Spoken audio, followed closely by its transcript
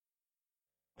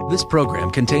This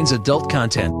program contains adult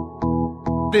content.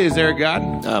 Is there a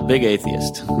God? Big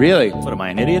atheist. Really? What, am I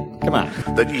an idiot? Come on.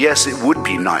 That yes, it would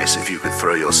be nice if you could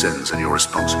throw your sins and your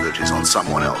responsibilities on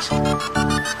someone else.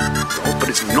 But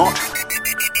it's not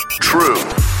true.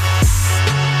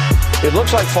 It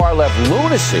looks like far-left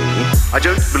lunacy. I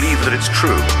don't believe that it's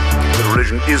true that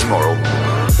religion is moral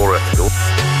or ethical.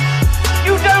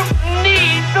 You don't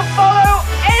need to follow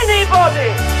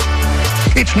anybody!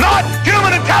 It's not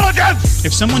human intelligence!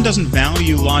 If someone doesn't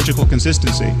value logical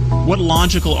consistency, what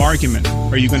logical argument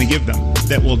are you going to give them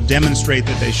that will demonstrate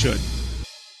that they should?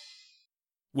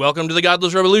 Welcome to the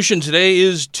Godless Revolution. Today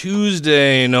is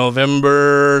Tuesday,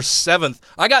 November 7th.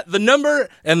 I got the number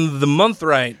and the month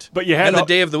right, but you had and the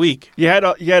day of the week. You had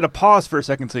to pause for a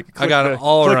second so you could click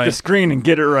click the screen and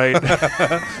get it right.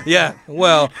 Yeah,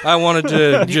 well, I wanted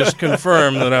to just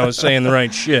confirm that I was saying the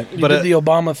right shit. You did the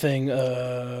Obama thing.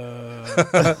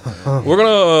 We're going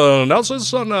to announce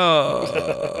this on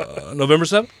November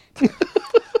 7th.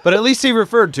 But at least he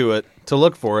referred to it, to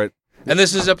look for it. And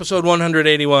this is episode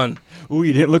 181. Ooh,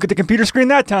 you didn't look at the computer screen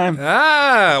that time.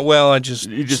 Well, I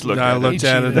looked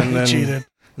at it and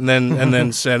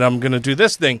then said I'm going to do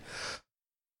this thing.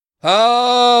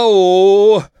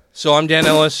 Oh, so I'm Dan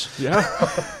Ellis. Yeah,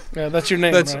 that's your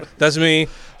name. That's me.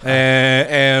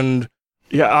 And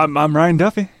yeah, I'm Ryan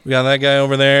Duffy. We got that guy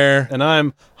over there, and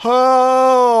I'm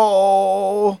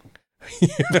ho.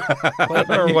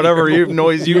 Or whatever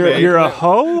noise you made. You're a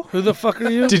hoe? Who the fuck are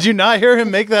you? Did you not hear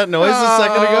him make that noise a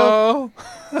second ago?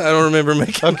 I don't remember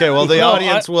making Okay, well, the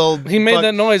audience will... He made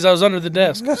that noise. I was under the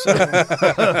desk.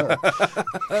 So.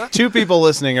 2 people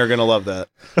listening are going to love that.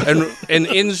 And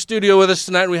in the studio with us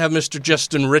tonight, we have Mr.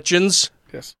 Justin Richens.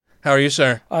 Yes. How are you,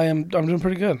 sir? I'm doing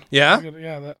pretty good. Yeah? Pretty good.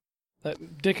 Yeah,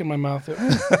 that dick in my mouth.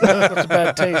 That's a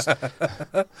bad taste.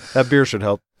 That beer should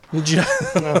help.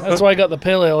 That's why I got the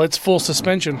pale ale. It's full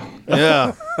suspension.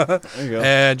 Yeah. There you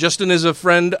go. Justin is a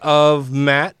friend of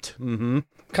Matt. Mm-hmm.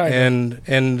 Kind of.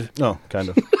 Kind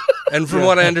of. And from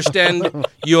what I understand,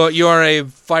 you are a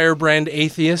firebrand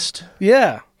atheist.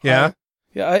 Yeah. Yeah?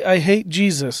 I hate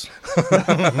Jesus.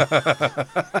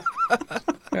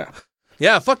 Yeah.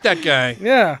 Yeah, fuck that guy.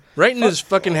 Yeah. Right in his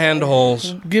fucking hand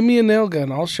holes. Give me a nail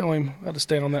gun. I'll show him how to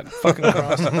stay on that fucking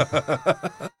cross.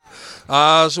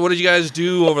 So what did you guys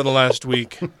do over the last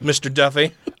week, Mr.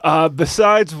 Duffy?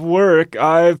 Besides work,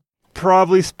 I've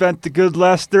probably spent the good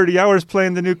last 30 hours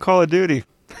playing the new Call of Duty.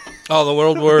 Oh, the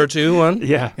World War II one?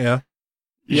 Yeah. Yeah.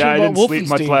 Yeah, I didn't sleep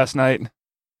much last night.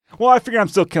 Well, I figure I'm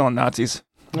still killing Nazis.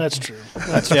 That's true.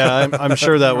 Yeah, I'm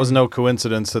sure that was no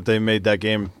coincidence that they made that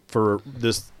game for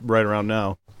this right around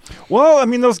now. Well, I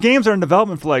mean, those games are in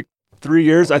development for like 3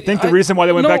 years. I think the reason why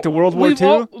they went back to World War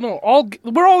II...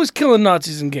 we're always killing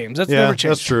Nazis in games. That's never changed.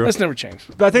 That's true. That's never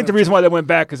changed. But I think the reason why they went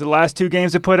back is the last 2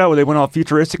 games they put out, where they went all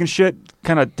futuristic and shit,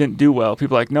 kind of didn't do well.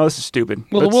 People are like, no, this is stupid.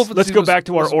 Well, let's go back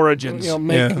to our origins.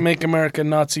 Make America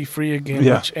Nazi-free again,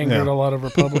 which angered a lot of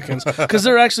Republicans. Because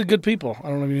they're actually good people. I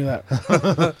don't know if you knew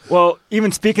that. Well,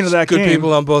 even speaking of that good game... Good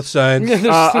people on both sides.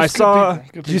 Yeah, I saw...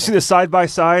 Did you see the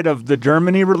side-by-side of the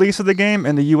Germany release of the game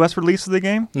and the U.S. release of the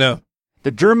game? No. The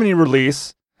Germany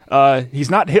release... he's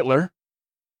not Hitler.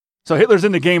 So Hitler's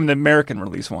in the game in the American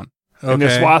release one. Okay. And the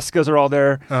swastikas are all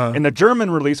there. In the German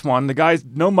release one, the guy's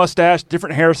no mustache,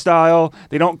 different hairstyle.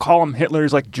 They don't call him Hitler.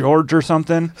 He's like George or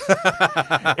something.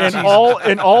 and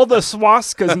all the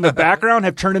swastikas in the background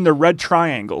have turned into red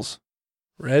triangles.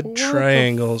 Red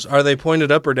triangles. Are they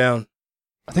pointed up or down?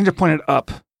 I think they're pointed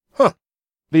up. Huh.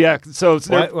 But yeah, so...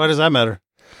 Why does that matter?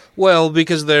 Well,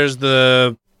 because there's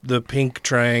the pink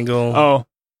triangle. Oh.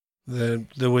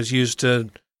 That was used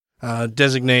to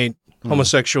designate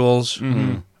homosexuals,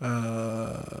 and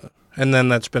then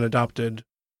that's been adopted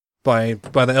by the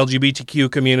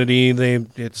LGBTQ community. They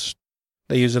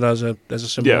use it as a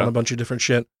symbol on a bunch of different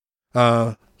shit.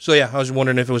 So yeah, I was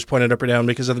wondering if it was pointed up or down,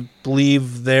 because I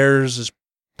believe theirs is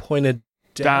pointed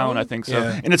down. I think so.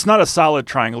 Yeah. And it's not a solid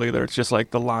triangle either. It's just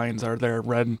like the lines are there,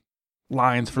 red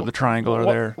lines for the triangle are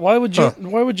there. Why would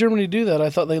Germany do that? I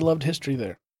thought they loved history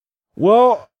there.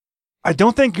 Well, I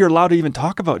don't think you're allowed to even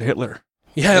talk about Hitler.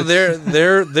 Yeah,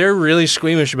 they're really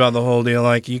squeamish about the whole deal.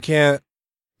 Like you can't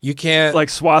like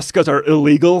swastikas are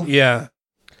illegal. Yeah.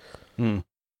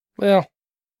 Well,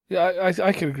 yeah,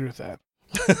 I could agree with that.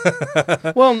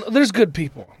 Well, there's good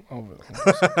people over there.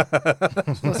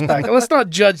 Let's not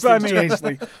judge them too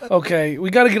hastily. Okay, we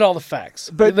got to get all the facts.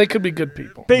 But they could be good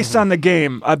people. Based on the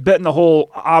game, I bet the whole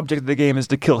object of the game is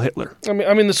to kill Hitler.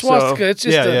 I mean the swastika. It's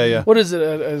just what is it?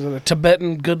 Is it a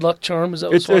Tibetan good luck charm? Is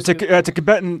that what it's a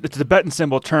Tibetan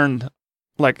symbol turned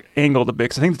like angled a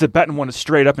bit. 'Cause I think the Tibetan one is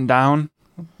straight up and down.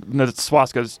 the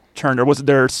swastika's turned, or was it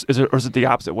there? Or is it the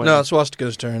opposite way? No,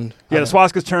 swastika's turned. Yeah, the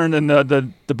swastika's turned, and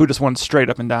the Buddhist one's straight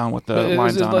up and down with the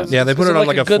lines on it. Yeah, they put it on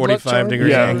like a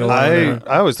 45-degree angle. I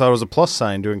always thought it was a plus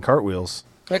sign doing cartwheels.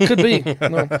 That could be.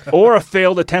 No. Or a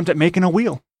failed attempt at making a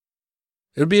wheel.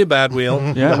 It would be a bad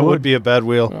wheel. Yeah, it would be a bad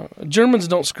wheel. Germans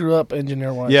don't screw up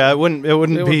engineer-wise. Yeah, it wouldn't It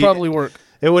would probably work.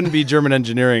 It wouldn't be German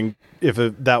engineering if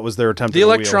that was their attempt. The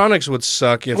electronics would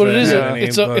suck if What it is, had any,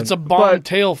 it's a bomb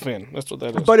tail fin. That's what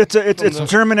that is. But it's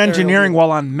German engineering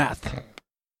while on meth.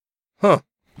 Huh?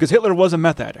 Because Hitler was a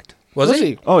meth addict. Was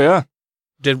he? Oh yeah.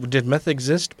 Did meth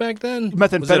exist back then?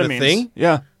 Methamphetamines. Was it a thing?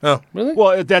 Yeah. Oh, really?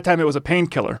 Well, at that time it was a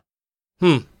painkiller.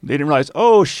 They didn't realize.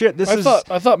 Oh shit!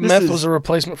 I thought meth was a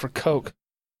replacement for coke.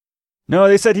 No,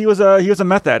 they said he was a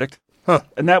meth addict. Huh.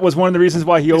 And that was one of the reasons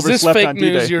why he overslept on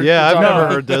D-Day. Yeah, I've never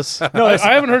heard this. No, I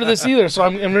haven't heard of this either, so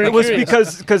I'm very It was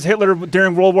curious. because Hitler,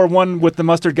 during World War I, with the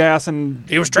mustard gas and...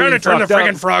 he was trying to turn the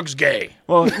friggin' frogs gay.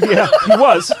 Well, yeah, he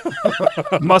was.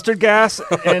 Mustard gas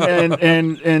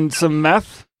and some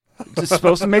meth. It's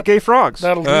supposed to make gay frogs.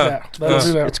 That'll do that. That'll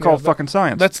do that. It's called fucking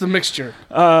science. That's the mixture.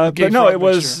 But no, it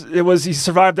was he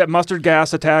survived that mustard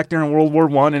gas attack during World War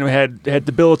I and had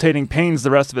debilitating pains the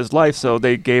rest of his life, so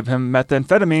they gave him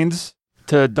methamphetamines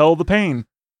to dull the pain,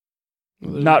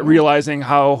 not realizing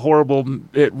how horrible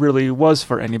it really was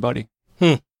for anybody.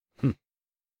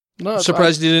 No,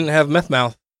 Surprised he didn't have meth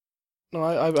mouth. No,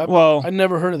 well, I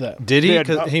never heard of that. Did he?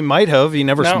 'Cause he might have. He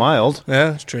never smiled.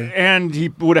 Yeah, that's true. And he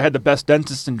would have had the best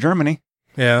dentist in Germany.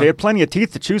 Yeah. They had plenty of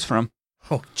teeth to choose from.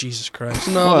 Oh, Jesus Christ.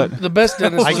 No, the best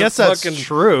dentist. I guess that's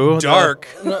true. Dark.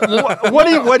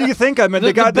 What do you think? I mean,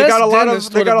 they got a lot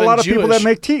of people that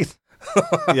make teeth.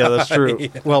 Yeah, that's true. Yeah.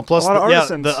 Well, plus A lot of the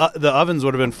artisans. the ovens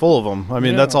would have been full of them. I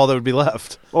mean, that's all that would be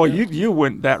left. Oh, you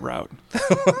went that route.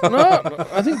 No,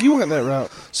 I think you went that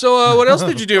route. So, what else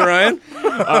did you do, Ryan?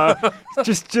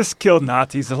 Just killed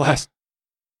Nazis the last.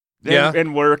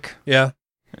 And work. Yeah.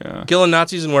 Yeah. Killing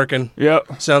Nazis and working.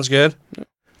 Yep. Sounds good.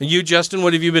 And you, Justin,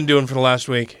 what have you been doing for the last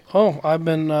week? Oh, I've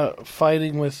been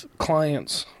fighting with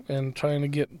clients and trying to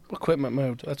get equipment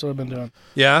moved. That's what I've been doing.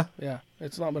 Yeah? Yeah,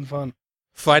 it's not been fun.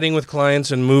 Fighting with clients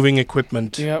and moving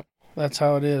equipment. Yep, that's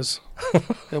how it is.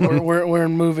 we're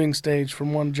in moving stage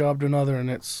from one job to another, and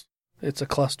it's a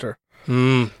cluster.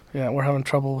 Yeah, we're having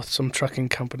trouble with some trucking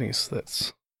companies.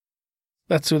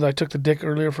 That's who I took the dick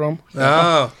earlier from.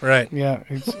 Oh, right. Yeah,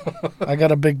 I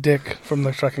got a big dick from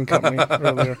the trucking company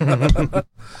earlier.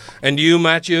 And you,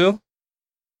 Matthew?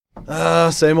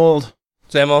 Same old.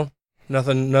 Same old?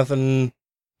 Nothing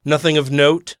of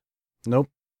note? Nope.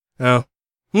 Oh.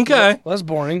 Okay. Well, that's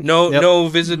boring. No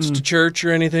visits to church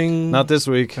or anything? Not this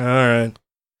week. All right.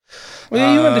 Well,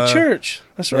 yeah, you went to church.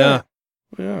 That's right.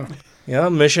 Yeah. Yeah,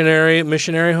 missionary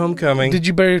homecoming. Did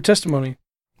you bear your testimony?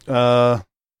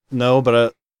 No,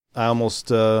 but I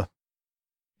almost went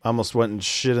and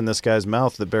shit in this guy's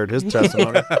mouth that bared his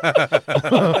testimony.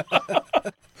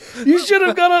 You should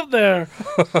have got up there.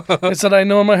 I said, I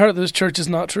know in my heart this church is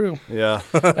not true. Yeah.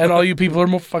 And all you people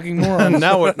are fucking morons.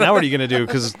 Now what are you going to do?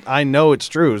 Because I know it's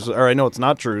true, or I know it's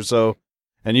not true. So,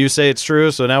 and you say it's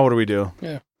true, so now what do we do?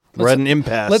 Yeah. We're at an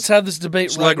impasse. Let's have this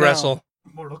debate right now. wrestle.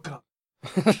 Mortal Kombat.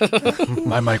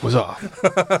 My mic was off.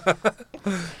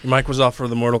 Your mic was off for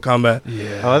the Mortal Kombat.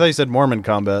 Yeah. Oh, I thought you said Mormon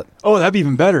combat. Oh, that'd be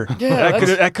even better. Yeah,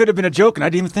 that could have been a joke, and I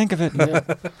didn't even think of it. Yeah.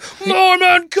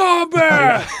 Mormon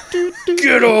combat!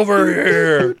 Get over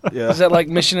here! Yeah. Is that like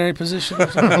missionary position or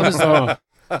something? What is that?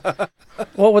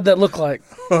 What would that look like?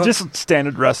 Just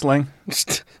standard wrestling.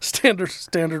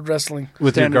 Standard wrestling.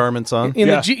 With your garments on? In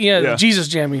the Jesus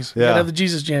jammies. Yeah. You gotta have the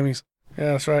Jesus jammies.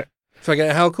 Yeah, that's right.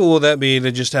 How cool would that be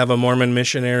to just have a Mormon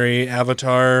missionary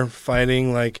avatar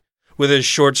fighting, like, with his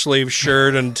short sleeve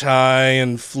shirt and tie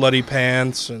and floody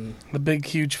pants and the big,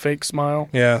 huge fake smile?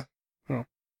 Yeah. Oh.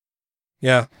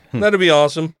 Yeah. That'd be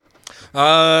awesome.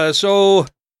 So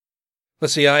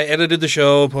let's see, I edited the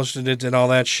show, posted it, did all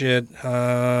that shit.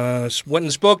 Went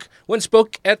and spoke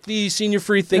at the Senior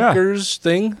Free Thinkers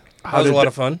thing. That was a lot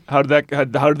of fun. How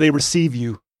did they receive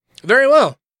you? Very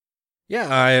well. Yeah,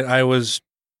 I was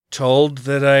told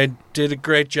that I did a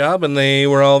great job, and they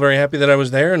were all very happy that I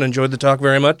was there and enjoyed the talk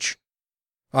very much.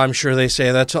 I'm sure they say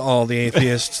that to all the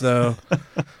atheists, though.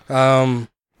 Yeah,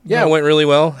 it went really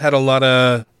well. Had a lot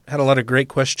of great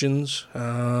questions.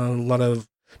 A lot of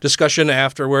discussion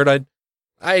afterward.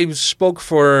 I spoke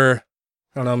for,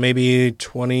 I don't know, maybe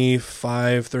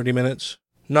 25, 30 minutes.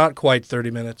 Not quite 30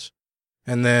 minutes.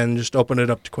 And then just opened it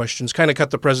up to questions. Kind of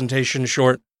cut the presentation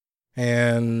short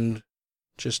and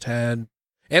just had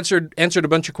answered a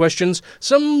bunch of questions.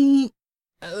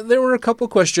 There were a couple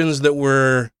questions that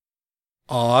were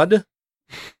odd.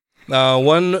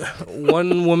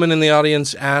 One woman in the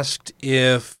audience asked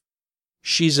if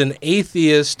she's an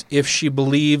atheist if she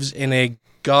believes in a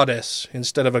goddess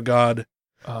instead of a god.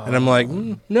 And I'm like,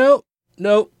 no,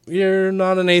 you're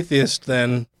not an atheist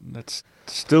then. That's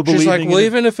still believing. She's like, well,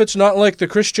 even if it's not like the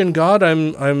Christian God,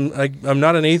 I'm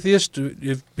not an atheist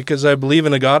because I believe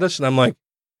in a goddess. And I'm like,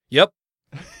 yep,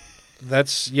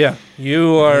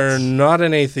 you are not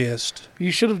an atheist.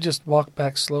 You should have just walked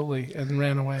back slowly and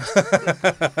ran away.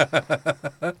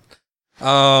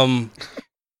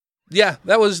 Yeah,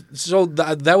 that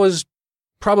was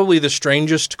probably the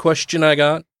strangest question I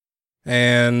got.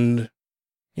 And,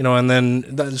 and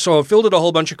then, so I filled out a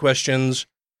whole bunch of questions,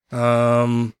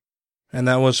 and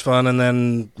that was fun. And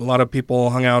then a lot of people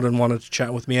hung out and wanted to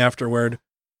chat with me afterward.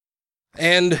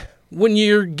 And when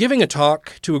you're giving a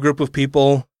talk to a group of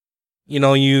people,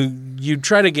 you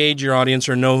try to gauge your audience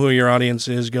or know who your audience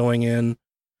is going in.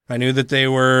 I knew that they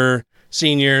were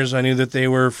seniors. I knew that they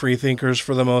were free thinkers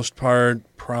for the most part,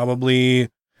 probably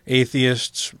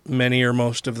atheists, many or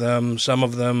most of them, some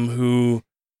of them who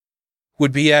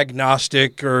would be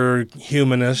agnostic or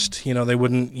humanist. They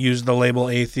wouldn't use the label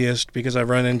atheist because I've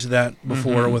run into that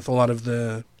before with a lot of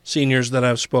the seniors that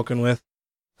I've spoken with.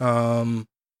 And,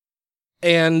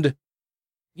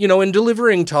 in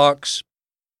delivering talks,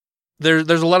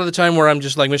 there's a lot of the time where I'm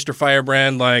just like Mr.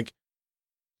 Firebrand, like,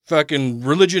 fucking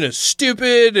religion is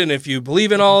stupid, and if you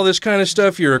believe in all this kind of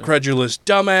stuff, you're a credulous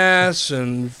dumbass,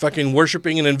 and fucking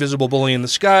worshiping an invisible bully in the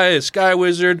sky, a sky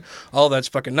wizard, all that's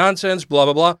fucking nonsense, blah,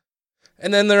 blah, blah.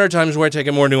 And then there are times where I take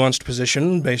a more nuanced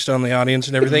position based on the audience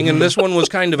and everything, and this one was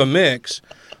kind of a mix.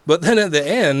 But then at the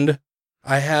end,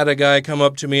 I had a guy come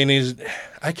up to me, and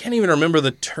I can't even remember the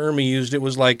term he used. It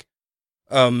was like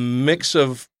a mix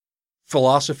of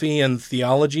philosophy and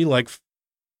theology, like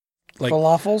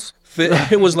falafels?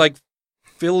 It was like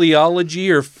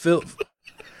philology or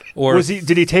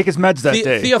did he take his meds that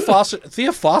day?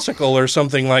 Theophosical or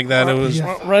something like that. It was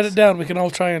write it down. We can all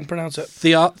try and pronounce it.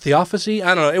 Theophacy?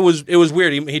 I don't know. It was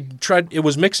weird. He tried. It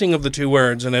was mixing of the two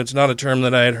words, and it's not a term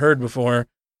that I had heard before.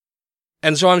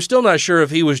 And so I'm still not sure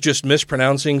if he was just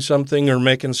mispronouncing something or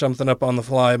making something up on the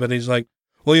fly. But he's like,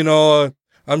 well,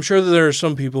 I'm sure that there are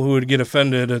some people who would get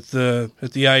offended at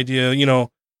the idea,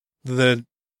 that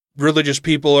religious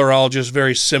people are all just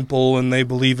very simple and they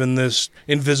believe in this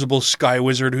invisible sky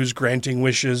wizard who's granting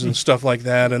wishes and stuff like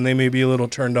that, and they may be a little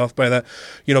turned off by that,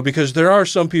 because there are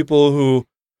some people who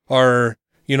are,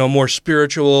 more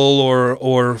spiritual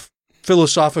or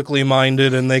philosophically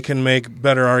minded, and they can make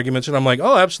better arguments. And I'm like,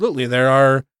 oh, absolutely, there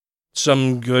are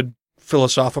some good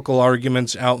philosophical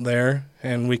arguments out there,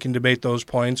 and we can debate those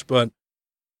points, but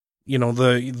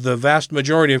the vast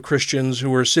majority of Christians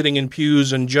who are sitting in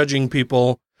pews and judging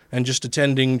people and just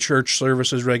attending church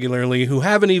services regularly, who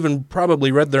haven't even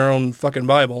probably read their own fucking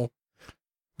Bible,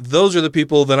 those are the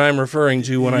people that I'm referring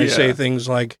to when I say things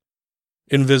like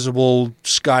invisible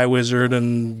sky wizard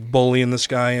and bully in the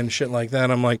sky and shit like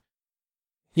that. I'm like,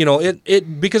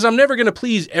 because I'm never going to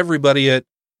please everybody at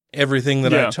everything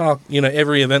that I talk,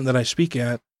 every event that I speak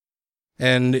at.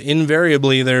 And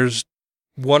invariably there's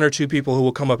one or two people who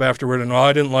will come up afterward and,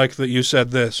 I didn't like that you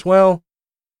said this. Well,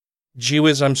 gee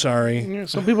whiz, I'm sorry. Yeah,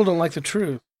 some people don't like the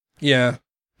truth. Yeah.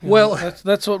 Well,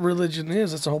 that's what religion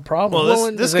is. That's the whole problem.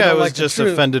 Well, this guy was just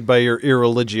offended by your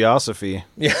irreligiosity.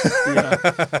 Yeah.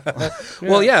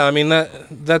 Well, yeah. I mean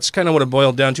that's kind of what it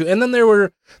boiled down to. And then there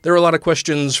were a lot of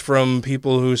questions from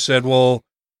people who said, well,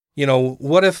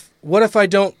 what if I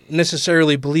don't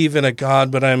necessarily believe in a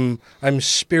God, but I'm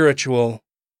spiritual?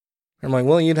 I'm like,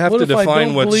 well, you'd have to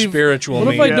define what spiritual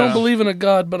means. What if I don't believe in a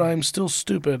God, but I'm still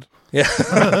stupid? Yeah.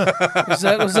 Is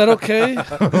that okay?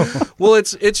 Well,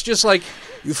 it's just like,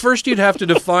 first you'd have to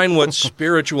define what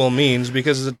spiritual means,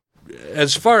 because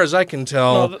as far as I can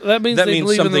tell, that means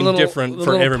something different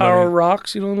for everybody. Power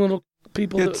rocks, little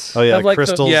people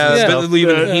crystals. They believe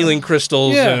in healing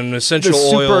crystals and essential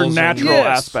oils, supernatural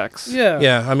aspects.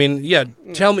 Yeah. I mean,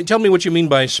 tell me what you mean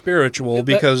by spiritual,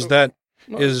 because that's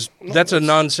a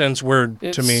nonsense word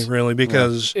to me, really,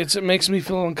 because it makes me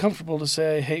feel uncomfortable to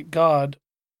say I hate God,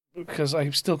 because I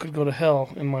still could go to hell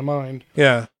in my mind.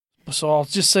 Yeah. So I'll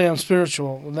just say I'm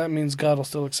spiritual, and that means God will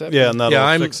still accept me. And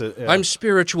that'll fix it. Yeah. I'm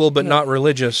spiritual, but not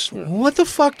religious. What the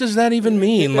fuck does that even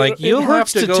mean? You'll have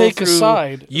to go take through, a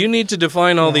side. You need to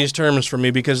define all these terms for me,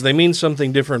 because they mean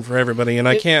something different for everybody, and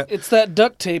I can't. It's that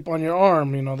duct tape on your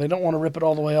arm. They don't want to rip it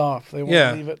all the way off. They want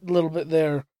to leave it a little bit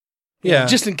there. Yeah,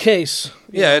 just in case.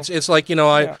 Yeah, it's like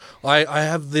I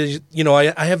have the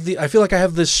I feel like I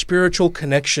have this spiritual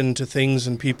connection to things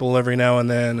and people every now and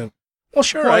then. And Well,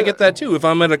 sure, I get that too. If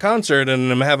I'm at a concert and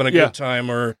I'm having a good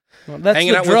time, or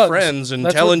hanging out with friends and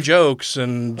telling jokes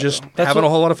and just having a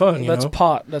whole lot of fun. That's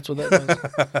pot. That's what that is.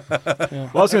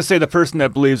 Well, I was going to say the person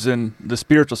that believes in the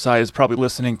spiritual side is probably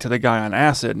listening to the guy on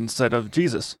acid instead of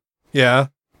Jesus. Yeah.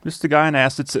 Just the guy on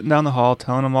acid sitting down the hall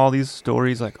telling him all these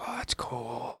stories like, oh, that's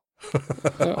cool.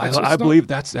 I believe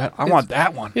that's that. I want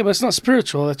that one. Yeah, but it's not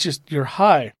spiritual. It's just you're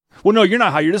high. Well, no, you're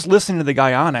not high. You're just listening to the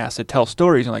guy on acid tell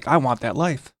stories and like, I want that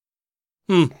life.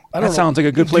 That sounds like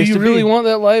a good place to be. Do you really want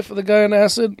that life with the guy on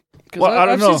acid? Because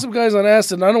I've seen some guys on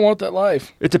acid, and I don't want that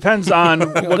life. It depends on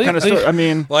what kind of story. I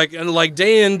mean, like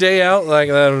day in, day out, like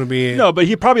that would be. No, but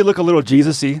he'd probably look a little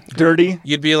Jesus-y, dirty.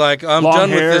 You'd be like, I'm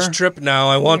done with this trip now.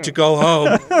 I want to go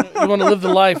home. You want to live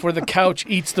the life where the couch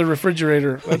eats the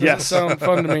refrigerator. That doesn't sound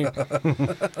fun to me.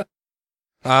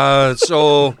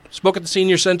 So spoke at the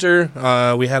senior center.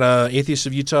 We had a Atheists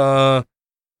of Utah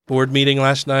board meeting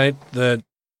last night.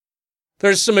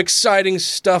 There's some exciting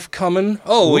stuff coming.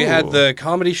 Oh, we had the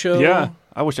comedy show. Yeah,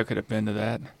 I wish I could have been to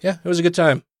that. Yeah, it was a good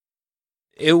time.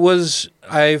 It was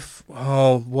a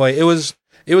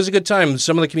good time.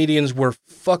 Some of the comedians were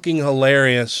fucking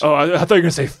hilarious. Oh, I thought you were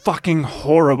gonna say fucking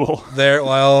horrible. There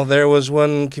was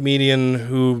one comedian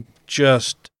who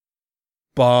just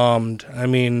bombed. I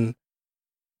mean,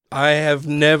 I've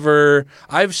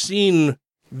seen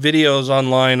videos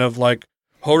online of like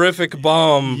horrific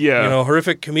bomb,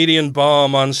 horrific comedian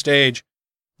bomb on stage.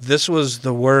 This was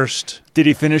the worst. Did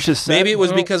he finish his set? Maybe it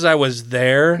was because I was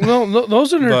there. No,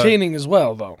 those are entertaining as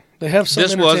well, though. They have some.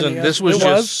 This wasn't. This was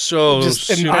just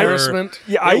embarrassment.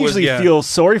 Yeah, I usually feel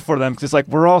sorry for them because it's like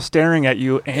we're all staring at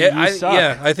you and you suck.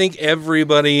 Yeah, I think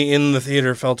everybody in the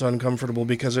theater felt uncomfortable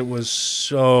because it was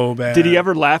so bad. Did he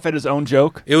ever laugh at his own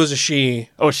joke? It was a she.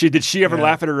 Oh, did she ever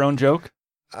laugh at her own joke?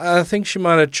 I think she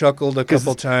might have chuckled a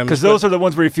couple times. Because those are the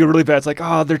ones where you feel really bad. It's like,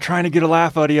 oh, they're trying to get a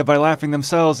laugh out of you by laughing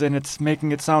themselves, and it's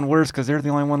making it sound worse because they're the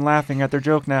only one laughing at their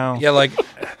joke now. Yeah, like,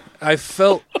 I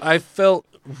felt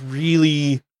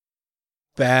really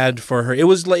bad for her. It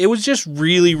was just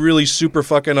really, really super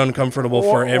fucking uncomfortable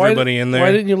for everybody in there.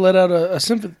 Why didn't you let out a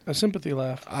sympathy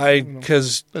laugh?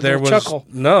 Because there was chuckle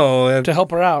to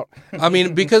help her out. I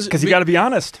mean, because you got to be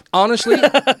honest. Honestly,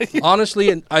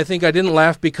 I think I didn't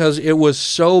laugh because it was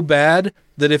so bad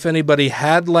that if anybody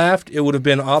had laughed, it would have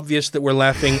been obvious that we're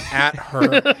laughing at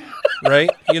her. Right?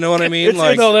 You know what I mean?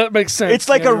 No, that makes sense. It's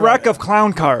like a wreck of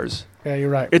clown cars. Yeah, you're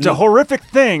right. It's a horrific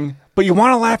thing, but you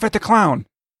want to laugh at the clown.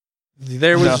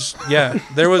 There was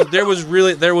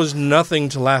there was nothing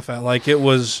to laugh at. Like, it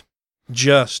was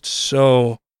just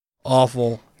so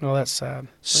awful. Oh, that's sad.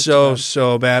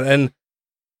 So bad.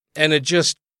 And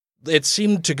it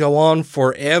seemed to go on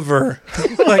forever.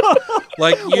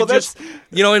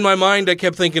 In my mind I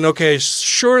kept thinking, okay,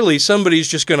 surely somebody's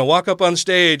just going to walk up on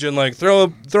stage and like throw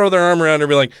their arm around and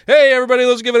be like, "Hey, everybody,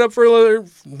 let's give it up for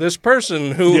this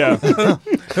person who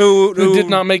who did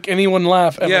not make anyone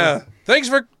laugh ever." Yeah. Thanks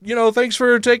for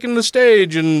taking the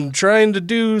stage and trying to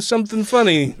do something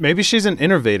funny. Maybe she's an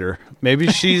innovator. Maybe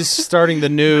she's starting the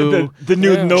new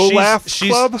laugh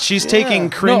club. She's taking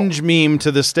cringe meme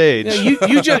to the stage. Yeah,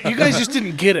 you guys just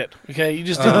didn't get it. Okay, you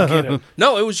just didn't get it.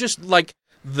 No, it was just like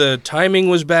the timing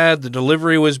was bad, the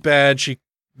delivery was bad. She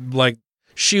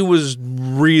was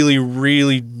really,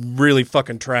 really, really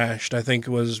fucking trashed. I think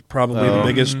was probably the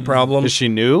biggest problem. Is she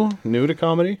new to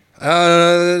comedy?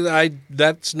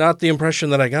 That's not the impression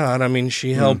that I got. I mean,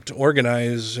 she helped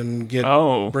organize and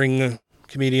bring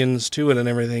comedians to it and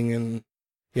everything. And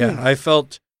I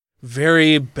felt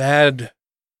very bad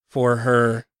for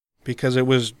her because it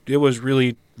was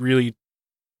really, really,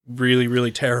 really,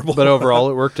 really terrible. But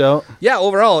overall, it worked out. Yeah,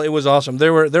 overall, it was awesome.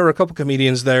 There were a couple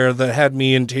comedians there that had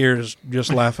me in tears,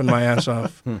 just laughing my ass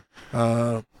off.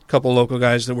 A couple local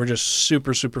guys that were just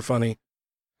super, super funny.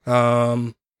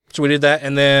 So we did that,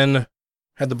 and then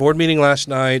had the board meeting last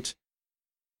night.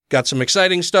 Got some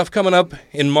exciting stuff coming up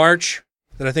in March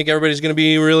that I think everybody's going to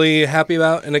be really happy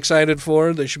about and excited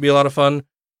for. They should be a lot of fun.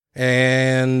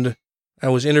 And I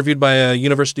was interviewed by a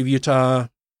University of Utah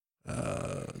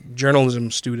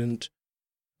journalism student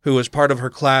who, as part of her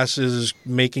class, is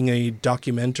making a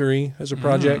documentary as a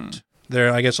project.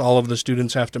 I guess all of the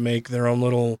students have to make their own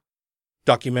little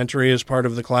documentary as part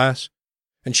of the class.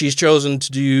 And she's chosen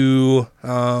to do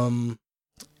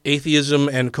atheism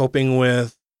and coping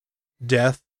with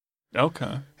death.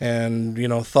 Okay. And,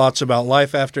 thoughts about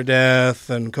life after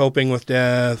death and coping with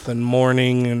death and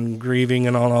mourning and grieving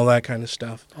and all that kind of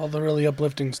stuff. All the really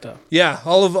uplifting stuff. Yeah,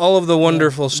 all of the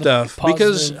wonderful stuff.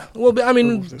 Because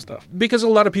a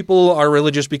lot of people are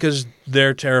religious because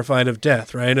they're terrified of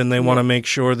death, right? And they want to make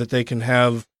sure that they can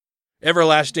have,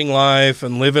 everlasting life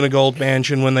and live in a gold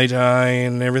mansion when they die,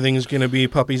 and everything's going to be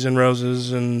puppies and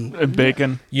roses and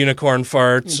bacon, unicorn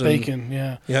farts, and bacon.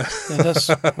 Yeah.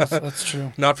 That's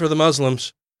true. Not for the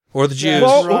Muslims or the Jews.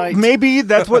 Well, maybe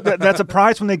that's a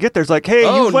prize when they get there. It's like, hey,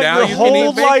 you went your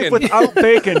whole life without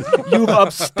bacon. You've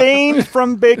abstained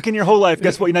from bacon your whole life.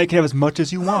 Guess what? Now you can have as much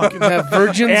as you want. You can have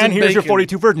virgins and here's bacon. your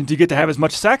 42 virgins. You get to have as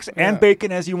much sex and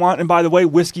bacon as you want. And by the way,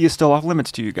 whiskey is still off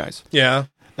limits to you guys. Yeah.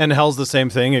 And hell's the same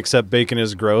thing, except bacon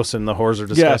is gross and the whores are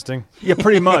disgusting. Yeah,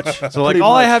 pretty much. So like,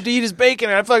 all I have to eat is bacon,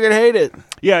 and I fucking hate it.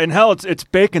 Yeah, in hell, it's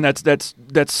bacon that's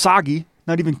soggy,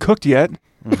 not even cooked yet,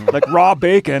 like raw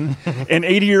bacon. And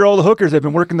 80-year-old hookers have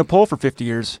been working the pole for 50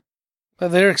 years.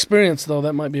 Their experience, though,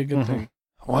 that might be a good thing.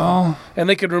 Well, and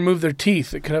they could remove their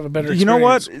teeth. It could have a better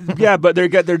experience. You know what? Yeah, but they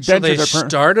got their dentures. So they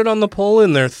started on the pole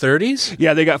in their 30s?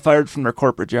 Yeah, they got fired from their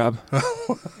corporate job.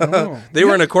 They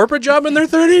were in a corporate job in their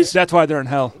 30s? That's why they're in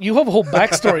hell. You have a whole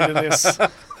backstory to this.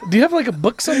 Do you have like a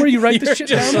book somewhere you write this shit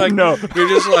down? Like, no. You're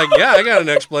just like, yeah, I got an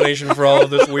explanation for all of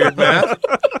this weird math.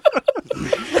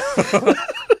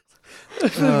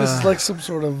 This is like some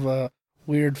sort of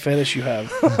weird fetish you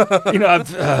have. You know,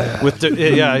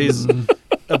 he's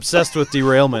obsessed with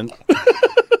derailment.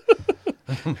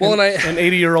 Well, and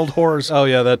 80-year-old whores. Oh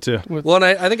yeah, that too. Well, and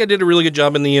I think I did a really good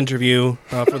job in the interview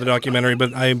for the documentary,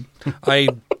 but I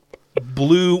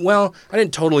blew. Well, I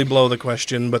didn't totally blow the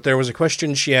question, but there was a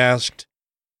question she asked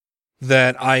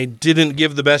that I didn't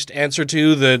give the best answer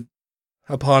to. That,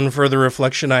 upon further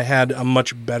reflection, I had a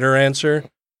much better answer,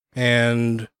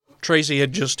 and Tracy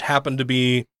had just happened to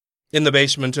be in the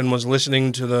basement and was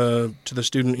listening to the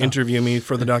student interview me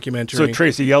for the documentary. So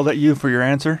Tracy yelled at you for your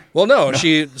answer? Well, no.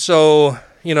 She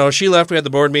left. We had the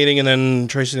board meeting, and then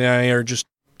Tracy and I are just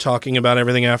talking about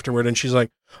everything afterward. And she's like,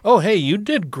 "Oh, hey, you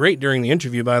did great during the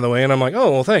interview, by the way." And I'm like,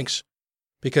 "Oh, well, thanks,"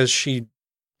 because she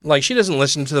doesn't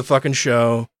listen to the fucking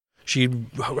show. She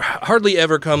hardly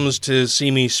ever comes to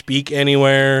see me speak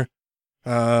anywhere.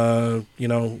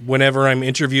 Whenever I'm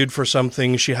interviewed for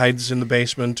something, she hides in the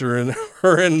basement or in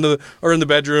the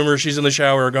bedroom, or she's in the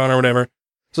shower or gone or whatever.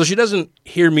 So she doesn't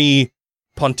hear me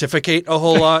pontificate a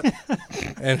whole lot.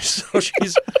 And so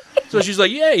she's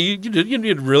like, "Yeah, you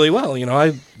did really well. You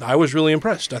know, I was really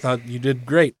impressed. I thought you did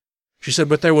great." She said,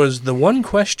 "But there was the one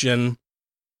question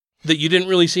that you didn't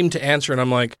really seem to answer." And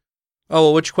I'm like, "Oh,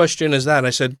 well, which question is that?"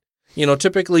 I said,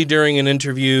 "Typically during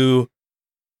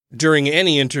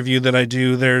any interview that I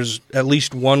do, there's at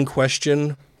least one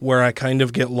question where I kind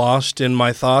of get lost in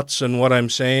my thoughts and what I'm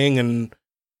saying, and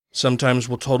sometimes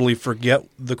will totally forget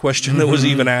the question that was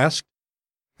even asked.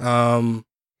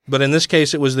 But in this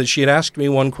case, it was that she had asked me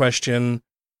one question,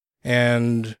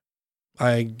 and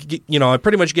I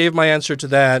pretty much gave my answer to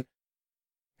that.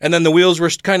 And then the wheels were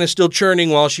kind of still churning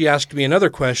while she asked me another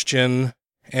question,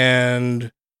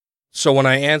 and so when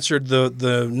I answered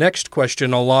the next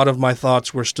question, a lot of my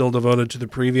thoughts were still devoted to the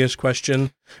previous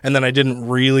question, and then I didn't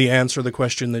really answer the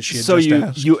question that she had just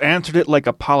asked. So you answered it like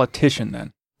a politician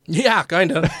then? Yeah,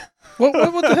 kind of. What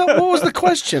the hell? What was the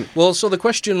question? Well, so the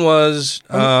question was...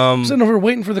 I'm sitting over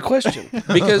waiting for the question.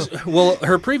 Because,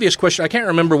 her previous question, I can't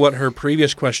remember what her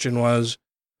previous question was,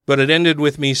 but it ended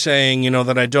with me saying,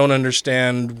 that I don't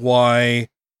understand why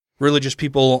religious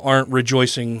people aren't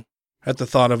rejoicing at the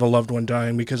thought of a loved one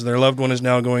dying, because their loved one is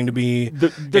now going to be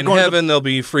in heaven. They'll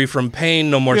be free from pain,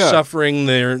 no more suffering.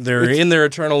 They're in their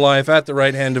eternal life at the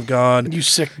right hand of God. You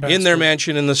sick bastard. In their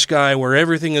mansion in the sky where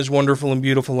everything is wonderful and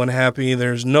beautiful and happy.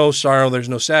 There's no sorrow, there's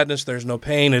no sadness, there's no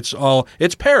pain. It's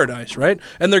paradise, right?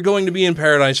 And they're going to be in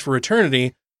paradise for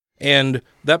eternity. And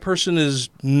that person is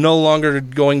no longer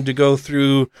going to go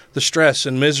through the stress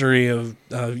and misery of,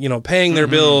 paying their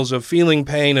bills, of feeling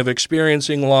pain, of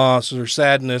experiencing loss or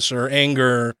sadness or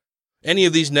anger, any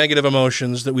of these negative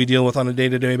emotions that we deal with on a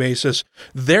day-to-day basis.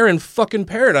 They're in fucking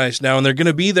paradise now, and they're going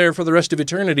to be there for the rest of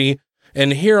eternity.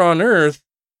 And here on Earth,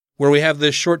 where we have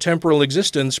this short temporal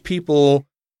existence, people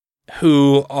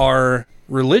who are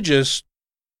religious,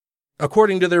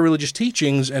 according to their religious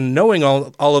teachings, and knowing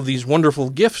all of these wonderful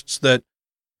gifts that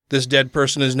this dead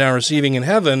person is now receiving in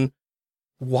heaven,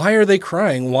 why are they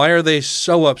crying? Why are they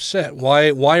so upset?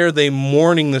 Why are they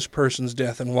mourning this person's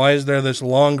death? And why is there this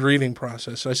long grieving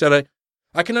process? So I said,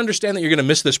 I can understand that you're going to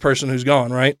miss this person who's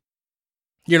gone, right?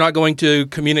 You're not going to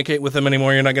communicate with them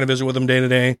anymore. You're not going to visit with them day to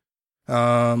day.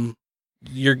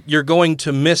 You're going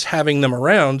to miss having them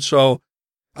around. So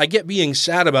I get being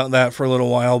sad about that for a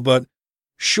little while, but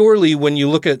surely when you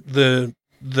look at the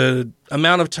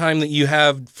amount of time that you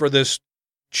have for this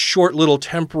short little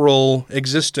temporal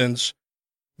existence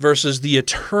versus the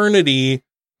eternity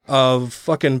of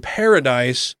fucking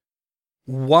paradise,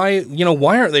 why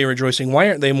aren't they rejoicing? Why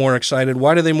aren't they more excited?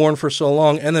 Why do they mourn for so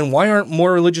long? And then why aren't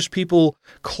more religious people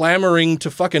clamoring to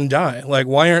fucking die? Like,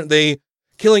 why aren't they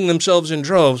killing themselves in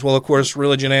droves? Well, of course,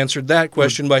 religion answered that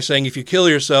question by saying if you kill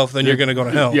yourself, then you're going to go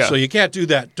to hell. Yeah. So you can't do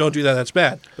that. Don't do that. That's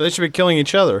bad. But they should be killing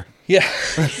each other. Yeah.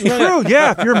 True.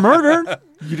 Yeah. If you're murdered,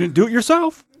 you didn't do it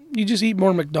yourself. You just eat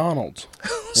more McDonald's.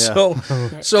 So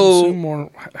consume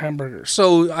more hamburgers.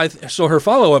 So her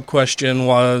follow-up question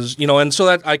was, and so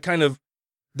that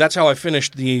that's how I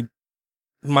finished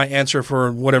my answer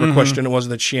for whatever question it was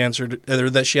that she answered, or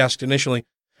that she asked initially.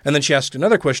 And then she asked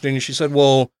another question, and she said,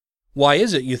 well, why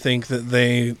is it you think that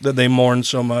they mourn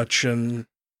so much and,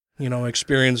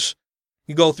 experience,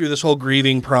 you go through this whole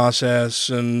grieving process,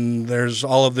 and there's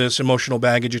all of this emotional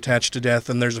baggage attached to death,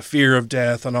 and there's a fear of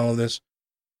death and all of this.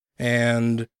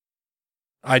 And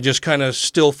I just kind of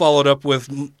still followed up with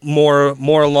more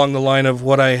along the line of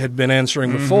what I had been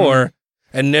answering before,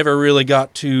 and never really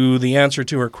got to the answer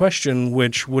to her question,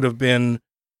 which would have been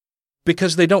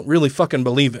because they don't really fucking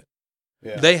believe it.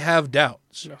 Yeah. They have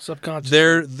doubts. Subconscious.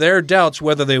 Their doubts,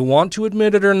 whether they want to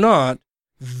admit it or not,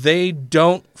 they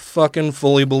don't fucking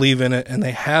fully believe in it, and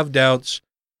they have doubts.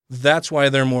 That's why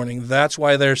they're mourning. That's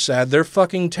why they're sad. They're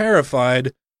fucking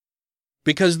terrified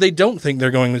because they don't think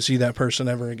they're going to see that person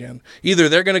ever again. Either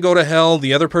they're going to go to hell,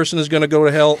 the other person is going to go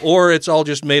to hell, or it's all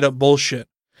just made up bullshit.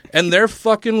 And they're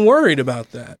fucking worried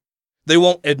about that. They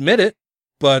won't admit it,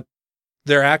 but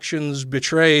their actions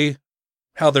betray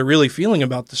how they're really feeling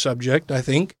about the subject, I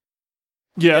think.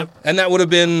 Yeah. And that would have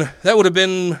been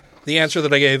the answer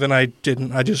that I gave, and I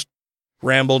didn't. I just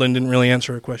rambled and didn't really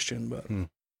answer a question. But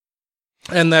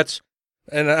and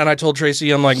I told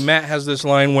Tracy, I'm like, Matt has this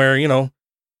line where,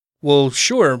 well,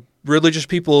 sure, religious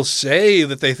people say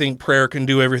that they think prayer can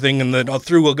do everything and that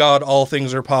through a God all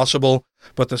things are possible,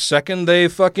 but the second they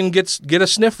fucking get a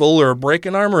sniffle or break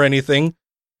an arm or anything,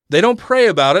 they don't pray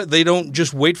about it. They don't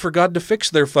just wait for God to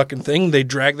fix their fucking thing. They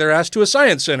drag their ass to a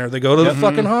science center. They go to the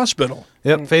fucking hospital.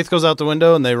 Yep, faith goes out the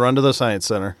window and they run to the science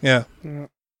center. Yeah.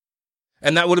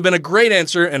 And that would have been a great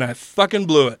answer, and I fucking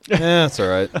blew it. Yeah, that's all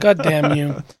right. God damn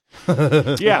you.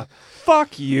 Yeah,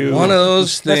 fuck you. One of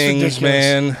those things,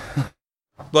 man.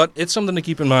 But it's something to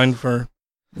keep in mind for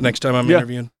the next time I'm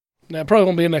interviewing. Nah, probably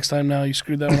won't be next time now. You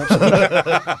screwed that one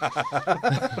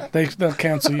up. They'll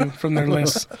cancel you from their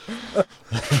list.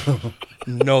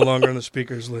 No longer on the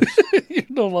speakers list. You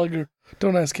no longer.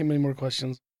 Don't ask him any more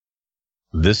questions.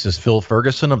 This is Phil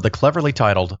Ferguson of the cleverly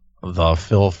titled The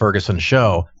Phil Ferguson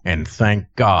Show, and thank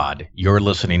God you're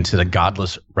listening to the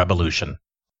Godless Revolution.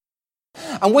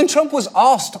 And when Trump was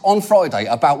asked on Friday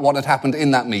about what had happened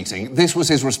in that meeting, this was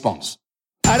his response.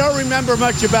 I don't remember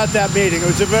much about that meeting. It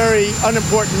was a very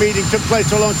unimportant meeting, took place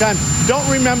for a long time. Don't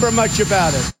remember much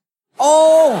about it.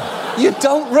 Oh, you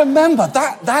don't remember.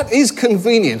 That is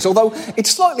convenient, although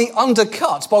it's slightly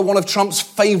undercut by one of Trump's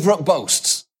favourite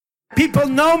boasts. People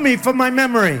know me for my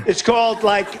memory. It's called,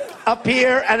 up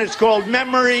here, and it's called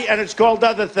memory, and it's called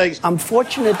other things. I'm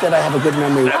fortunate that I have a good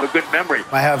memory. I have a good memory.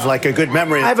 I have, a good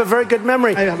memory. I have a very good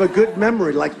memory. I have a good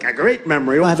memory, like a great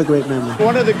memory. I have a great memory.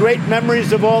 One of the great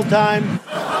memories of all time.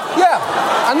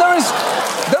 Yeah, and there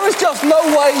is just no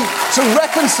way to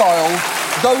reconcile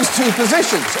those two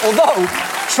positions, although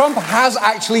Trump has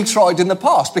actually tried in the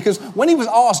past, because when he was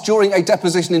asked during a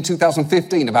deposition in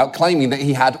 2015 about claiming that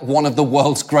he had one of the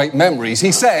world's great memories,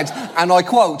 he said, and I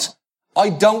quote, "I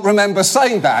don't remember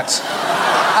saying that.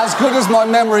 As good as my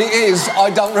memory is, I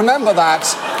don't remember that.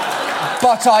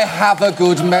 But I have a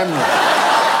good memory."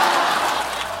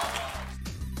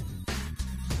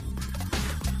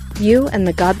 You and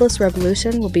the Godless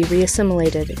Revolution will be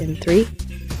reassimilated in 3,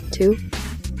 2,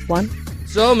 1.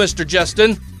 So, Mr.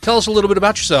 Justin, tell us a little bit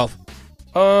about yourself.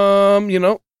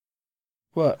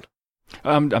 What?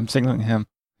 I'm signaling him.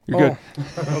 You're good.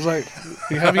 I was like,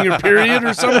 you having your period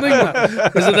or something?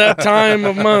 Is it that time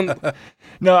of month?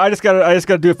 No, I just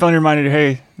gotta do a friendly reminder.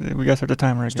 Hey, we gotta start the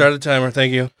timer again. Start the timer.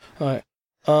 Thank you. All right.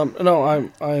 No, I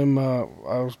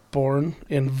was born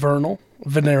in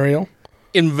Venereal.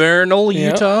 In Vernal,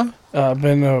 Utah? I've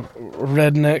been a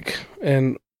redneck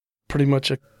and pretty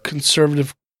much a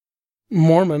conservative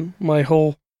Mormon my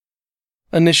whole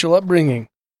initial upbringing.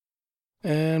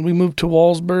 And we moved to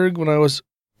Wallsburg when I was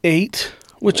 8,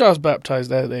 which I was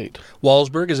baptized at 8.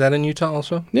 Wallsburg, is that in Utah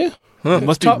also? Yeah. Huh,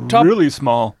 must be really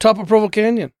small. Top of Provo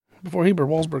Canyon, before Heber,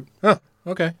 Wallsburg. Oh,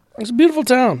 okay. It's a beautiful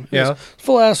town. Yeah. It's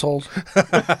full of assholes.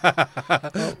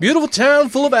 Beautiful town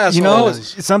full of assholes. You know,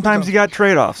 sometimes you got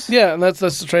trade-offs. Yeah, and that's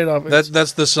the trade-off.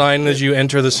 That's the sign as you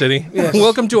enter the city. Yes.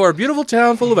 Welcome to our beautiful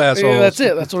town full of assholes. Yeah, that's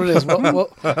it. That's what it is. Well,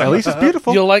 at least it's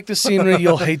beautiful. You'll like the scenery.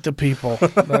 You'll hate the people.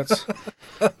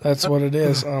 That's what it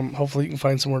is. Hopefully, you can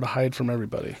find somewhere to hide from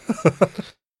everybody.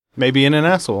 Maybe in an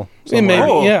asshole. Maybe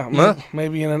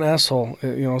in an asshole.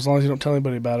 As long as you don't tell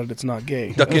anybody about it, it's not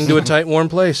gay. Duck into a tight, warm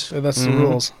place. That's the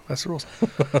rules. That's the rules.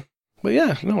 But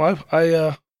yeah, no,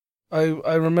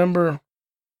 I remember,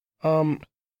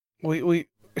 we.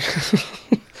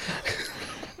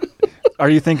 Are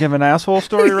you thinking of an asshole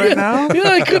story right now? Yeah,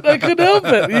 I couldn't help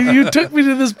it. You took me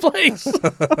to this place.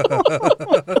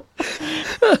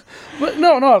 But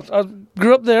no, I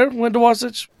grew up there, went to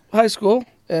Wasatch High School,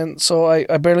 and so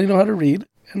I barely know how to read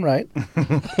and write.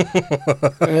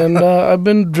 And I've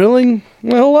been drilling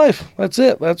my whole life. That's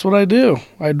it. That's what I do.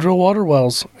 I drill water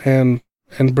wells and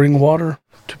bring water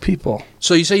to people.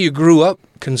 So you say you grew up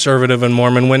conservative and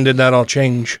Mormon. When did that all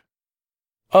change?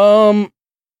 I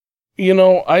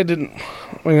didn't.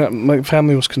 My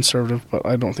family was conservative, but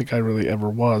I don't think I really ever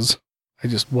was. I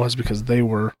just was because they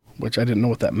were, which I didn't know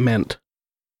what that meant.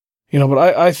 But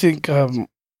I think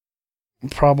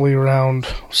probably around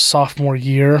sophomore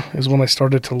year is when I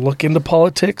started to look into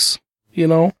politics,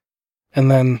 and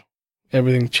then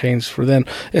everything changed for then.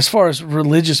 As far as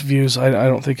religious views, I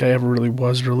don't think I ever really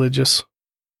was religious.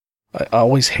 I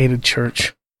always hated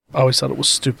church. I always thought it was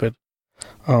stupid.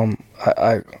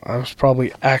 I was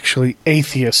probably actually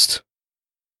atheist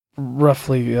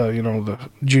roughly, the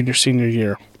junior, senior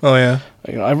year. Oh, yeah.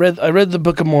 I read the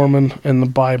Book of Mormon and the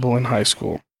Bible in high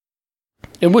school.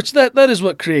 In which that is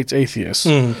what creates atheists,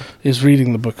 is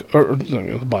reading the book, or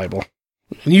the Bible.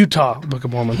 In Utah, the Book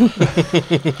of Mormon.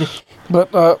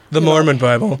 But the Mormon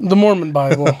Bible. The Mormon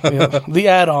Bible, yeah. The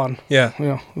add-on. Yeah.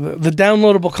 The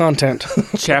downloadable content.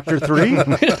 Chapter 3?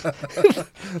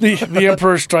 The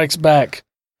Emperor Strikes Back,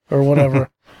 or whatever.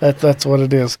 That's what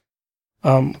it is.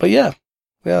 But yeah,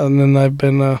 and then I've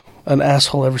been an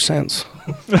asshole ever since.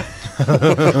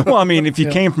 Well, I mean, if you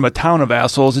came from a town of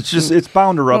assholes, it's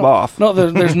bound to rub off. No,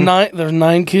 there's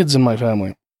 9 kids in my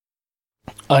family.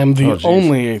 I'm the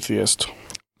only atheist.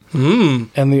 And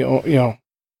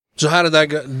So how did that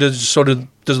go? Does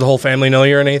the whole family know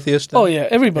you're an atheist? Oh yeah,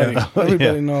 everybody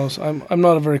knows. I'm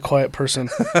not a very quiet person.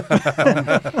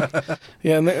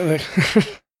 And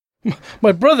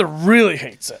my brother really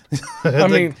hates it. I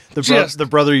mean, the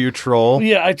brother you troll.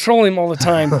 Yeah, I troll him all the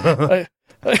time.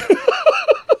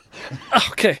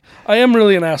 Okay, I am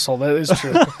really an asshole. That is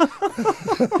true.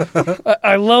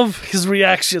 I love his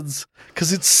reactions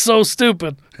because it's so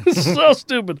stupid. It's so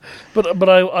stupid. But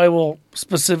I will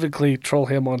specifically troll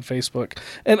him on Facebook,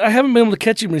 and I haven't been able to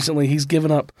catch him recently. He's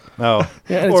given up. Oh,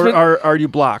 are you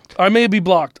blocked? I may be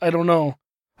blocked. I don't know.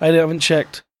 I haven't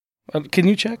checked. Can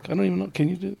you check? I don't even know. Can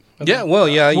you do? Yeah,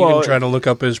 you can try to look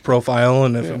up his profile,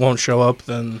 and if it won't show up,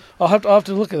 then I'll have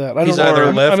to look at that. He's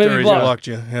either left or he's blocked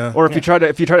you. Yeah. Or if you try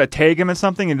to tag him in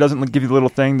something, and it doesn't give you the little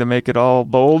thing to make it all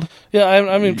bold. Yeah, I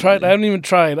haven't even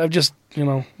tried. I've just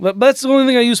that's the only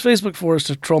thing I use Facebook for, is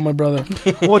to troll my brother.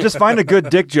 Well, just find a good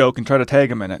dick joke and try to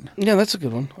tag him in it. Yeah, that's a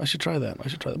good one. I should try that.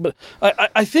 But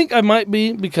I think I might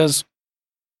be, because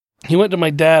he went to my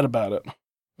dad about it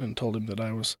and told him that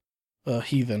I was a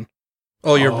heathen.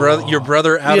 Oh, your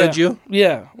brother outed you?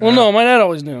 Yeah. Well, no, my dad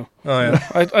always knew. Oh, yeah.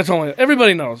 I told him.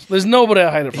 Everybody knows. There's nobody I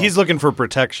hide it from. He's looking for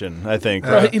protection, I think.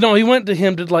 Right? He went to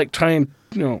him to try and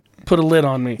put a lid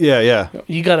on me. Yeah.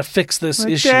 You got to fix this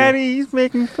issue. Daddy's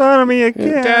making fun of me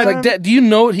again. Dad, do you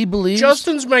know what he believes?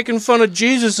 Justin's making fun of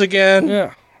Jesus again.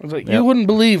 Yeah. I was like, you wouldn't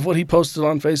believe what he posted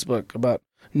on Facebook about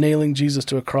nailing Jesus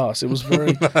to a cross. It was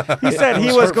very... He said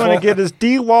he was going to get his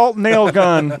DeWalt nail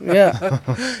gun. Yeah.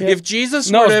 If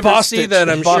Jesus were to ever see that,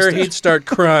 I'm sure he'd start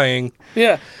crying.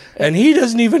 Yeah. And he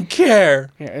doesn't even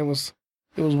care. Yeah, it was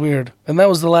weird. And that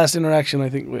was the last interaction I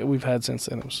think we've had since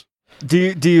then. It was... Do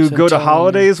you go to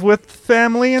holidays with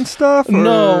family and stuff? Or?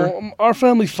 No, our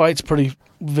family fights pretty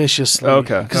viciously.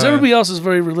 Okay. Because everybody else is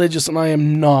very religious and I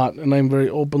am not, and I'm very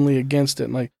openly against it,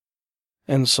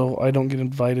 and so I don't get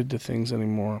invited to things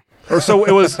anymore. Or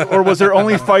was there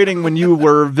only fighting when you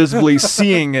were visibly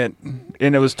seeing it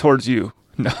and it was towards you?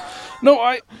 No,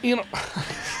 I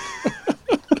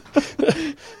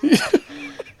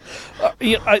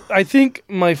think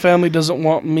my family doesn't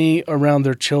want me around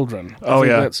their children.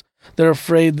 They're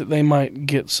afraid that they might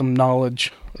get some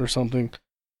knowledge or something.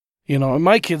 And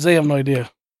my kids, they have no idea,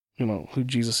 who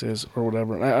Jesus is or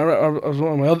whatever. And I was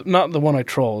one of my other, not the one I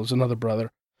troll, it was another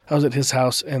brother. I was at his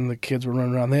house, and the kids were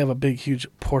running around. They have a big, huge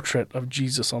portrait of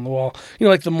Jesus on the wall. You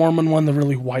know, like the Mormon one, the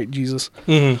really white Jesus.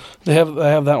 Mm-hmm. They have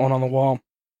that one on the wall.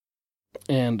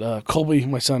 And Colby,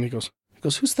 my son, he goes,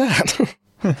 who's that?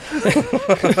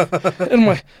 and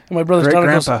my brother's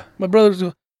daughter goes, my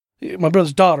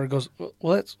brother's daughter goes,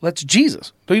 well, that's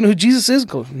Jesus. Do you know who Jesus is?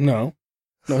 Goes, no,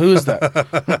 who is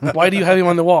that? Why do you have him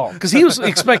on the wall? Because he was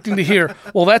expecting to hear,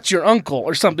 well, that's your uncle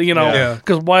or something, you know.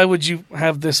 Because why would you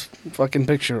have this fucking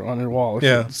picture on your wall if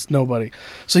it's nobody?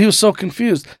 So he was so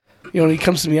confused. You know, and he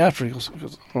comes to me after, he goes,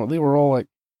 oh, they were all like,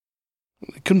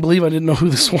 I couldn't believe I didn't know who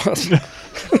this was.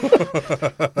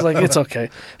 I was like, it's okay.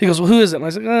 He goes, well, who is it? And I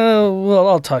said, oh, well,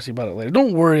 I'll talk to you about it later.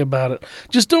 Don't worry about it.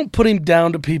 Just don't put him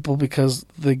down to people because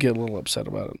they get a little upset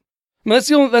about it. I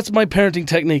mean, that's my parenting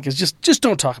technique is just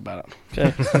don't talk about it.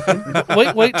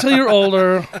 Okay. wait till you're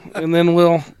older, and then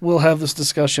we'll have this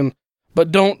discussion.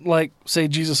 But don't say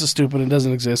Jesus is stupid and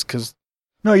doesn't exist because.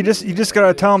 No, you just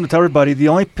gotta tell everybody the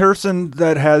only person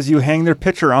that has you hang their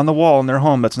picture on the wall in their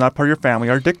home that's not part of your family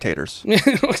are dictators.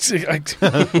 But,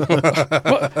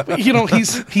 you know,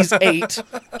 he's 8,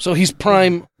 so he's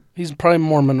prime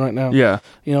Mormon right now. Yeah,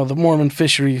 you know, the Mormon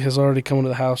fishery has already come into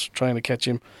the house trying to catch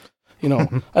him. You know,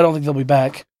 I don't think they'll be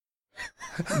back,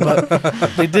 but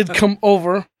they did come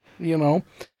over. You know,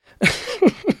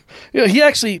 he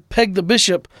actually pegged the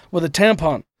bishop with a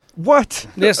tampon. What?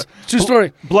 Yes, true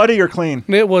story. Bloody or clean?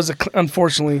 It was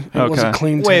unfortunately it was a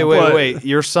clean. Wait!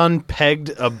 Your son pegged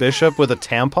a bishop with a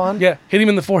tampon? Yeah, hit him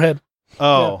in the forehead.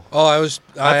 Oh, yeah.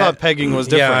 I thought pegging was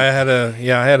different.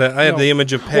 Yeah, I had the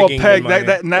image of pegging. Well,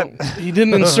 peg he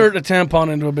didn't insert a tampon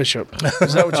into a bishop.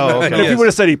 Is that what you meant? Okay. If he would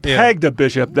have said he pegged a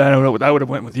bishop, then I would have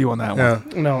went with you on that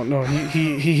one. No,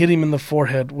 he hit him in the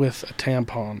forehead with a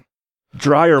tampon.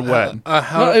 Dry or wet?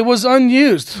 No, it was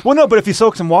unused. Well, no, but if you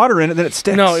soak some water in it, then it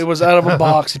sticks. No, it was out of a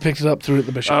box. He picked it up, threw it at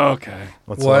the bishop. Oh, okay.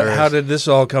 How did this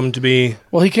all come to be?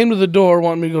 Well, he came to the door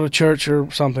wanting me to go to church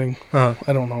or something. I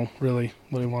don't know really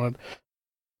what he wanted.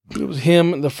 It was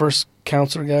him, the first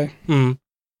counselor guy, and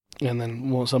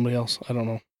then somebody else. I don't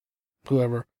know,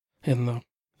 whoever in the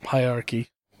hierarchy.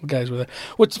 The guys were there.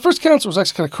 Which the first counselor was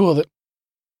actually kind of cool that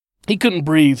he couldn't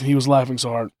breathe. He was laughing so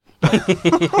hard.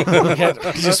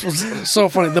 It just was so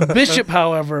funny. The bishop,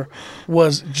 however,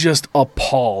 was just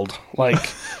appalled.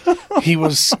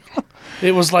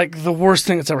 It was like the worst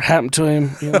thing that's ever happened to him.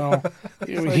 You know,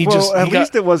 at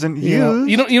least it wasn't used.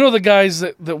 You know the guys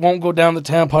that won't go down the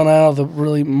tampon aisle, the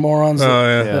really morons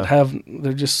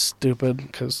they're just stupid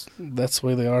because that's the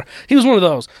way they are. He was one of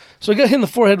those. So he got hit in the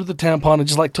forehead with the tampon and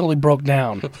just totally broke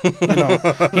down. You know,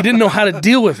 he didn't know how to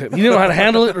deal with it. He didn't know how to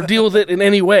handle it or deal with it in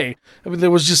any way. I mean,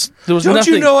 there was nothing. Don't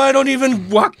you know I don't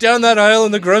even walk down that aisle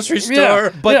in the grocery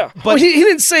store? But he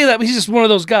didn't say that. But he's just one of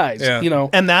those guys. Yeah. You know,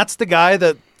 and that's the guy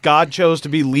that God chose to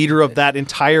be leader of that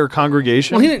entire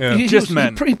congregation. Well,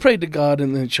 he prayed to God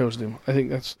and then chose him. I think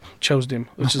that's chose him,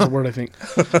 which is a word I think.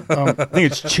 I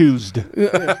think it's choosed.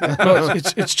 No,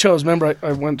 it's chose. Remember,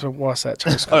 I went to Wasatch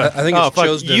High School. I think it's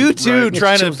chose. You two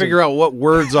trying to figure out what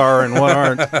words are and what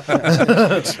aren't.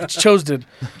 It's chose.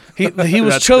 He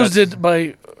was chosen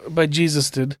by Jesus.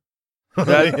 Did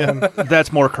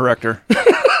that's more correcter.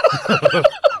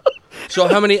 So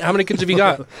how many kids have you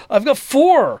got? I've got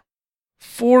 4.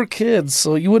 4 kids,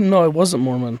 so you wouldn't know I wasn't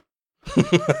Mormon.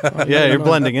 You're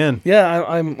blending in. Yeah,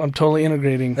 I'm totally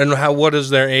integrating. And what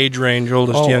is their age range,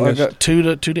 oldest, youngest? I got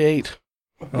 2 to 8.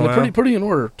 Oh, they're pretty in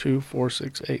order. 2, 4,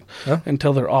 6, 8. Huh?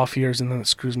 Until they're off years, and then it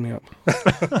screws me up.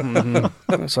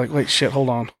 It's like, wait, shit, hold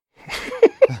on.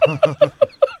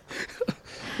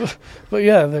 But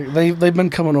yeah, they've been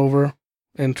coming over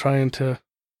and trying to,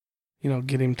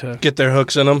 get him to get their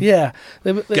hooks in them. Yeah,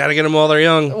 they gotta get them while they're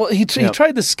young. Well, he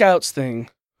tried the Scouts thing.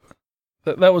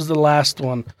 That was the last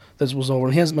one that was over,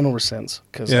 and he hasn't been over since.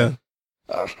 Cause,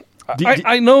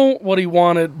 I know what he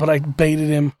wanted, but I baited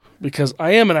him because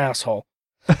I am an asshole.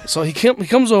 So he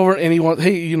comes over and he wants,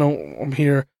 hey, I'm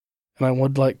here, and I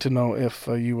would like to know if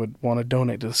you would want to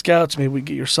donate to the Scouts. Maybe we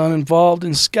get your son involved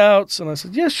in Scouts. And I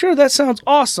said, yeah, sure, that sounds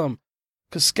awesome.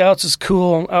 Because Scouts is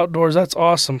cool outdoors. That's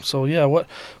awesome. So yeah, what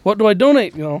do I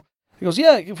donate? He goes,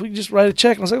 yeah, if we just write a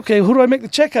check. And I was like, okay, who do I make the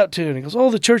check out to? And he goes,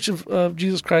 the Church of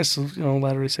Jesus Christ of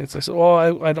Latter-day Saints. I said,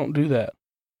 I don't do that.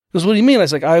 He goes, what do you mean? I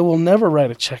was like, I will never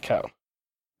write a check out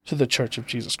to the Church of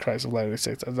Jesus Christ of Latter-day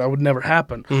Saints. That would never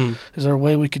happen. Is there a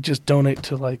way we could just donate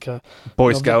to like a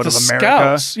Boy Scout of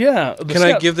America? Scouts? Yeah. Can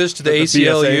I give this to the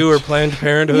ACLU or Planned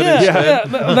Parenthood instead? Yeah.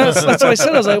 That's what I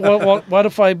said. I was like, well, what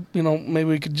if I, maybe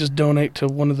we could just donate to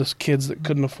one of those kids that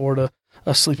couldn't afford a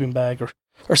sleeping bag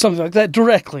or something like that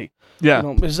directly.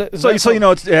 Yeah. Is that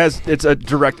it's a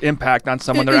direct impact on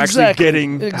someone. They're actually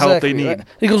getting help they need.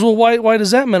 He goes, well, why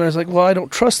does that matter? I was like, well, I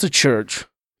don't trust the church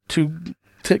to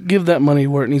give that money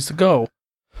where it needs to go.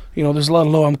 There's a lot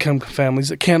of low-income families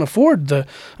that can't afford the.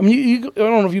 I mean, I don't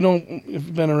know if if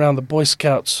you've been around the Boy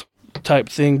Scouts type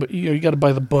thing, but you got to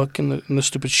buy the book and the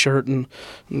stupid shirt and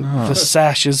the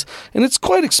sashes, and it's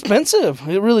quite expensive.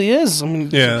 It really is. I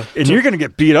mean, and you're going to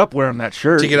get beat up wearing that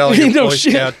shirt to get all your Boy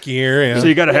Scout gear. Yeah. So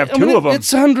you got to have two of them.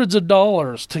 It's hundreds of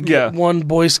dollars to get one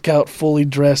Boy Scout fully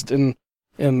dressed and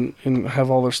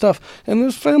have all their stuff. And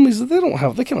there's families that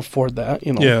they can't afford that.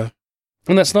 Yeah.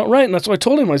 And that's not right. And that's what I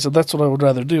told him. I said that's what I would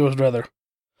rather do.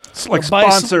 Like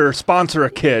sponsor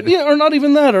a kid. Yeah, or not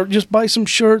even that, or just buy some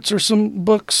shirts or some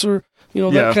books or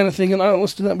that kind of thing. And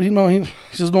let's do that. But he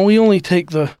says, no, we only take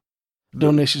the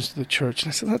donations to the church. And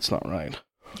I said, that's not right.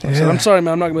 I said, I'm sorry,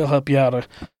 man, I'm not going to be able to help you out.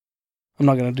 I'm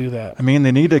not going to do that. I mean,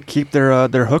 they need to keep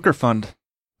their hooker fund.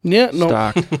 Yeah, no.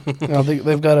 Stock.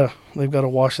 They've got to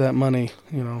wash that money.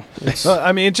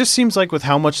 I mean, it just seems like with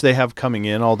how much they have coming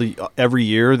in every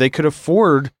year, they could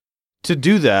afford to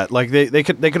do that. Like they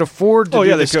could afford to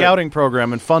do the scouting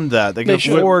program and fund that. They could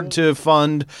afford to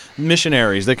fund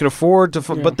missionaries. They could afford to,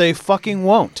 but they fucking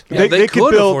won't. Yeah, they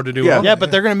could afford to do all that.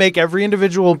 But they're going to make every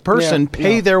individual person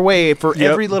pay their way for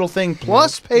every little thing,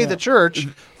 plus pay the church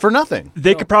for nothing.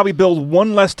 They could probably build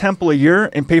one less temple a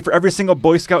year and pay for every single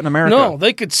Boy Scout in America. No,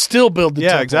 they could still build the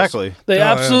temples. Yeah, exactly. They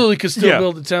absolutely could still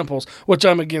build the temples, which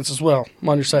I'm against as well. I'm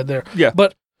on your side there. Yeah.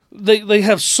 But they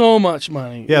have so much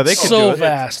money. Yeah, they could do so it.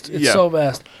 vast. It's so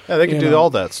vast. Yeah, they can do all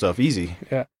that stuff easy.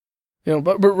 Yeah.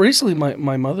 But recently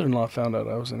my mother-in-law found out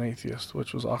I was an atheist,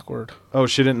 which was awkward. Oh,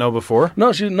 she didn't know before?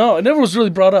 No, she didn't know. It never was really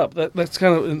brought up. That's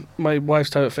kind of in my wife's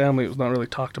type of family. It was not really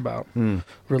talked about.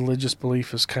 Religious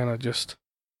belief is kind of just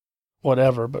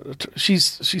whatever. But she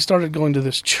started going to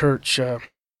this church. What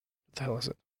the hell is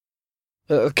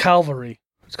it? Calvary.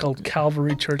 It's called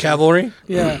Calvary Church. Cavalry?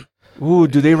 Yeah. Ooh,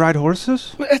 do they ride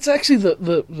horses? It's actually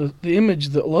the image,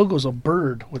 the logo's a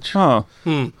bird, which... I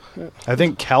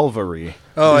think Calvary.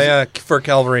 Oh, yeah, for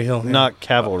Calvary Hill. Yeah. Not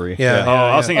cavalry. Yeah.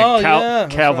 I was thinking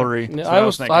cavalry. Right. Yeah,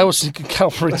 I was thinking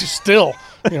Calvary still.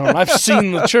 I've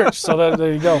seen the church, so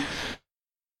there you go.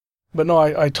 But no,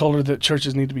 I told her that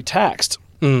churches need to be taxed.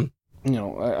 I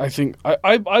think...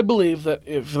 I believe that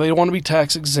if they want to be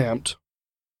tax exempt...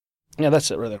 Yeah,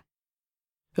 that's it right there.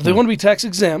 If they want to be tax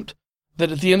exempt... that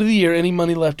at the end of the year, any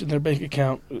money left in their bank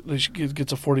account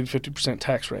gets a 40 to 50%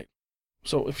 tax rate.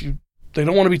 So if they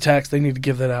don't want to be taxed, they need to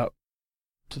give that out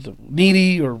to the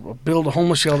needy or build a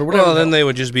homeless shelter, whatever. Well, then they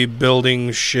would just be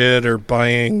building shit or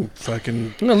buying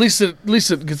fucking. At least it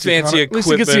gets fancy equipment. At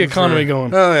least it gets the economy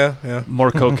going. Oh yeah.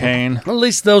 More cocaine. At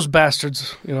least those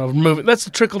bastards, moving. That's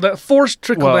the trickle down. Forced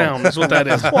trickle down is what that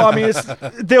is. Well, I mean,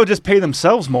 they'll just pay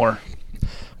themselves more.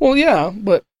 Well, yeah,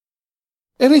 but.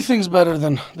 Anything's better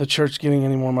than the church getting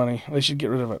any more money. They should get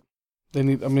rid of it.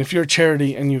 If you're a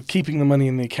charity and you're keeping the money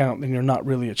in the account, then you're not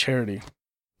really a charity,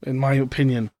 in my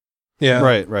opinion. Yeah.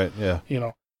 Right, yeah.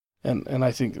 And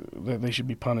I think that they should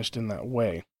be punished in that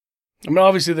way. I mean,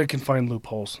 obviously they can find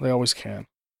loopholes. They always can.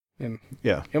 And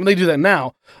they do that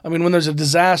now. I mean, when there's a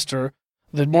disaster,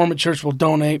 the Mormon Church will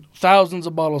donate thousands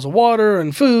of bottles of water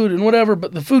and food and whatever,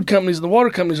 but the food companies and the water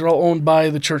companies are all owned by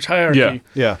the church hierarchy.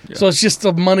 Yeah. So it's just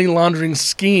a money laundering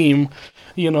scheme,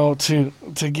 to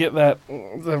get that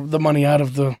the money out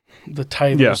of the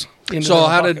tithers. Yeah. So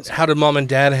how did Mom and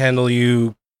Dad handle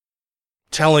you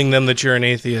telling them that you're an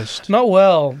atheist? Not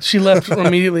well. She left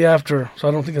immediately after, so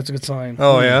I don't think that's a good sign.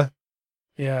 Oh yeah.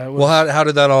 Yeah. Well, how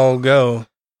did that all go?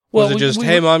 Was it just,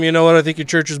 hey, Mom, you know what? I think your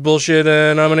church is bullshit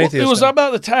and I'm an atheist. It was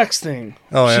about the tax thing.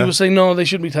 Oh, yeah? She was saying, no, they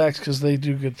shouldn't be taxed because they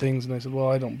do good things. And I said,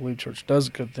 well, I don't believe church does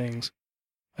good things.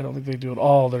 I don't think they do it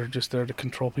all. They're just there to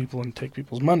control people and take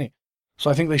people's money.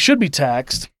 So I think they should be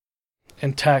taxed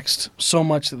and taxed so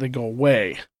much that they go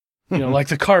away. Like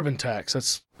the carbon tax.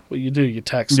 That's what you do. You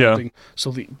tax something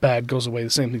so the bad goes away. The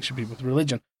same thing should be with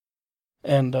religion.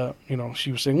 And,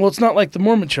 she was saying, well, it's not like the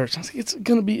Mormon church. I was like, it's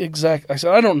going to be exact. I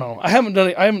said, I don't know. I haven't done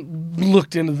it. I haven't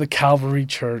looked into the Calvary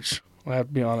Church. I have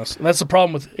to be honest. And that's the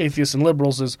problem with atheists and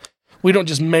liberals is we don't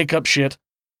just make up shit.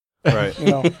 Right.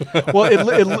 Well,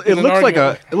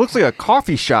 it looks like a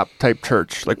coffee shop type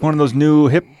church, like one of those new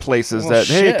hip places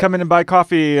hey, come in and buy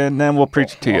coffee, and then we'll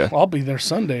preach it to you. I'll be there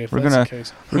Sunday if that's the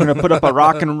case. We're gonna put up a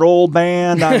rock and roll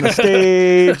band on the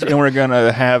stage, and we're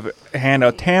gonna hand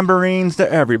out tambourines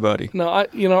to everybody. No, I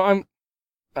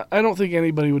don't think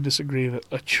anybody would disagree that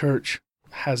a church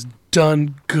has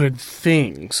done good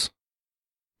things.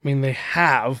 I mean, they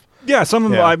have. Yeah, some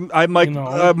of them.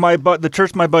 The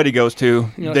church my buddy goes to.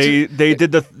 They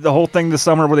did the whole thing this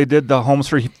summer where they did the Homes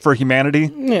for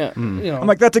Humanity. Yeah, I'm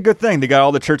like, that's a good thing. They got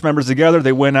all the church members together.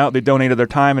 They went out. They donated their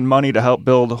time and money to help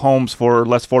build homes for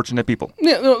less fortunate people.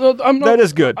 Yeah, that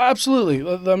is good.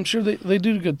 Absolutely, I'm sure they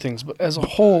do good things, but as a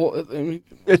whole, I mean,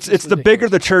 it's the bigger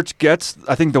the church gets,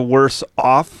 I think the worse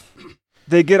off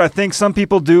they get. I think some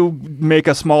people do make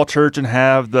a small church and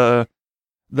have the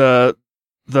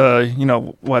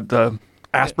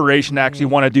aspiration to actually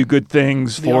want to do good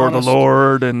things for the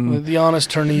Lord and the honest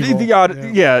turn evil.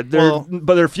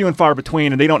 But they're few and far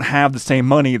between, and they don't have the same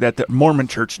money that the Mormon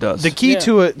church does. The key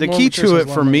to it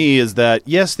for me is that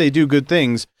yes, they do good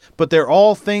things, but they're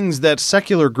all things that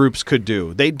secular groups could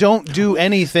do. They don't do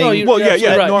anything. No,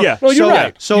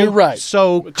 you're right.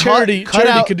 So charity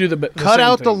could do the cut same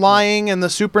out thing. the lying and the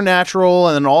supernatural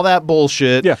and all that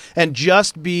bullshit, and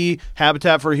just be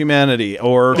Habitat for Humanity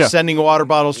or sending water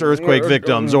bottles to earthquake victims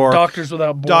or Doctors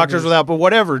Without Borders. but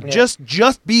whatever. Yeah.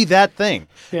 Just be that thing.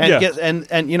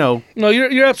 And you know. No,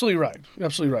 you're absolutely right.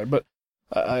 Absolutely right. But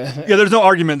there's no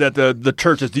argument that the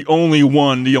church is the only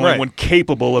one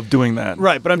capable of doing that.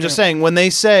 Right, but I'm just saying, when they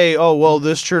say, oh, well,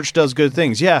 this church does good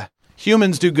things,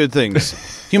 humans do good things.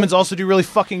 Humans also do really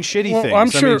fucking shitty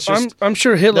things. I'm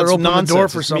sure Hitler opened the door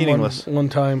for someone one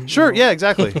time. Sure, yeah,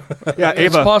 exactly.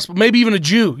 It's possible. Maybe even a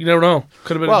Jew. You never know.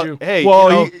 Could have been a Jew. Hey,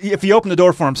 if he opened the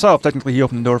door for himself, technically he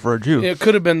opened the door for a Jew. It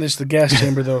could have been the gas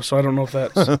chamber, though, so I don't know if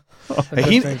that's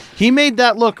he made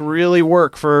that look really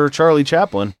work for Charlie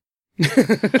Chaplin.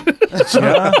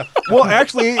 Well,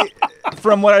 actually,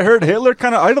 from what I heard, Hitler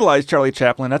kind of idolized Charlie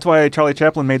Chaplin. That's why Charlie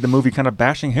Chaplin made the movie kind of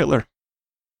bashing Hitler.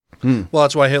 Well,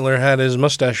 that's why Hitler had his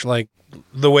mustache like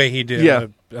the way he did. Yeah,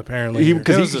 apparently,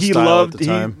 because he loved the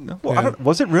time.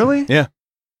 Was it really? Yeah.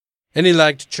 And he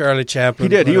liked Charlie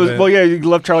Chaplin. He did. He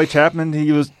loved Charlie Chaplin.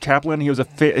 He was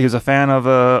a fan of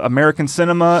American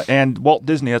cinema and Walt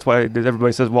Disney. That's why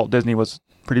everybody says Walt Disney was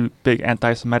pretty big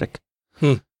anti-Semitic.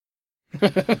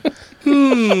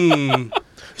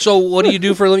 So what do you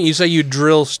do for a living? You say you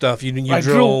drill stuff. I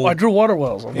drill water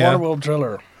wells. I'm a water well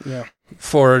driller. Yeah.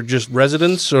 For just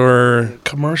residents or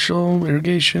commercial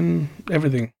irrigation,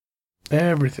 everything.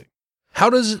 How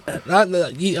does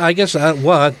I guess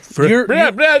what?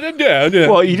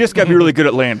 Well, you just got to be really good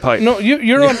at laying pipe. No,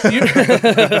 you're on.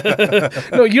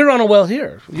 You're on a well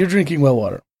here. You're drinking well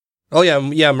water. Oh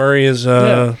yeah. Murray is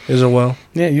a well.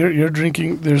 Yeah, you're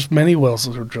drinking. There's many wells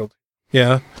that are drilled.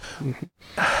 Yeah.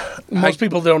 Most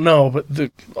people don't know, but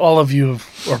all of you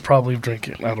are probably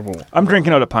drinking out of a well. I'm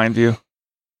drinking out of Pineview.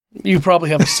 You probably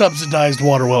have a subsidized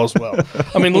water well as well.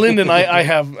 I mean, Linden, I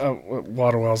have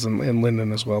water wells in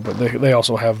Linden as well, but they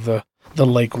also have the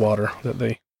lake water that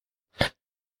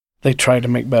they try to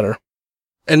make better.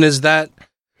 And is that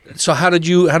so? How did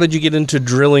you get into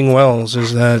drilling wells?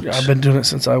 Is that I've been doing it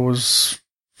since I was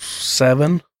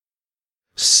 7.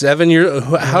 7 years?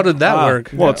 How did that work?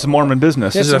 Well, it's a Mormon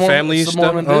business. Is it a family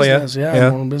stuff? Mormon business.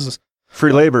 Mormon business.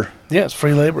 Free labor. Yeah, it's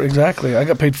free labor. Exactly. I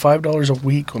got paid $5 a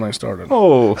week when I started.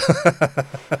 Oh,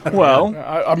 well.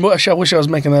 I wish I was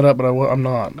making that up, but I'm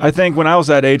not. I think when I was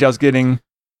that age, I was getting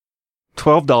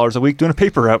 $12 a week doing a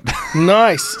paper route.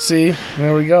 Nice. See,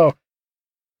 there we go.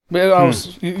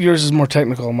 But yours is more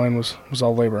technical. Mine was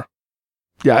all labor.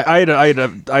 Yeah, I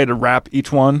had to wrap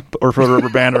each one or put a rubber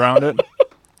band around it.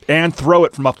 And throw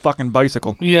it from a fucking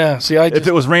bicycle. Yeah, see, if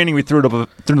it was raining, we threw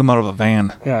them out of a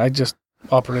van. Yeah, I just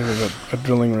operated a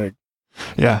drilling rig.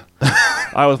 Yeah.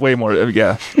 I was way more.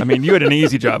 Yeah, I mean, you had an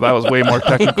easy job. I was way more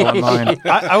technical than mine.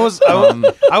 I was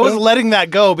letting that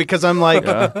go because I'm like,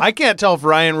 I can't tell if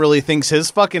Ryan really thinks his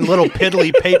fucking little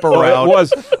piddly paper route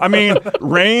was. I mean,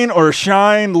 rain or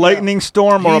shine, lightning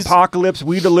storm or apocalypse,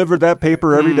 we delivered that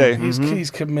paper every day. He's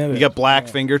committed. You got black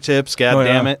fingertips. God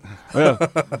damn it! Yeah,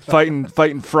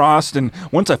 fighting frost, and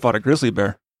once I fought a grizzly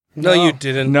bear. No, you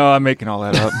didn't. No, I'm making all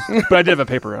that up. But I did have a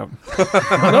paper route.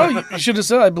 No, you should have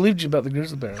said I believed you about the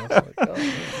grizzly bear. I was like,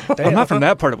 damn. I'm not from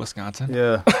that part of Wisconsin.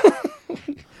 Yeah.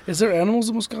 Is there animals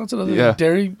in Wisconsin other than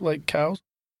dairy, like cows?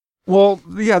 Well,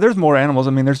 yeah, there's more animals.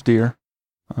 I mean, there's deer.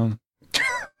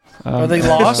 Are they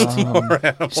lost?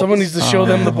 Someone needs to show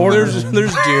them the border.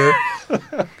 There's deer.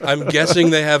 I'm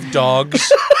guessing they have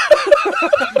dogs.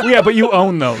 Yeah, but you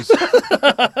own those.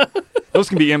 Those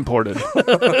can be imported.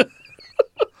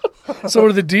 So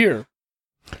are the deer.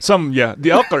 Some, yeah.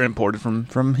 The elk are imported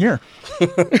from here.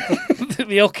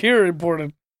 The elk here are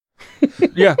imported.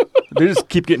 Yeah. They just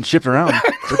keep getting shipped around.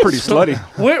 They're pretty slutty.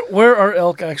 Where are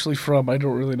elk actually from? I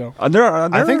don't really know.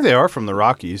 I think they are from the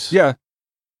Rockies. Yeah.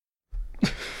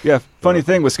 Yeah. Funny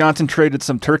thing, Wisconsin traded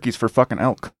some turkeys for fucking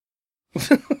elk.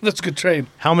 That's a good trade.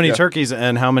 How many turkeys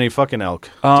and how many fucking elk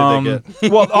did they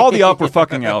get? Well, all the elk were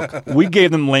fucking elk. We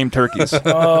gave them lame turkeys.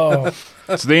 Oh.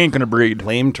 So they ain't going to breed.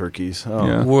 Lame turkeys. Oh.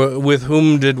 Yeah. With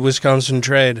whom did Wisconsin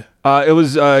trade? It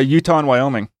was Utah and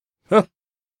Wyoming. Huh.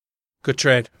 Good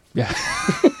trade. Yeah.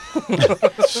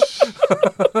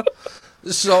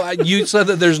 So you said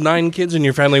that there's 9 kids in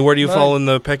your family. Where do you fall in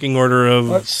the pecking order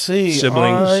of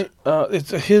siblings?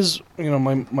 It's his.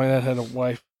 My dad had a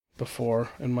wife before,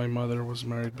 and my mother was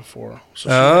married before. So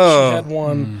she had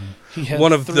one. He had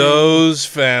one of 3. those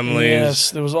families.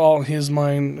 Yes, it was all his,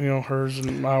 mine, hers,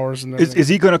 and ours. And is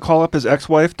he going to call up his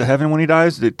ex-wife to heaven when he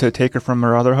dies to take her from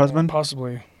her other husband?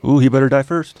 Possibly. Ooh, he better die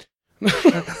first.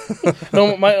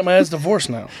 No, my dad's divorced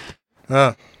now.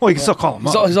 Well, you can still call him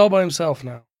up. He's all by himself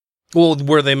now. Well,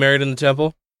 were they married in the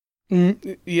temple?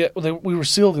 Yeah, we were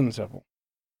sealed in the temple.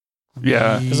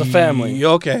 Yeah, as a family.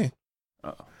 Okay.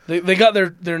 They got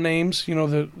their names,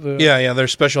 the their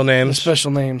special names. The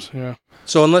special names, yeah.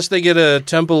 So unless they get a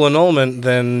temple annulment,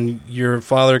 then your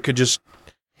father could just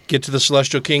get to the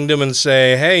celestial kingdom and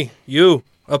say, "Hey, you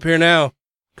up here now?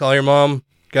 Call your mom.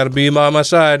 Got to be by my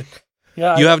side.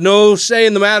 Yeah, you have no say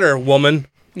in the matter, woman."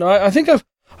 No, I think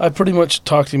I pretty much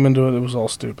talked him into it. It was all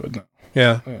stupid.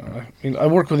 Yeah. I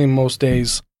work with him most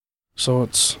days, so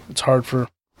it's hard for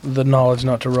the knowledge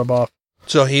not to rub off.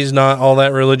 So he's not all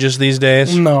that religious these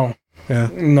days? No. Yeah.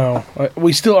 No.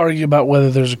 We still argue about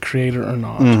whether there's a creator or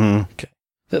not. Mm-hmm. Okay.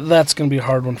 That's going to be a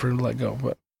hard one for him to let go,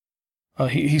 but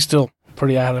he's still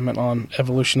pretty adamant on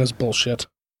evolution is bullshit.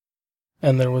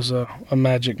 And there was a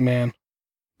magic man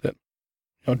that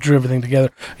drew everything together,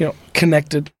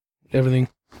 connected everything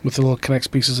with the little Connects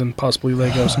pieces and possibly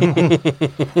Legos.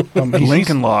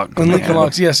 Lincoln Logs. Lincoln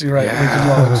Logs, yes, you're right. Yeah. Lincoln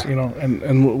Logs,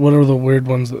 and what are the weird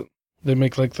ones that they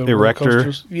make, like the Erector?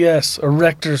 coasters? Yes,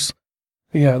 Erectors.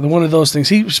 Yeah, one of those things.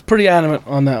 He was pretty adamant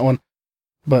on that one.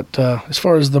 But as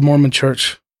far as the Mormon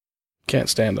church, can't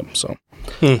stand him, so.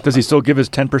 Does he still give his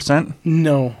 10%?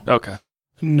 No. Okay.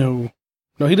 No,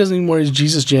 he doesn't even wear his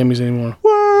Jesus jammies anymore.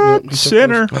 What? Yep,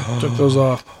 Sinner. Took those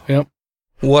off. Yep.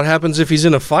 What happens if he's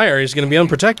in a fire? He's going to be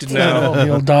unprotected now.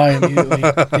 He'll die immediately.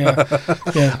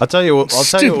 Yeah. I'll tell you what.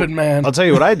 Stupid man. I'll tell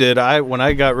you what I did. When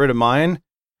I got rid of mine,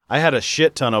 I had a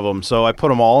shit ton of them, so I put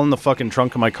them all in the fucking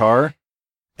trunk of my car.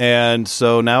 And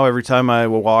so now every time I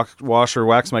wash or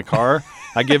wax my car,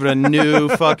 I give it a new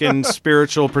fucking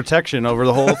spiritual protection over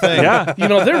the whole thing. Yeah.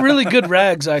 They're really good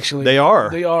rags, actually. They are.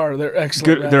 They're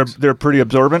excellent Good. rags. They're pretty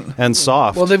absorbent and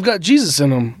soft. Well, they've got Jesus in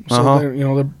them, so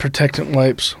they're protectant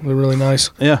wipes. They're really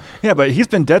nice. Yeah. Yeah, but he's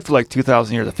been dead for like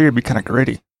 2,000 years. I figured it'd be kind of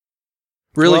gritty.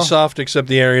 Really soft, except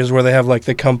the areas where they have like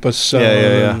the compass.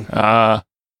 Yeah.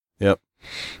 Yep.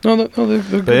 No, they're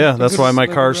good. But yeah, that's why my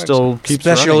car still keeps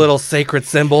special running. little sacred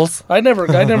symbols. I never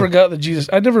got the Jesus.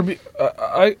 I never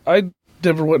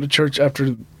went to church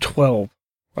after 12.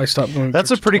 I stopped going. That's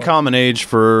to church a pretty common age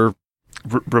for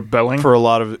rebelling for a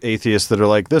lot of atheists that are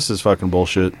like, this is fucking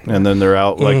bullshit, and then they're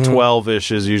out. Like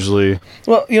 12-ish is usually.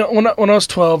 Well, when I was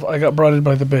 12, I got brought in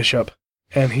by the bishop,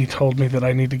 and he told me that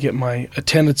I need to get my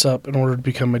attendance up in order to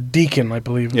become a deacon, I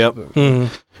believe. Yep.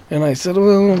 And I said,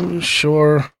 well,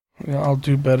 sure. I'll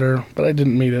do better, but I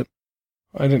didn't meet it.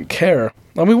 I didn't care.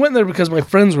 And we went there because my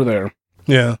friends were there.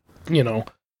 Yeah.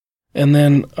 And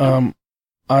then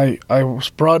I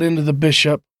was brought into the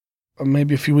bishop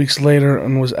maybe a few weeks later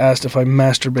and was asked if I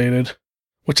masturbated,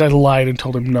 which I lied and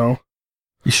told him no.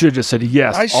 You should have just said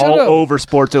yes I all should've. over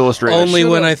Sports Illustrated. Only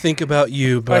when I think about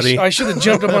you, buddy. I should have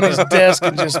jumped up on his desk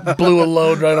and just blew a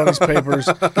load right on his papers.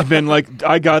 You've been like,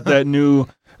 I got that new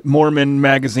Mormon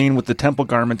magazine with the temple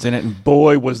garments in it, and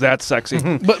boy, was that sexy.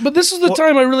 But this is the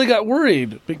time I really got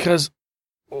worried, because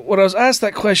when I was asked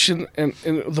that question in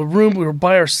the room, we were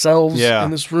by ourselves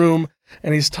in this room,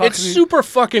 and he's talking. It's super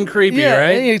fucking creepy,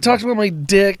 right? And he talked about my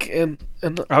dick, and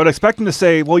I would expect him to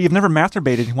say, well, you've never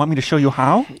masturbated. You want me to show you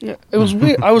how? Yeah, it was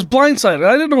weird. I was blindsided.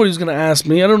 I didn't know what he was going to ask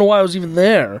me. I don't know why I was even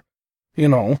there. I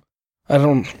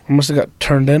must have got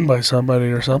turned in by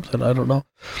somebody or something. I don't know.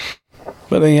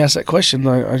 But then he asked that question,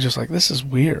 and I was just like, this is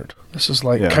weird. This is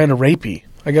like kind of rapey.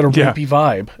 I got a rapey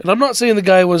vibe. And I'm not saying the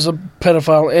guy was a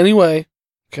pedophile anyway.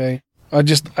 Okay. I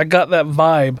got that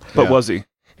vibe. But was he?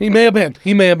 He may have been.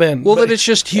 Well, that it's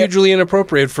just hugely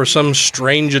inappropriate for some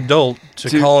strange adult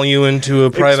to call you into a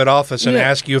private office and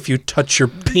ask you if you touch your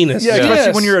penis. Yeah,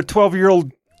 especially when you're a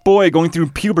 12-year-old boy going through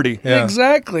puberty. Yeah.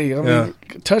 Exactly. I mean,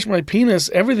 touch my penis.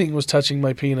 Everything was touching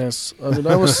my penis. I mean,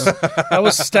 I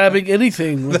was stabbing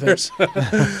anything with it.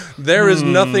 There is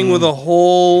nothing with a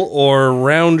hole or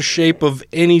round shape of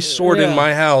any sort in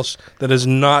my house that is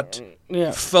not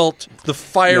felt the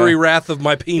fiery wrath of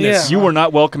my penis. You were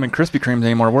not welcome in Krispy Kremes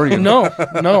anymore, were you? No,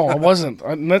 I wasn't.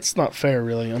 That's not fair,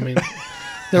 really. I mean,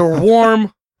 they were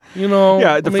warm,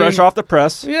 Yeah, fresh off the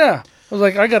press. Yeah. I was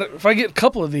like, if I get a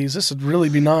couple of these, this would really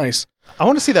be nice. I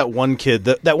want to see that one kid,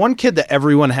 that one kid that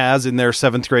everyone has in their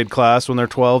 7th grade class when they're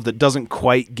 12 that doesn't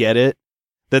quite get it.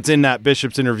 That's in that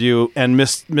Bishop's interview and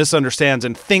misunderstands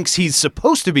and thinks he's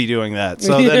supposed to be doing that.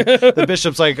 So then the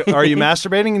Bishop's like, "Are you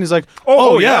masturbating?" And he's like,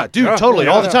 "Oh yeah, dude, totally,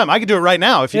 all the time. I can do it right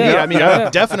now if you need." I mean,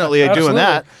 I'm definitely doing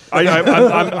that.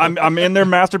 I'm in there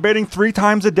masturbating 3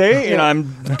 times a day, and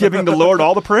I'm giving the Lord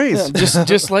all the praise. Yeah,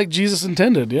 just like Jesus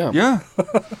intended. Yeah.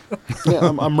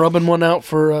 I'm rubbing one out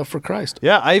for Christ.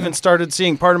 Yeah, I even started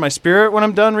seeing part of my spirit when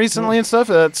I'm done recently and stuff.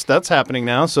 That's happening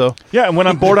now. So yeah, and when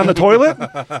I'm bored on the toilet,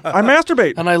 I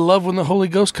masturbate. And I love when the Holy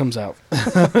Ghost comes out.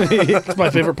 That's my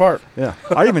favorite part. Yeah,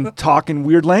 I even talk in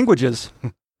weird languages.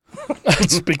 I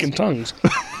speak in tongues.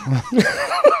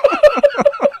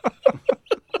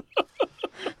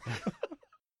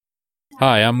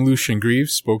 Hi, I'm Lucian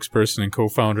Greaves, spokesperson and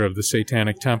co-founder of the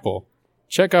Satanic Temple.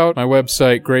 Check out my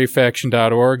website,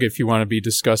 grayfaction.org, if you want to be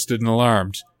disgusted and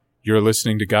alarmed. You're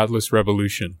listening to Godless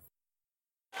Revolution.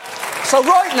 So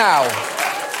right now,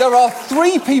 there are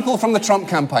 3 people from the Trump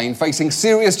campaign facing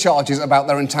serious charges about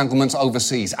their entanglements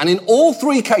overseas. And in all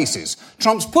 3 cases,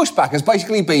 Trump's pushback has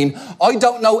basically been, I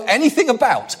don't know anything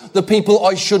about the people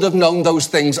I should have known those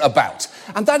things about.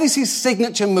 And that is his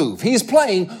signature move. He is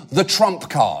playing the Trump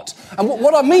card. And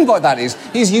what I mean by that is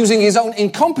he's using his own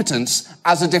incompetence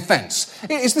as a defense.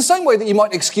 It's the same way that you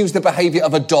might excuse the behavior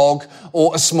of a dog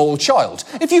or a small child.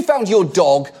 If you found your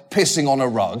dog pissing on a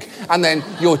rug and then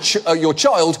your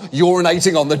child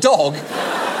urinating on the dog,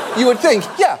 you would think,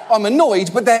 yeah, I'm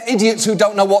annoyed, but they're idiots who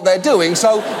don't know what they're doing,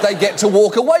 so they get to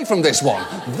walk away from this one.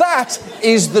 That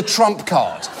is the Trump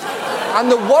card. And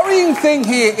the worrying thing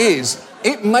here is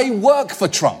it may work for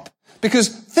Trump. Because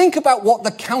think about what the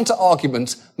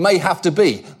counter-argument may have to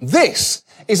be. This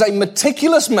is a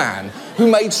meticulous man who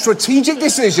made strategic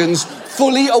decisions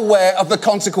fully aware of the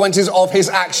consequences of his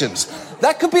actions.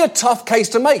 That could be a tough case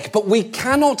to make, but we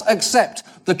cannot accept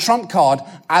the Trump card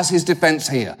as his defense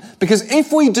here. Because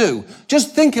if we do,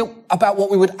 just think about what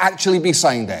we would actually be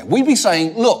saying there. We'd be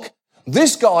saying, look,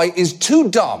 this guy is too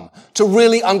dumb to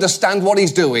really understand what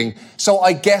he's doing, so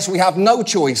I guess we have no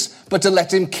choice but to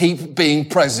let him keep being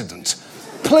president.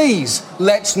 Please,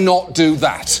 let's not do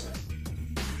that.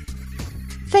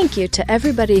 Thank you to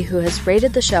everybody who has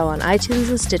rated the show on iTunes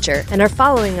and Stitcher and are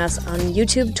following us on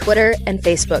YouTube, Twitter, and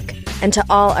Facebook. And to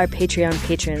all our Patreon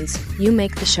patrons, you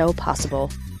make the show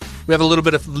possible. We have a little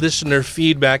bit of listener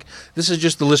feedback. This is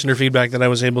just the listener feedback that I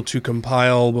was able to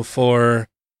compile before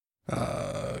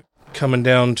coming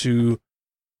down to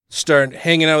start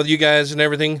hanging out with you guys and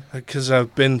everything, because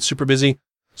I've been super busy.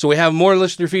 So we have more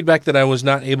listener feedback that I was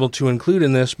not able to include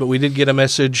in this, but we did get a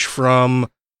message from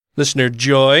listener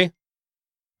Joy,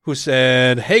 who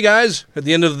said, "Hey guys, at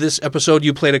the end of this episode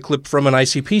you played a clip from an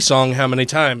ICP song how many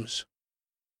times?"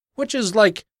 Which is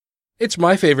like, it's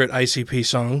my favorite ICP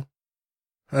song.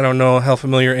 I don't know how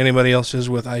familiar anybody else is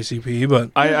with ICP,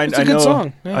 but it's a good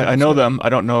song. Yeah, I know them. I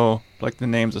don't know like the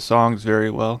names of songs very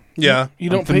well. Yeah,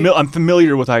 I'm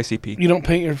familiar with ICP. You don't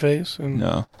paint your face.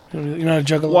 No, you're not a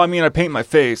juggalo. Well, I mean, I paint my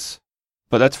face,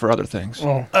 but that's for other things.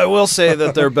 Oh. I will say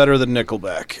that they're better than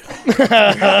Nickelback.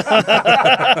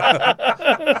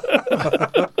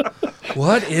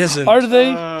 What isn't? Are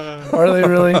they? Are they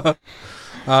really?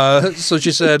 So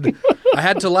she said, I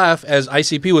had to laugh as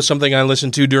ICP was something I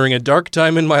listened to during a dark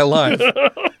time in my life.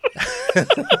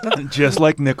 Just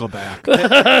like Nickelback.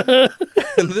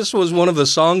 And this was one of the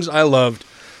songs I loved.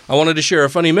 I wanted to share a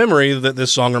funny memory that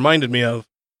this song reminded me of.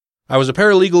 I was a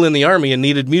paralegal in the Army and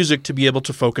needed music to be able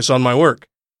to focus on my work.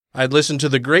 I'd listened to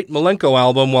the Great Milenko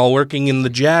album while working in the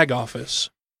JAG office.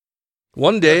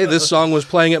 One day, this song was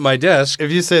playing at my desk.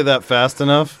 If you say that fast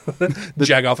enough. The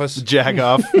JAG office. JAG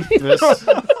office.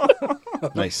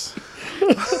 Nice.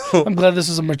 I'm glad this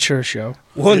is a mature show.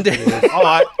 One day.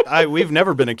 We've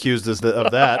never been accused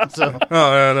of that. So.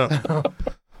 Oh, no.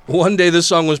 One day, this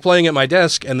song was playing at my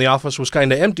desk, and the office was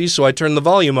kind of empty, so I turned the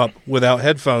volume up without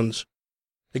headphones.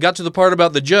 It got to the part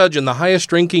about the judge, and the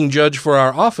highest-ranking judge for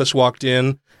our office walked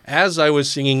in as I was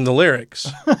singing the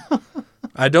lyrics.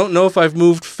 I don't know if I've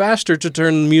moved faster to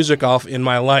turn the music off in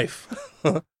my life.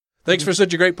 Thanks for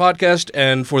such a great podcast,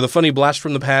 and for the funny blast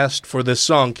from the past for this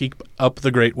song. Keep up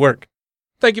the great work.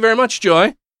 Thank you very much,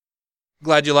 Joy.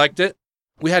 Glad you liked it.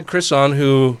 We had Chris on,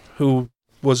 who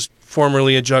was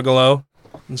formerly a juggalo.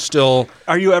 and still.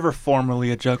 Are you ever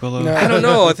formally a juggalo? No. I don't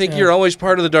know. I think you're always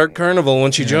part of the Dark Carnival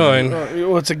once you join.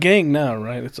 Well, it's a gang now,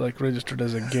 right? It's like registered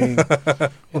as a gang.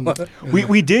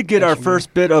 We did get our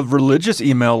first bit of religious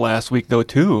email last week, though,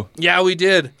 too. Yeah, we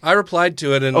did. I replied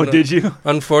to it. And, did you?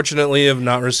 Unfortunately, have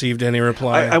not received any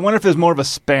reply. I wonder if it's more of a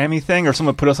spammy thing or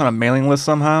someone put us on a mailing list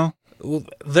somehow. Well,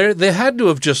 they had to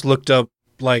have just looked up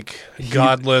like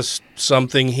godless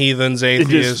something heathens,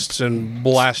 atheists, and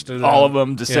blasted all of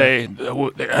them to say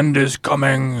the end is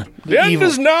coming. The end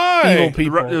is nigh. Evil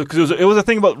people. Because it was a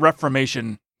thing about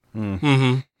Reformation.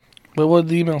 Mm-hmm. But what did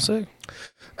the email say?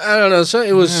 I don't know. So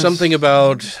it was something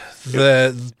about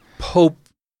the Pope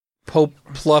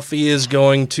Pluffy is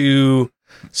going to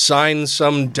sign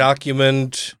some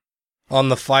document on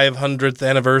the 500th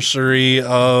anniversary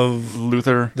of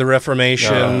Luther, the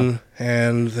Reformation,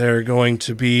 and they're going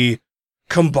to be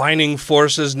combining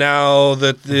forces now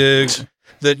that there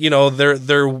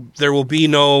will be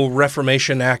no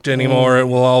Reformation Act anymore. It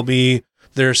will all be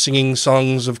they're singing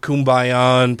songs of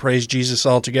Kumbaya and praise Jesus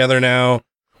all together now,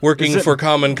 working for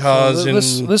common cause.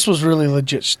 This was really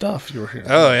legit stuff you were hearing.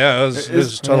 Oh yeah, it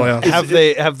was totally awesome.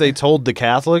 Have they told the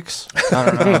Catholics? I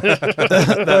don't know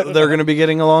that they're going to be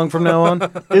getting along from now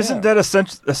on. Isn't that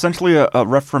essentially a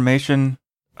Reformation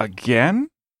again?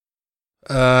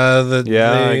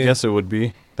 I guess it would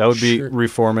be. That would be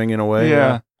reforming in a way.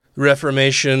 Yeah.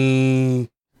 Reformation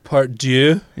Part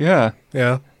 2. Yeah.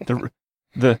 Yeah.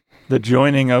 The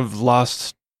joining of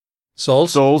lost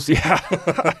souls. Yeah.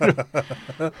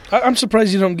 I'm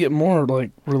surprised you don't get more like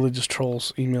religious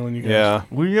trolls emailing you guys. Yeah.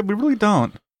 We really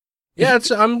don't. Yeah,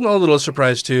 I'm a little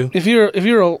surprised too. If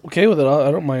you're okay with it,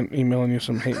 I don't mind emailing you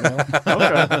some hate mail.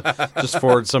 Okay. Just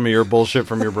forward some of your bullshit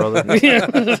from your brother.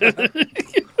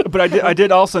 But I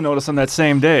did also notice on that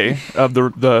same day of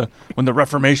the when the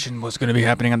Reformation was going to be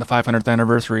happening on the 500th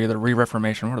anniversary, the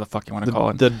re-Reformation, whatever the fuck you want to call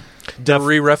it. The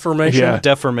re-Reformation? Yeah.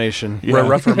 Deformation. Yeah.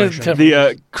 Reformation.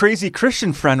 The crazy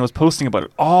Christian friend was posting about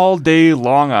it all day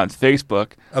long on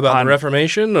Facebook. About the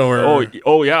Reformation? Or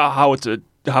Oh yeah, how it's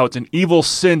an evil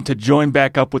sin to join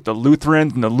back up with the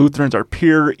Lutherans, and the Lutherans are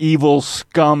pure evil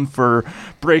scum for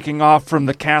breaking off from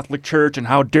the Catholic Church, and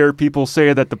how dare people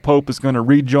say that the Pope is going to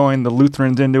rejoin the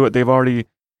Lutherans into it. They've already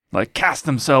cast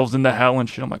themselves into hell and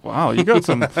shit. I'm like, wow, you got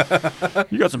some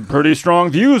pretty strong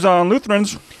views on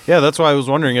Lutherans. Yeah, that's why I was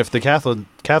wondering if the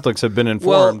Catholics have been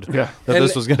informed that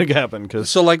this was going to happen.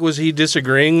 So, was he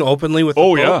disagreeing openly with the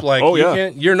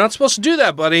Pope? You're not supposed to do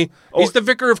that, buddy. He's the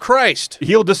vicar of Christ.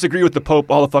 He'll disagree with the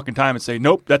Pope all the fucking time and say,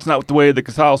 nope, that's not the way the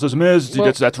Catholicism is.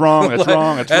 That's wrong. That's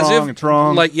wrong. It's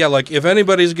wrong. If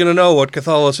anybody's going to know what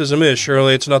Catholicism is,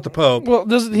 surely it's not the Pope. Well,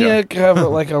 doesn't he have a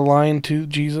line to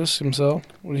Jesus himself?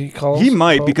 What he calls? He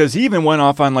might, because he even went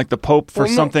off on the Pope for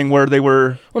something where they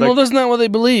were. Well, no, that's not what they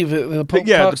believe. The Pope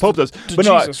the Pope does. But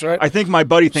Jesus, right? I think my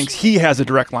buddy thinks he has a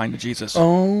direct line to Jesus.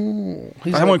 Oh,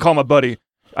 I wouldn't call him a buddy.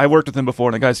 I worked with him before,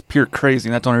 and the guy's pure crazy,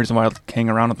 and that's the only reason why I hang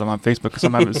around with him on Facebook, because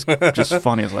sometimes it's just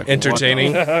funny. It's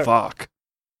entertaining. What the fuck.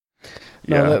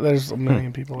 No, there's a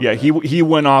million people. Yeah, he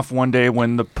went off one day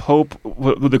when the Pope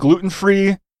with the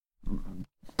gluten-free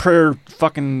prayer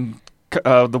fucking.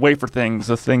 The wafer things,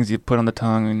 the things you put on the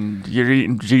tongue, and you're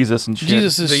eating Jesus and shit.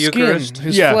 Jesus' the Eucharist,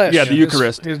 his flesh. Yeah, the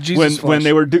Eucharist. When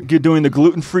they were doing the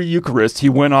gluten-free Eucharist, he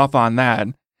went off on that.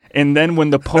 And then when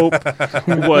the Pope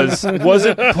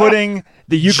wasn't putting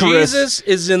the Eucharist,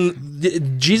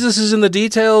 Jesus is in the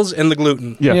details and the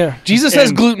gluten. Yeah. Jesus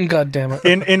has gluten. God damn it.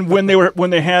 And when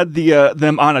they had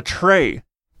them on a tray,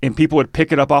 and people would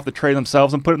pick it up off the tray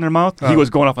themselves and put it in their mouth, he was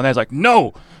going off on that. He's like,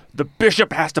 no. The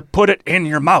bishop has to put it in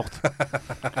your mouth.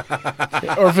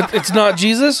 Or if it's not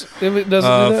Jesus, if it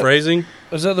doesn't do that? Phrasing?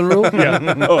 Is that the rule? Yeah.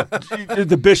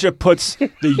 The bishop puts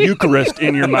the Eucharist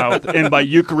in your mouth, and by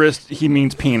Eucharist, he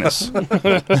means penis.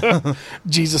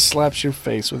 Jesus slaps your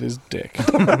face with his dick.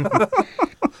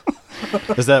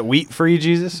 Is that wheat-free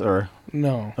Jesus, or?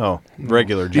 No. Oh,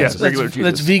 regular Jesus. Yes, regular Jesus.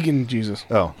 That's vegan Jesus.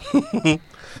 Oh. We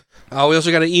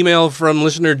also got an email from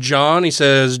listener John. He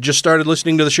says, just started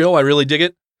listening to the show. I really dig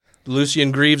it. The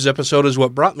Lucien Greaves episode is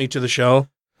what brought me to the show.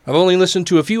 I've only listened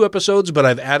to a few episodes, but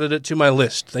I've added it to my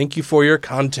list. Thank you for your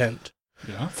content.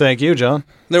 Yeah. Thank you, John.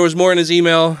 There was more in his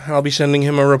email. I'll be sending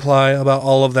him a reply about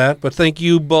all of that. But thank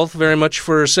you both very much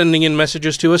for sending in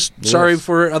messages to us. Yes. Sorry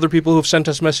for other people who've sent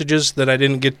us messages that I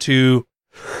didn't get to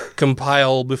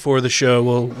compile before the show.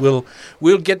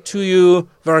 We'll get to you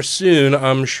very soon,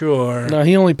 I'm sure. No,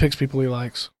 he only picks people he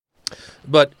likes.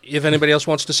 But if anybody else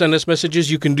wants to send us messages,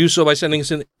 you can do so by sending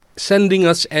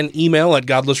us an email at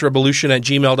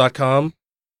godlessrevolution@gmail.com,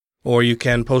 or you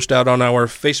can post out on our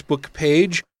Facebook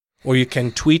page, or you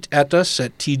can tweet at us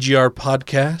at TGR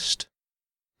Podcast.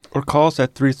 Or call us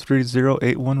at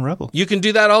 330-81-REBEL. You can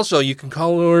do that also. You can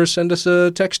call or send us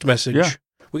a text message. Yeah.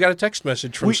 We got a text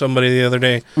message from somebody the other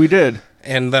day. We did.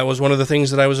 And that was one of the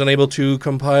things that I was unable to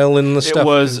compile in the stuff. It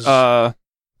was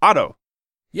Otto.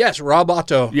 Yes, Rob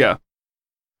Otto. Yeah.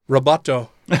 Roboto.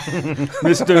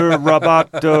 Mr.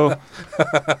 Roboto.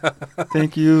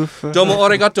 Thank you. Domo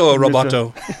arigato,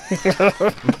 Roboto.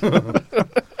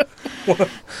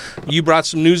 You brought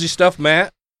some newsy stuff,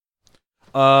 Matt?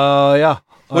 Yeah.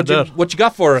 What you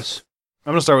got for us?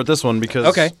 I'm going to start with this one because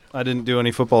okay. I didn't do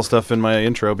any football stuff in my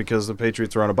intro because the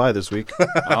Patriots are on a bye this week.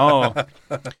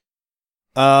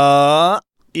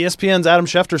 ESPN's Adam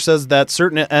Schefter says that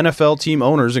certain NFL team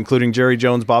owners, including Jerry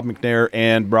Jones, Bob McNair,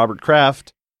 and Robert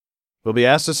Kraft, will be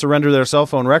asked to surrender their cell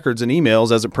phone records and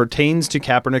emails as it pertains to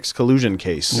Kaepernick's collusion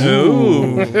case.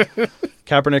 Ooh.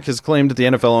 Kaepernick has claimed that the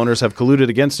NFL owners have colluded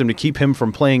against him to keep him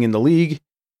from playing in the league.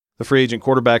 The free agent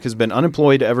quarterback has been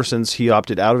unemployed ever since he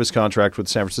opted out of his contract with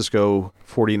San Francisco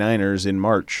 49ers in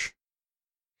March.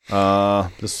 So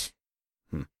he's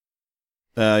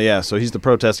the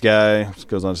protest guy. Just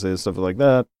goes on to say stuff like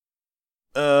that.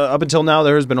 Up until now,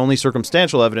 there has been only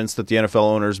circumstantial evidence that the NFL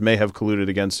owners may have colluded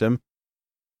against him.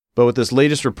 But with this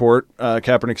latest report,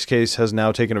 Kaepernick's case has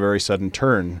now taken a very sudden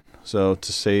turn. So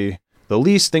to say the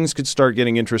least, things could start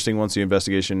getting interesting once the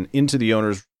investigation into the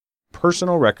owners'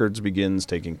 personal records begins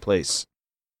taking place.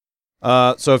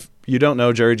 So if you don't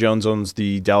know, Jerry Jones owns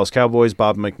the Dallas Cowboys,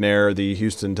 Bob McNair, the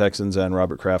Houston Texans, and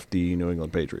Robert Kraft, the New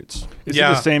England Patriots. Is it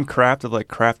the same Kraft of like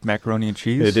Kraft macaroni and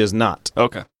cheese? It is not.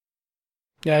 Okay.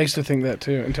 Yeah, I used to think that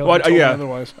too until they told me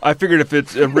otherwise. I figured if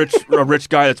it's a rich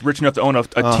guy that's rich enough to own a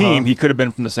team, he could have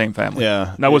been from the same family.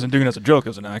 Yeah. And I wasn't doing it as a joke. It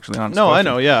was an actually honest question. I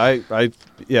know.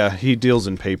 Yeah, he deals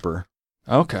in paper.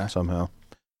 Okay. Somehow.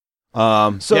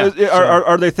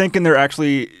 Are they thinking there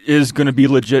actually is going to be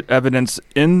legit evidence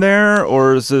in there,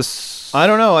 or is this? I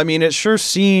don't know. I mean, it sure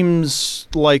seems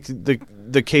like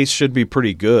the case should be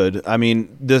pretty good. I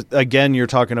mean, again, you're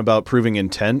talking about proving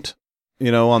intent,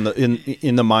 on the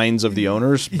in the minds of the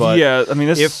owners. But yeah, I mean,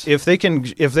 if they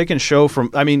can show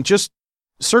from, I mean, just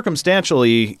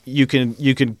circumstantially, you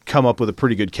can come up with a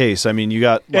pretty good case. I mean, you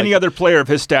got any other player of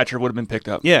his stature would have been picked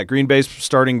up. Yeah, Green Bay's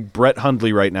starting Brett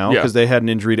Hundley right now because they had an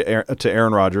injury to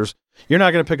Aaron Rodgers. You're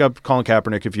not going to pick up Colin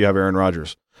Kaepernick if you have Aaron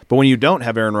Rodgers. But when you don't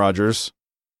have Aaron Rodgers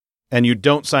and you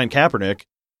don't sign Kaepernick,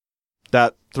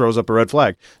 that throws up a red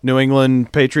flag. New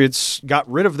England Patriots got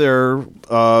rid of their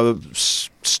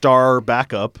star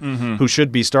backup, who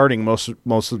should be starting most of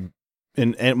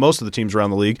the teams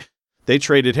around the league. They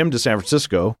traded him to San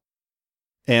Francisco,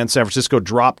 and San Francisco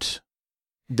dropped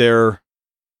the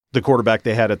quarterback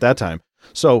they had at that time.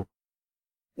 So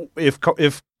if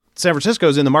San Francisco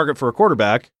is in the market for a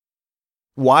quarterback,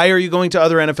 why are you going to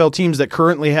other NFL teams that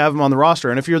currently have him on the roster?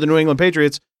 And if you're the New England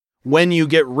Patriots, when you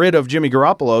get rid of Jimmy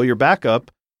Garoppolo, your backup,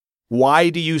 why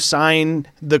do you sign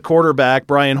the quarterback,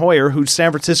 Brian Hoyer, who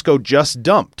San Francisco just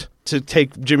dumped to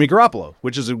take Jimmy Garoppolo,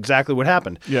 which is exactly what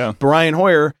happened. Yeah. Brian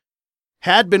Hoyer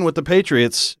had been with the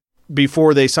Patriots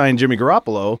before they signed Jimmy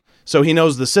Garoppolo, so he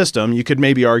knows the system. You could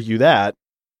maybe argue that.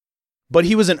 But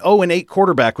he was an 0-8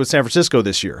 quarterback with San Francisco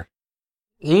this year.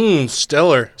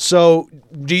 Stellar. So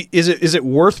is it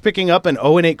worth picking up an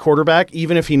 0-8 quarterback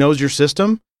even if he knows your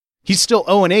system? He's still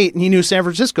 0-8 and he knew San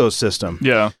Francisco's system.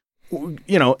 Yeah.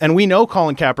 And we know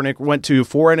Colin Kaepernick went to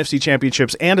 4 NFC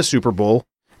championships and a Super Bowl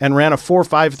and ran a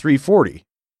 4.53 40.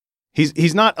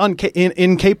 He's not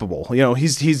incapable.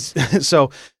 He's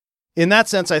so in that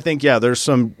sense, I think,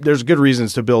 there's good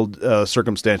reasons to build a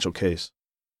circumstantial case.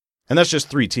 And that's just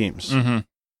 3 teams.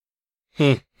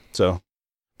 Mm-hmm. So,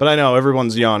 but I know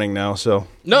everyone's yawning now. So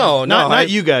not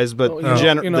you guys, but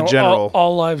the general.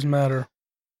 All lives matter.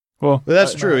 Well,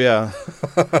 that's true. Yeah.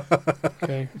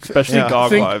 Okay. Especially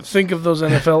dog lives. Think of those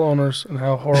NFL owners and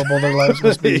how horrible their lives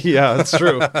must be. Yeah, that's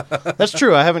true. That's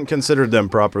true. I haven't considered them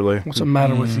properly. What's the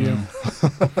matter with you?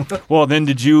 Well, then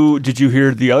did you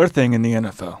hear the other thing in the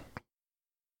NFL?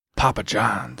 Papa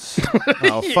John's.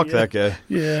 Oh, fuck that guy.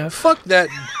 Yeah. Fuck that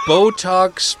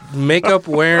Botox makeup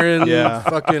wearing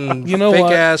fucking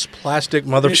fake ass plastic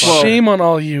motherfucker. Shame on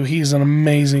all you. He's an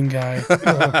amazing guy.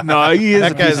 No, he is.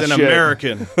 That guy's an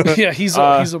American. Yeah, he's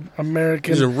an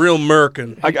American. He's a real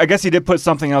American. I guess he did put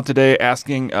something out today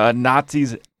asking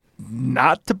Nazis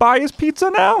not to buy his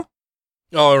pizza now.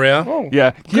 Oh yeah,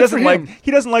 yeah. He doesn't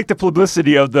like the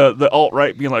publicity of the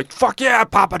alt-right being like, "Fuck yeah,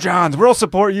 Papa John's, we'll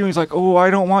support you." He's like, "Oh, I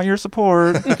don't want your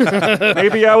support.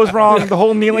 Maybe I was wrong. The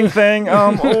whole kneeling thing.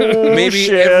 Maybe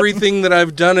shit. Everything that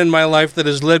I've done in my life that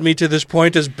has led me to this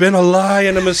point has been a lie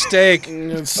and a mistake.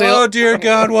 Oh dear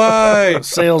God, why?"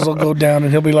 Sales will go down,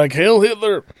 and he'll be like, "Hail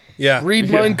Hitler." Yeah, read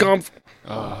Mein Kampf.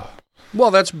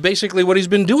 Well, that's basically what he's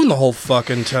been doing the whole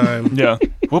fucking time. Yeah.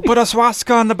 We'll put a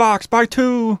swastika in the box. Buy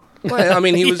 2. Well, I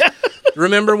mean, he was...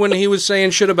 Remember when he was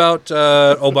saying shit about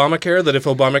Obamacare, that if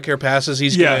Obamacare passes,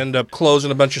 he's going to end up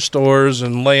closing a bunch of stores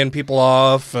and laying people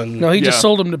off? And no, he just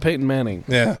sold them to Peyton Manning.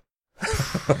 Yeah.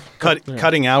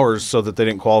 Cutting hours so that they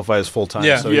didn't qualify as full-time,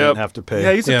 so he didn't have to pay.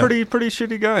 Yeah, he's a pretty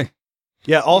shitty guy.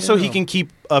 Yeah, also he can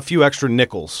keep a few extra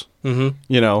nickels. Mm-hmm.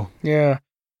 You know? Yeah.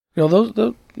 You know,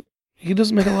 those he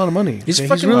doesn't make a lot of money. He's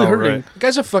fucking really hurting. Right. The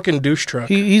guy's a fucking douche truck.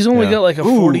 He's only got like a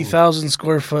 40,000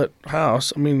 square foot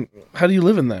house. I mean, how do you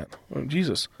live in that? Oh,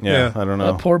 Jesus. Yeah, I don't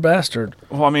know. That poor bastard.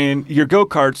 Well, I mean, your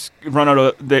go-karts run out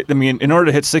of... in order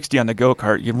to hit 60 on the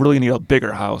go-kart, you really need a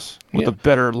bigger house with a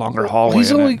better, longer hallway.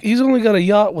 He's only got a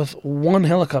yacht with 1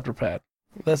 helicopter pad.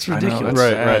 That's ridiculous.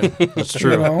 Right. That's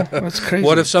true. You know, that's crazy.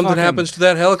 What if something happens to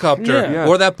that helicopter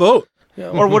or that boat? Yeah.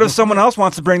 Or what if someone else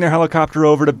wants to bring their helicopter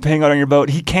over to hang out on your boat?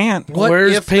 He can't.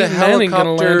 Where's if Peyton the Manning going to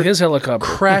helicopter land his helicopter?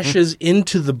 crashes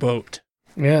into the boat?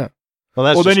 Yeah.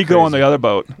 Well, then you go on the other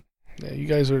boat. Yeah, you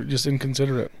guys are just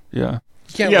inconsiderate. Yeah.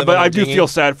 Yeah, but I do feel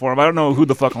sad for him. I don't know who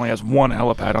the fuck only has 1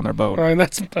 helipad on their boat. I mean,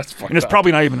 that's fucked and it's up.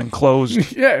 probably not even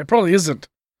enclosed. Yeah, it probably isn't.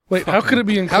 Wait, how could it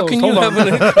be enclosed? How can you have an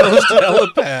enclosed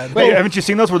helipad? Wait, haven't you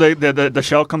seen those where the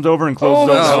shell comes over and closes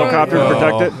up the helicopter to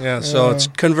protect it? Yeah, so it's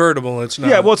convertible. It's not.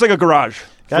 Yeah, well, it's like a garage.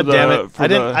 God damn it! I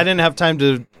didn't have time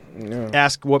to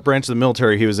ask what branch of the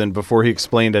military he was in before he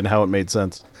explained and how it made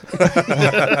sense.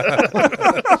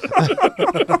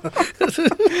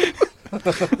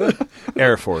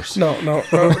 Air Force. No.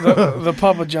 The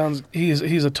Papa John's.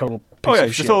 He's a total. Piece of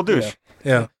He's shit. a total douche.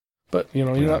 Yeah. But you're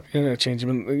not gonna change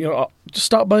him. And just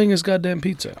stop buying his goddamn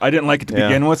pizza. I didn't like it to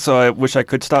begin with, so I wish I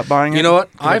could stop buying it. You know what?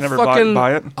 I never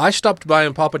buy it. I stopped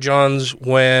buying Papa John's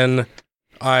when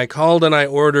I called and I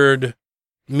ordered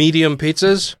medium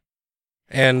pizzas,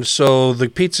 and so the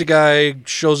pizza guy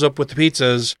shows up with the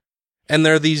pizzas, and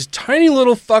they're these tiny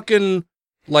little fucking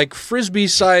like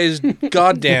frisbee-sized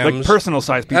goddams, like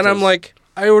personal-sized pizzas. And I'm like,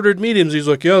 I ordered mediums. He's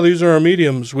like, yeah, these are our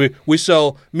mediums. We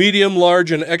sell medium,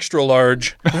 large, and extra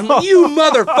large. I'm like, you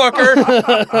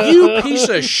motherfucker! You piece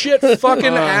of shit fucking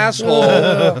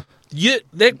asshole!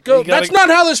 That's not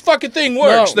how this fucking thing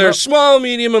works. There's small,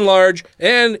 medium, and large,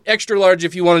 and extra large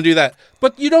if you want to do that.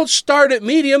 But you don't start at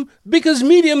medium, because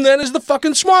medium then is the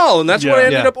fucking small, and that's what I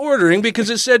ended up ordering, because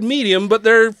it said medium, but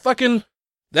they're fucking...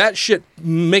 That shit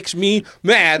makes me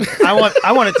mad. I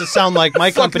want it to sound like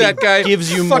my company that guy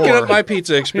gives you fucking more. up my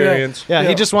pizza experience. Yeah,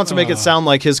 he just wants to make it sound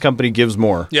like his company gives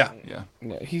more. Yeah.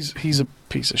 He's a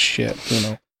piece of shit,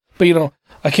 But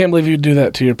I can't believe you'd do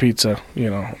that to your pizza.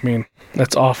 I mean,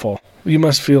 that's awful. You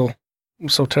must feel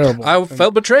so terrible. I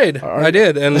felt betrayed. I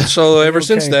did, and so ever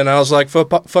since then, I was like,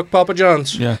 "Fuck Papa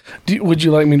John's." Yeah. Would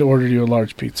you like me to order you a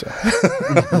large pizza?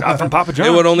 Not from Papa John's.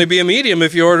 It would only be a medium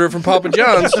if you order it from Papa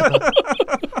John's.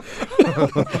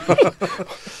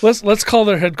 Let's call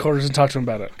their headquarters and talk to them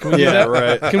about it. Can we do that?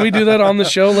 Right. Can we do that on the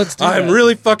show? Let's do that. I'm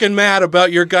really fucking mad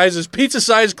about your guys' pizza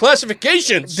size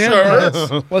classifications,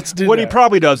 sir. Let's do what that. he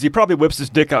probably does, he probably whips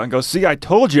his dick out and goes, "See, I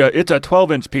told you, it's a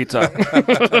 12-inch pizza."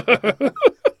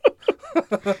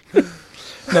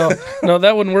 No,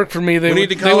 that wouldn't work for me. We need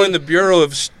to call in the Bureau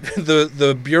of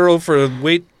the Bureau for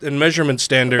Weight and Measurement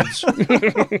Standards.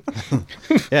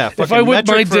 Yeah, if I whipped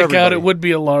my dick out, it would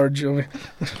be a large. A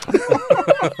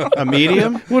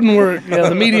medium? Wouldn't work. Yeah,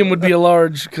 the medium would be a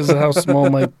large because of how small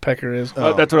my pecker is.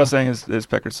 That's what I was saying. His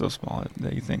pecker's so small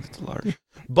that he thinks it's large.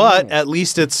 But at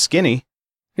least it's skinny.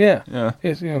 Yeah. Yeah.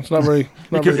 It's not very.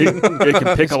 It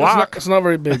can pick a lock. It's not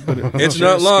very big, but it's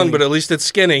not long, but at least it's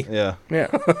skinny. Yeah. Yeah.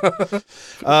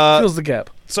 Fills the gap.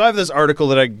 So I have this article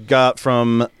that I got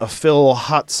from Phil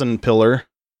Hotzenpiller.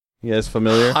 You guys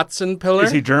familiar? Hotzenpiller?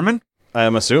 Is he German? I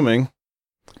am assuming.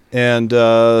 And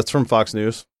it's from Fox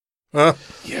News.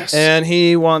 Yes. And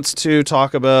he wants to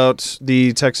talk about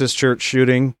the Texas church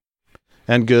shooting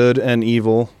and good and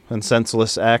evil and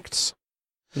senseless acts.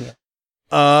 Yeah.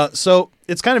 So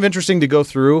it's kind of interesting to go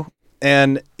through,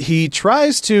 and he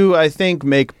tries to, I think,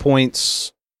 make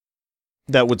points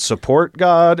that would support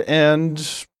God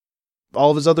and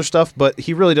all of his other stuff, but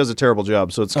he really does a terrible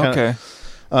job. So it's kind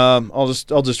of I'll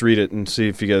just read it and see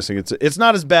if you guys think it's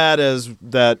not as bad as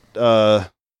that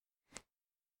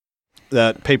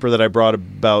that paper that I brought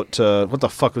about what the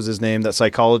fuck was his name? That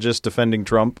psychologist defending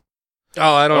Trump.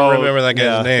 Oh, I don't remember that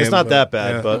guy's name. It's not that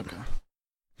bad, but. Okay.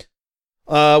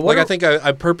 I think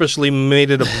I purposely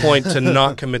made it a point to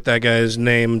not commit that guy's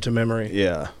name to memory.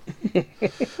 Yeah.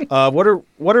 What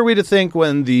are we to think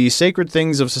when the sacred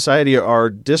things of society are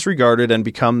disregarded and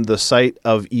become the site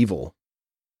of evil?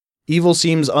 Evil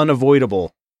seems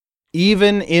unavoidable,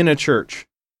 even in a church.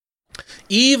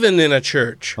 Even in a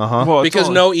church. Well, because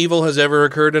no evil has ever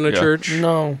occurred in a church.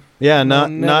 No. Yeah, No,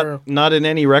 not never. not in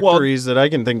any rectories that I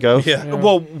can think of. Yeah.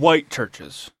 Well, white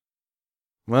churches.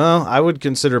 Well, I would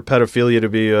consider pedophilia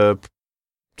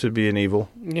to be an evil.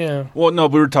 Yeah. Well, no,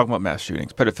 we were talking about mass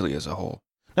shootings, pedophilia as a whole.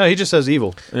 No, he just says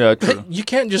evil. Yeah, true. You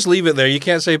can't just leave it there. You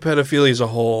can't say pedophilia is a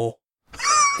whole.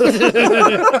 That's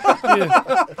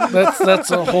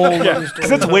a whole. Because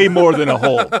that's way more than a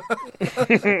whole.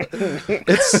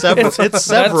 It's several. It's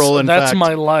several. In that's fact,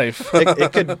 my life.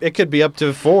 it could be up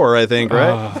to 4. I think.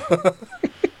 Right.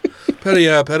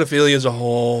 Pedophilia is a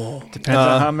whole. Depends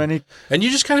on how many. And you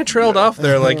just kind of trailed off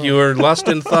there, like you were lost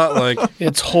in thought. Like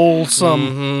it's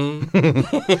wholesome.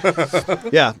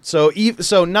 Yeah. So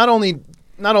not only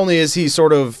is he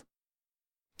sort of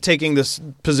taking this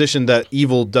position that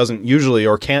evil doesn't usually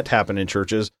or can't happen in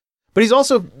churches, but he's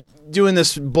also doing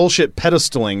this bullshit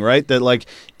pedestaling, right? That like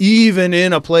even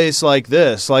in a place like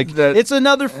this, like it's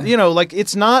another, like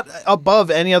it's not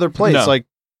above any other place. No. Like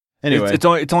anyway,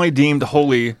 it's only deemed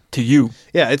holy to you.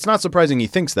 Yeah, it's not surprising he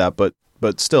thinks that, but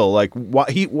still, like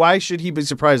why should he be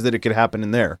surprised that it could happen in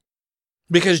there?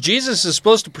 Because Jesus is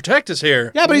supposed to protect us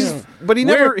here. Yeah, but he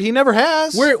never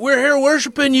has. We're here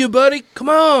worshiping you, buddy. Come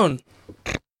on.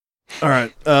 All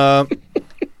right.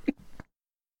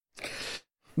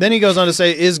 Then he goes on to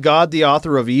say, "Is God the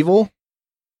author of evil?"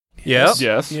 Yes.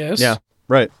 Yes. Yeah.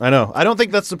 Right. I know. I don't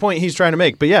think that's the point he's trying to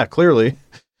make, but yeah, clearly.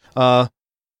 Well,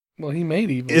 he made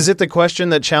evil. Is it the question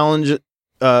that challenges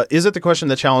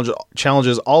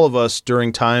all of us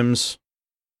during times?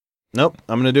 Nope.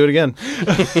 I'm going to do it again.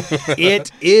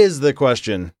 It is the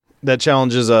question that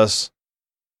challenges us.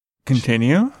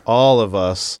 Continue. All of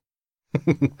us.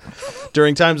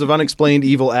 During times of unexplained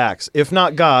evil acts. If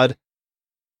not God,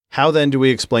 how then do we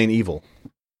explain evil?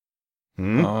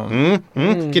 Can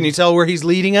you tell where he's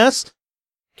leading us?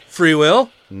 Free will?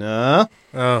 No.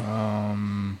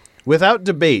 Oh. Without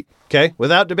debate. Okay?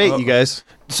 Without debate, you guys.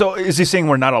 So is he saying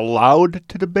we're not allowed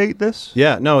to debate this?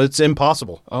 Yeah, no, it's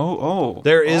impossible. Oh.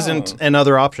 There isn't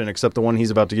another option except the one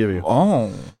he's about to give you.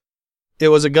 Oh. It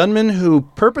was a gunman who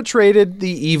perpetrated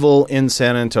the evil in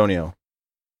San Antonio.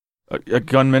 A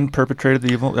gunman perpetrated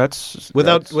the evil?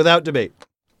 Without debate.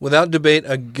 Without debate,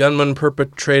 a gunman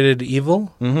perpetrated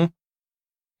evil? Mm-hmm.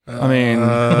 I mean...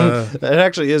 it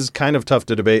actually is kind of tough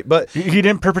to debate, but... He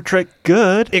didn't perpetrate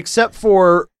good. Except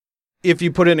for if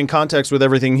you put it in context with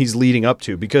everything he's leading up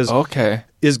to, because... Okay.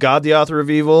 Is God the author of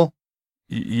evil?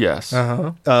 Yes.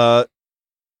 Uh-huh.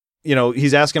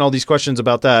 He's asking all these questions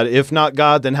about that. If not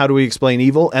God, then how do we explain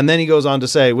evil? And then he goes on to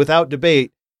say, without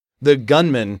debate, the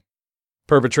gunman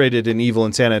perpetrated an evil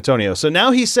in San Antonio. So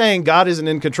now he's saying God isn't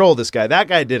in control of this guy. That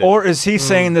guy did it. Or is he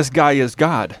saying this guy is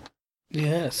God?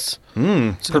 Yes.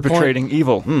 Perpetrating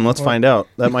evil. Let's find out.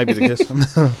 That might be the case.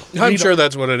 I'm sure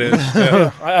that's what it is.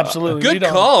 Yeah. Absolutely. Good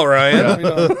call, Ryan.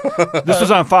 This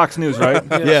was on Fox News, right?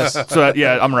 Yes. So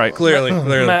I'm right. Clearly.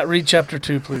 Matt, read chapter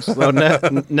 2, please. Well,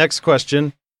 next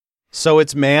question. So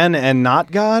it's man and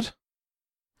not God?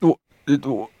 To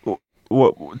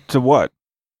what?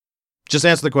 Just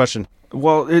answer the question.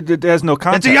 Well, it has no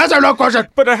context. It's a yes or no question.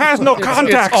 But it has no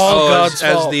context. It's all God's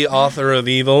as fault. the author of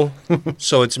evil,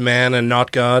 so it's man and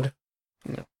not God.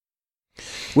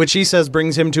 Which he says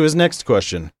brings him to his next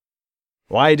question.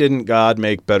 Why didn't God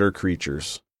make better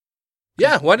creatures?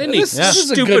 Yeah, why didn't he? This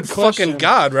is a Stupid good fucking question.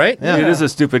 God, right? Yeah. It is a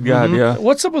stupid God, yeah.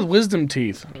 What's up with wisdom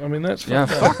teeth? I mean, that's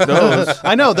fuck those.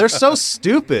 I know, they're so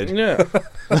stupid. Yeah.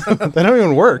 They don't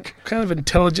even work. What kind of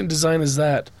intelligent design is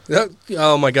that?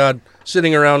 Oh my God.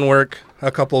 Sitting around work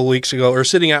a couple of weeks ago, or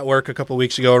sitting at work a couple of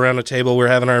weeks ago around a table, we were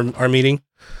having our meeting,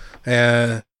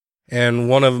 and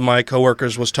one of my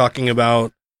coworkers was talking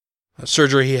about a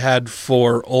surgery he had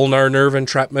for ulnar nerve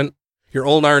entrapment. Your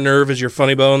ulnar nerve is your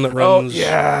funny bone that runs. Oh,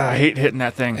 yeah. I hate hitting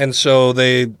that thing. And so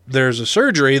there's a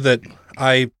surgery that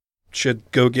I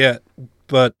should go get,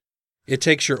 but it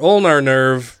takes your ulnar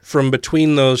nerve from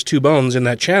between those two bones in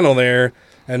that channel there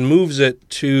and moves it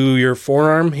to your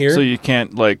forearm here. So you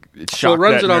can't, shock so it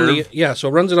runs that it on nerve? so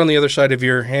it runs it on the other side of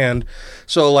your hand.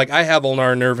 So, I have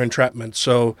ulnar nerve entrapment.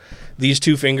 So these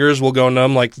two fingers will go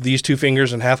numb. Like, these two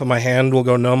fingers and half of my hand will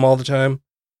go numb all the time.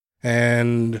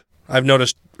 And I've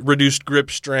noticed reduced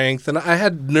grip strength. And I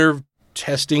had nerve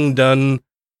testing done,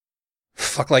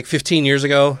 15 years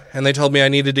ago. And they told me I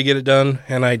needed to get it done.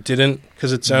 And I didn't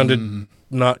because it sounded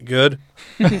not good.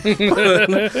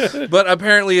 But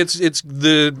apparently it's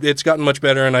gotten much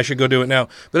better and I should go do it now.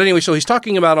 But anyway, so he's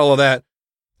talking about all of that.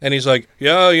 And he's like,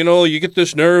 yeah, you get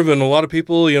this nerve and a lot of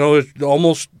people, it's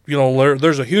almost,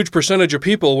 there's a huge percentage of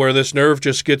people where this nerve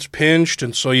just gets pinched.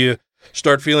 And so you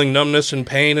start feeling numbness and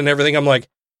pain and everything. I'm like,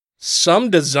 some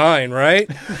design, right?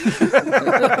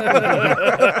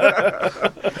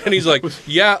 And he's like,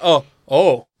 yeah,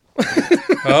 oh.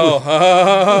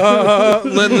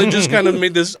 Then just kind of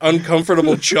made this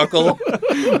uncomfortable chuckle.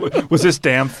 Was this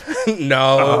Damp?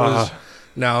 No,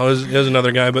 it was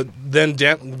another guy. But then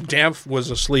Damp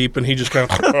was asleep, and he just kind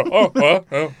of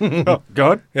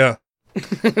God? Yeah.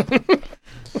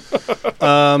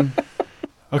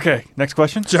 Okay, next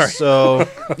question. Sorry. So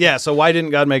why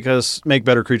didn't God make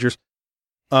better creatures?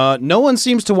 No one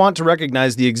seems to want to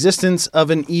recognize the existence of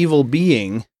an evil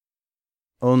being.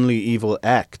 Only evil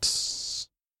acts.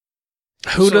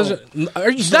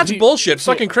 That's bullshit.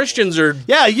 Fucking Christians are.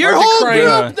 Yeah, your whole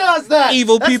group does that.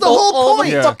 Evil That's people the whole all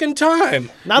point. the fucking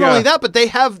time. Not only that, but they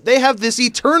have this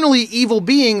eternally evil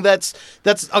being that's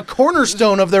a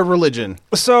cornerstone of their religion.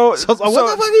 So what the fuck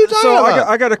are you talking about?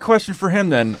 I got a question for him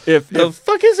then. If the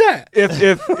fuck is that?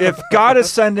 If God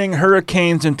is sending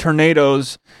hurricanes and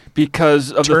tornadoes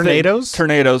because of tornadoes,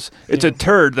 it's a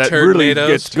turd that really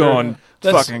gets going.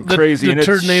 Fucking crazy. The and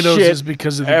tornadoes it's is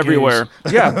because of the everywhere.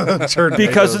 gays. Yeah,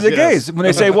 because of the gays. When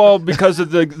they say, well, because of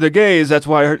the gays, that's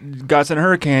why God sent a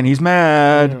hurricane. He's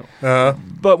mad.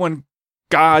 But when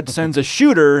God sends a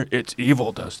shooter, it's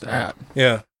evil does that.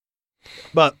 Yeah.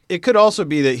 But it could also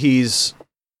be that he's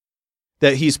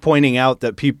pointing out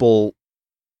that people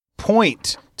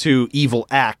point to evil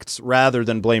acts rather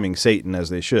than blaming Satan as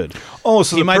they should. Oh,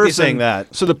 so he might be saying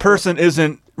that. So the person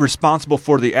isn't responsible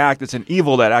for the act. It's an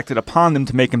evil that acted upon them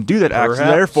to make them do that act. So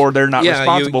therefore, they're not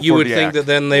responsible for the act. You would think that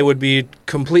then they would be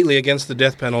completely against the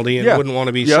death penalty and wouldn't want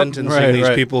to be sentencing these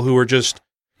people who were just,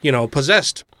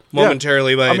 possessed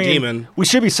momentarily by a demon. We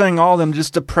should be sending all of them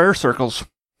just to prayer circles.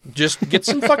 Just get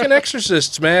some fucking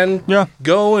exorcists, man. Yeah.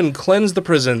 Go and cleanse the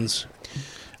prisons.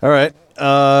 All right.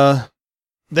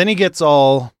 Then he gets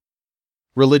all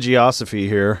religiosity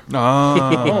here.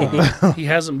 Oh, he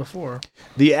hasn't before.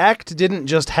 The act didn't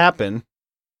just happen.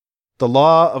 The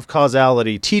law of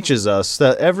causality teaches us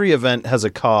that every event has a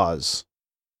cause.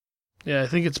 Yeah, I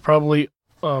think it's probably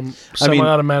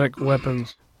semi-automatic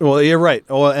weapons. Well, you're right.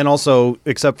 Well, and also,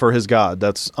 except for his God,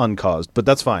 that's uncaused, but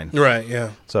that's fine. Right,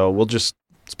 yeah. So we'll just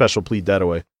special plead that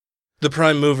away. The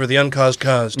prime mover, the uncaused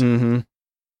caused. Mm-hmm.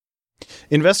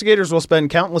 Investigators will spend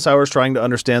countless hours trying to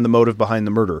understand the motive behind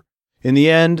the murder. In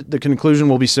the end, the conclusion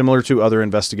will be similar to other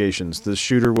investigations. The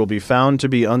shooter will be found to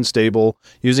be unstable,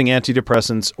 using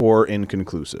antidepressants, or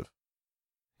inconclusive.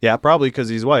 Yeah, probably because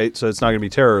he's white, so it's not going to be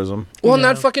terrorism. Well, and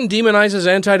that fucking demonizes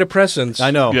antidepressants. I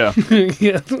know. Yeah.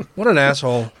 Yeah. What an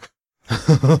asshole.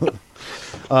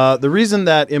 The reason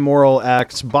that immoral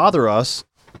acts bother us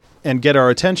and get our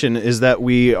attention is that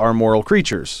we are moral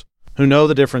creatures who know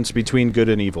the difference between good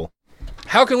and evil.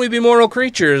 How can we be moral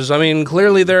creatures? I mean,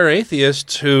 clearly there are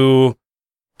atheists who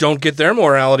don't get their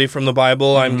morality from the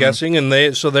Bible, I'm guessing, and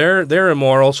they're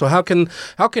immoral. So how can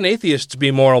atheists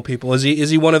be moral people? Is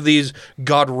he one of these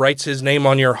God writes his name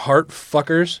on your heart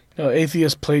fuckers? No,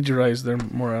 atheists plagiarize their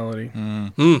morality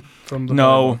from the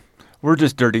Bible. We're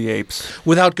just dirty apes.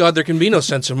 Without God, there can be no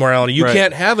sense of morality. You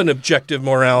can't have an objective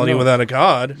morality without a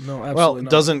God. No, absolutely well,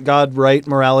 not. Doesn't God write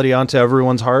morality onto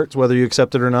everyone's hearts, whether you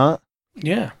accept it or not?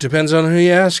 Yeah. Depends on who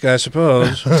you ask, I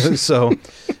suppose. So,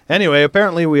 anyway,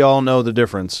 apparently we all know the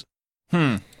difference.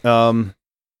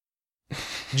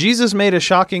 Jesus made a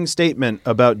shocking statement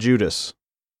about Judas,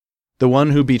 the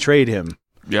one who betrayed him.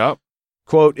 Yep.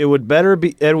 Quote, it would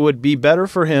be better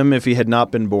for him if he had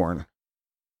not been born.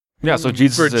 Yeah, so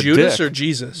Jesus for is a Judas dick. or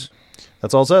Jesus?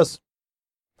 That's all it says.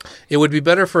 It would be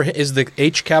better for him. Is the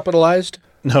H capitalized?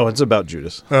 No, it's about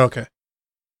Judas. Oh, okay.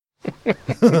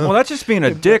 Well, that's just being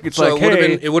a dick. It's so like,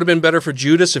 it would have been better for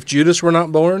Judas if Judas were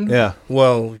not born? Yeah.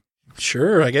 Well,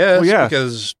 sure, I guess. Well, yeah.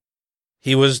 Because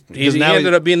he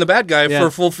ended up being the bad guy for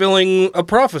fulfilling a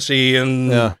prophecy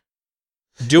and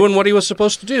doing what he was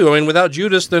supposed to do. I mean, without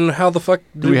Judas, then how the fuck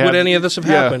would any of this have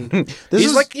happened?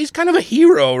 He's kind of a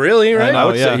hero, really, right? I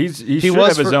would say he should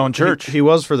have his own church. He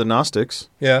was for the Gnostics.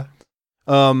 Yeah.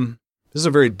 This is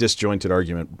a very disjointed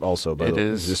argument also, by the way. It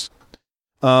is.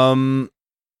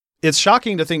 It's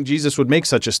shocking to think Jesus would make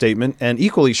such a statement, and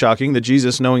equally shocking that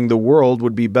Jesus, knowing the world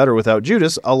would be better without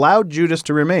Judas, allowed Judas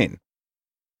to remain.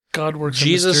 God works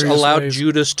Jesus in mysterious allowed ways.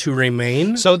 Judas to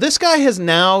remain? So this guy has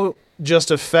now just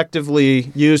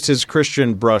effectively used his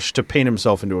Christian brush to paint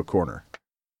himself into a corner.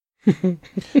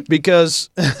 Because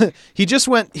he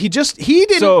didn't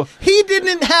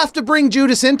have to bring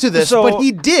Judas into this, but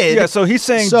he did. Yeah, so he's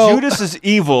saying Judas is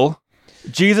evil.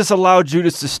 Jesus allowed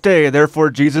Judas to stay, therefore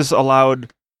Jesus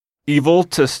allowed evil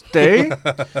to stay?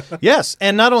 Yes,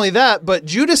 and not only that, but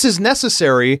Judas is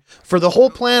necessary for the whole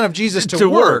plan of Jesus to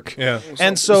work. Yeah.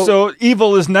 And so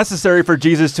evil is necessary for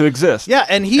Jesus to exist. Yeah,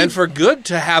 and for good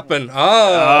to happen.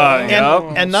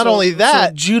 And not only that,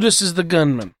 so Judas is the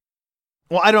gunman.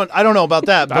 Well, I don't know about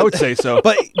that. But, I would say so.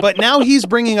 But now he's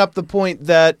bringing up the point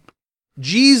that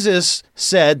Jesus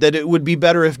said that it would be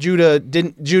better if Judas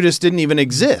didn't even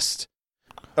exist.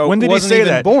 When did he say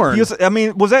that? Born.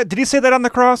 Did he say that on the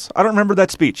cross? I don't remember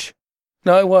that speech.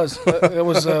 No, it was. It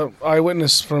was an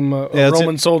eyewitness from a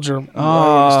Roman soldier.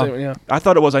 I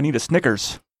thought it was, I need a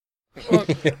Snickers. Well,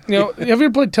 have you ever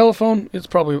played telephone?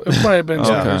 It might have been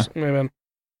Snickers. Maybe.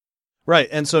 Right,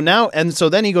 and so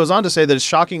then he goes on to say that it's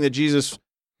shocking that Jesus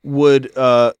would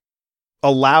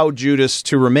allow Judas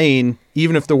to remain,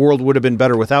 even if the world would have been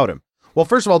better without him. Well,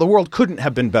 first of all, the world couldn't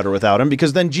have been better without him,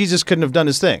 because then Jesus couldn't have done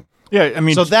his thing. Yeah, I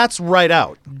mean... So that's right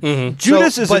out. Mm-hmm.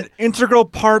 Judas is an integral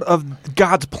part of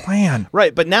God's plan.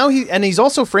 Right, but now he's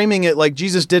also framing it like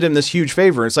Jesus did him this huge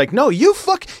favor. It's like, no,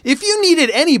 if you needed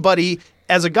anybody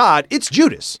as a god, it's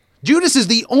Judas. Judas is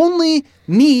the only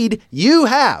need you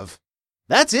have.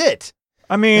 That's it.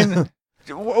 I mean,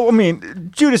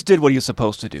 Judas did what he was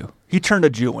supposed to do. He turned a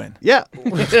Jew in. Yeah.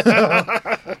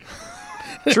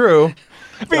 True.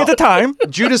 I mean, at the time,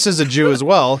 Judas is a Jew as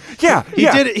well. Yeah,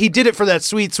 He did it for that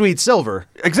sweet, sweet silver.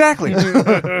 Exactly.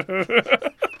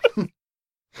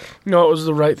 No, it was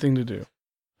the right thing to do.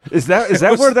 Is that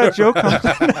where that joke comes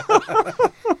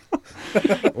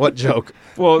from? What joke?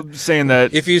 Well, saying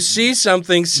that if you see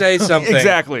something, say something.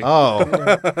 Exactly. Oh,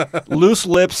 loose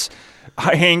lips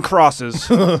hang crosses.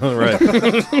 Right.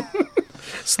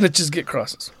 Snitches get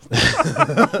crosses.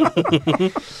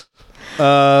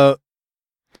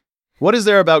 What is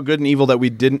there about good and evil that we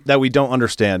don't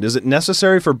understand? Is it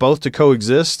necessary for both to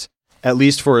coexist, at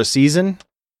least for a season?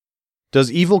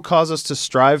 Does evil cause us to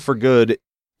strive for good,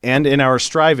 and in our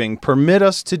striving, permit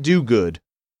us to do good?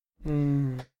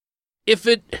 If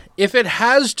it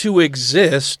has to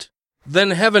exist, then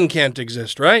heaven can't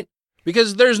exist, right?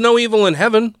 Because there's no evil in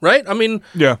heaven, right? I mean,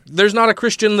 there's not a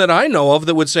Christian that I know of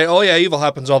that would say, oh yeah, evil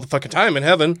happens all the fucking time in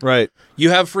heaven. Right. You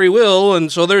have free will,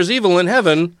 and so there's evil in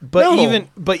heaven. But no.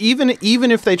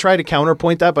 even if they try to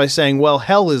counterpoint that by saying, well,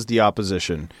 hell is the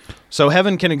opposition. So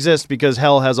heaven can exist because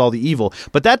hell has all the evil.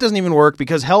 But that doesn't even work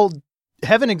because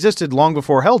heaven existed long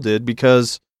before hell did,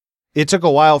 because it took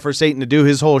a while for Satan to do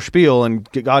his whole spiel and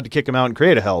get God to kick him out and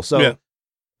create a hell. So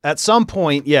at some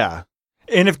point, yeah.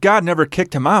 And if God never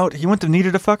kicked him out, he wouldn't have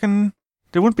needed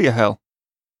there wouldn't be a hell.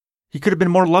 He could have been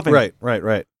more loving.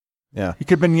 Right. Yeah. He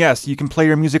could have been, yes, you can play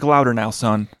your music louder now,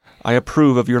 son. I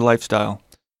approve of your lifestyle.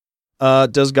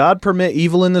 Does God permit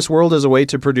evil in this world as a way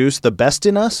to produce the best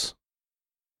in us?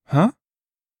 Huh?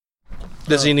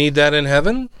 Does he need that in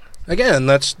heaven? Again,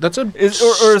 that's a or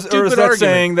is that argument.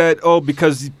 Saying that,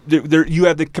 because you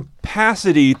have the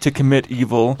capacity to commit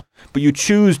evil, but you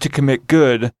choose to commit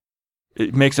good,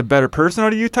 it makes a better person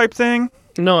out of you type thing?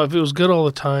 No, if it was good all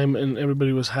the time and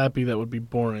everybody was happy, that would be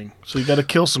boring. So you got to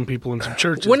kill some people in some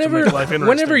churches to make life interesting.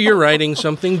 Whenever you're writing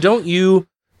something, don't you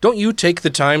take the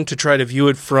time to try to view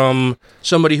it from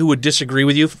somebody who would disagree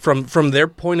with you, from their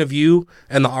point of view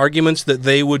and the arguments that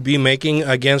they would be making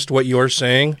against what you're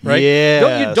saying, right?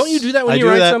 Yes. Don't you do that when you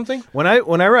write something? When I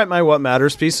write my What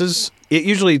Matters pieces, it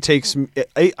usually takes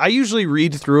I usually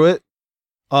read through it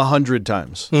 100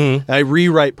 times. Mm-hmm. I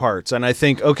rewrite parts and I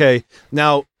think, okay,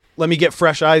 now let me get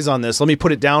fresh eyes on this. Let me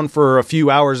put it down for a few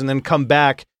hours and then come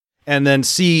back and then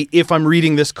see if I'm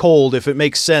reading this cold, if it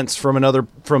makes sense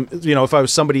if I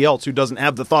was somebody else who doesn't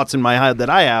have the thoughts in my head that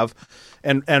I have,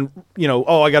 and I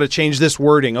got to change this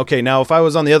wording. Okay, now if I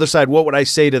was on the other side, what would I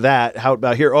say to that? How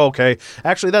about here? Oh, okay,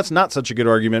 actually that's not such a good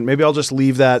argument. Maybe I'll just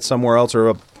leave that somewhere else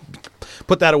or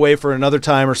put that away for another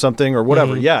time or something or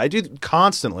whatever. Mm-hmm. Yeah, I do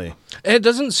constantly. It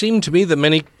doesn't seem to me that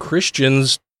many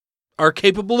Christians are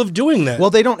capable of doing that. Well,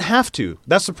 they don't have to.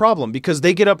 That's the problem, because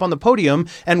they get up on the podium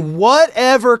and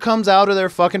whatever comes out of their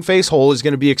fucking face hole is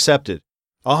going to be accepted.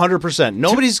 100%.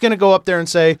 Nobody's going to go up there and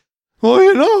say, well,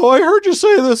 I heard you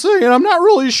say this thing and I'm not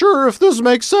really sure if this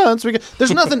makes sense.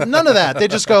 There's none of that. They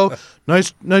just go,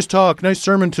 nice talk, nice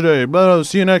sermon today.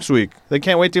 See you next week. They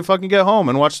can't wait to fucking get home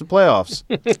and watch the playoffs.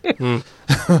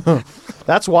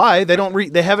 That's why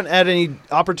they haven't had any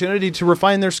opportunity to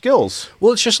refine their skills.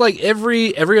 Well, it's just like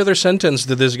every other sentence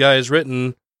that this guy has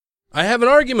written, I have an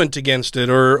argument against it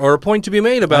or a point to be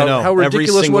made about how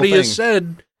ridiculous what he has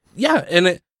said. Yeah,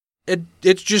 and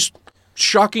it's just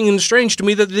shocking and strange to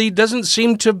me that he doesn't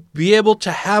seem to be able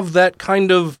to have that kind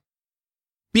of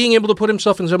being able to put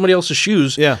himself in somebody else's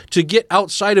shoes, to get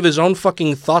outside of his own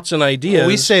fucking thoughts and ideas. Well,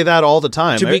 we say that all the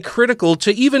time. To be critical,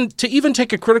 to even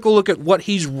take a critical look at what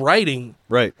he's writing,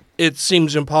 right? It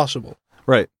seems impossible.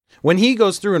 Right. When he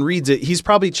goes through and reads it, he's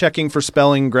probably checking for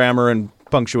spelling, grammar, and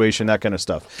punctuation, that kind of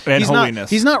stuff. And holiness.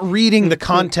 He's not reading the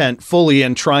content fully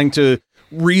and trying to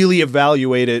really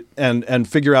evaluate it and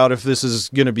figure out if this is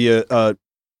going to be a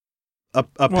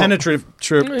penetrative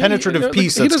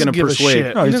piece that's going to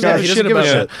persuade. No, he doesn't give a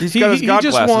shit. He's got his God he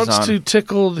just glasses wants on. to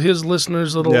tickle his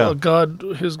listeners' little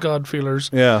his God feelers,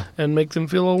 and make them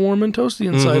feel all warm and toasty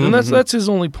inside, and that's his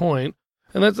only point.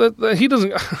 And that he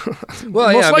doesn't.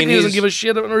 Well, most likely he doesn't give a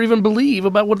shit or even believe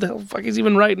about what the hell the fuck he's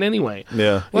even writing anyway.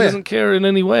 Yeah, he doesn't care in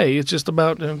any way. It's just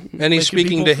about and he's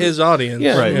speaking to his audience.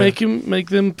 Yeah, right. Make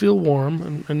them feel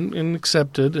warm and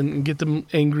accepted, and get them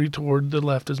angry toward the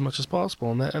left as much as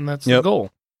possible, and that's the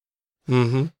goal.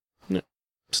 Mm-hmm. Yeah.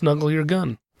 Snuggle your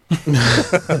gun.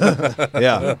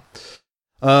 Yeah.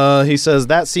 He says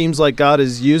that seems like God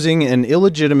is using an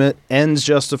illegitimate ends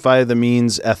justify the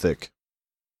means ethic.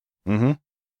 Mm-hmm.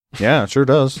 Yeah, it sure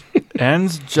does.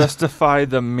 Ends justify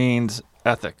the means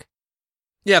ethic.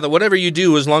 Yeah, that whatever you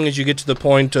do, as long as you get to the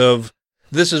point of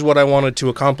this is what I wanted to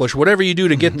accomplish, whatever you do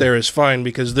to get there is fine,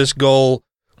 because this goal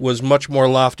was much more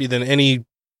lofty than any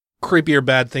creepy or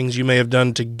bad things you may have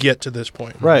done to get to this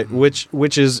point. Right,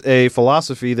 which is a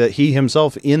philosophy that he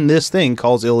himself in this thing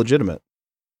calls illegitimate.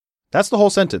 That's the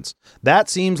whole sentence. That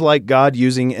seems like God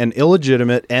using an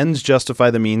illegitimate ends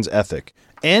justify the means ethic.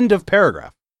 End of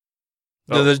paragraph.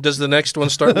 Oh. Does the next one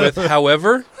start with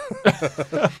however?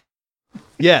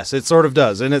 Yes, it sort of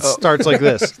does. And it starts like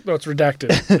this. No, it's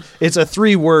redacted. It's a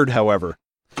 3-word however.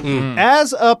 Mm.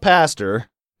 As a pastor.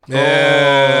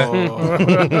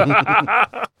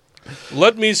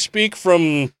 Let me speak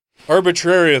from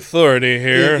arbitrary authority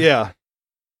here. Yeah.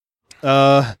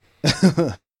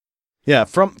 Yeah,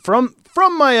 from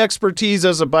my expertise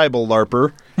as a Bible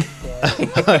LARPer,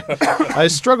 I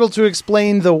struggle to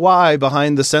explain the why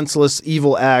behind the senseless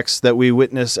evil acts that we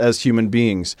witness as human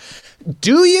beings.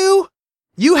 Do you?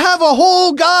 You have a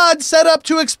whole God set up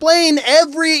to explain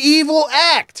every evil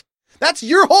act. That's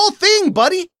your whole thing,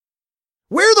 buddy.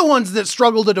 We're the ones that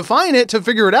struggle to define it, to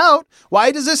figure it out.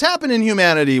 Why does this happen in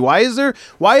humanity? Why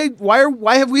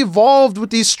have we evolved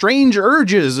with these strange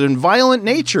urges and violent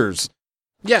natures?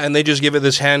 Yeah, and they just give it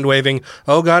this hand-waving,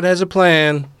 oh, God has a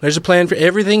plan. There's a plan for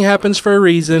everything happens for a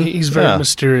reason. He's very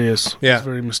mysterious. Yeah. He's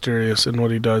very mysterious in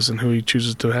what he does and who he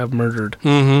chooses to have murdered.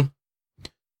 Mm-hmm.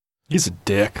 He's a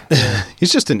dick.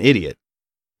 He's just an idiot.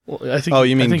 Well, I think. Oh,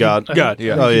 you mean God? God,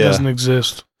 yeah. I think he doesn't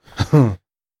exist.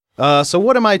 So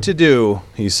what am I to do?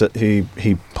 He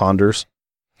ponders.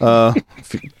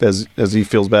 As he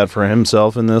feels bad for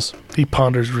himself in this. He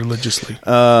ponders religiously.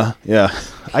 Yeah.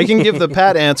 I can give the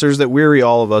pat answers that weary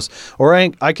all of us, or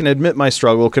I can admit my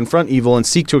struggle, confront evil, and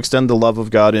seek to extend the love of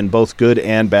God in both good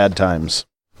and bad times.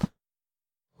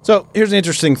 So, here's an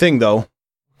interesting thing, though.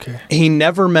 Okay. He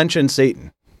never mentioned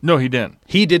Satan. No, he didn't.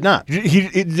 He did not.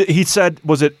 He said,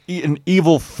 was it an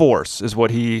evil force, is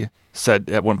what he said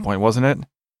at one point, wasn't it?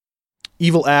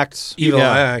 Evil acts. Evil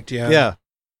act, yeah.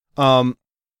 Yeah.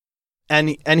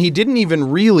 And he didn't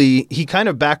even really, he kind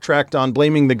of backtracked on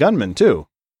blaming the gunman too.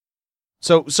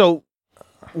 So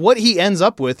what he ends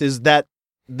up with is that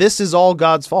this is all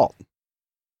God's fault.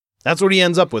 That's what he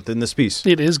ends up with in this piece.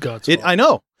 It is God's fault. I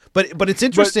know. But it's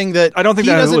interesting that I don't think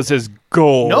that was his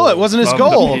goal. No, it wasn't his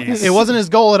goal. It wasn't his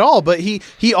goal at all, but he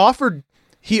offered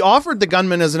the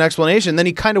gunman as an explanation, then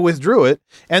he kind of withdrew it,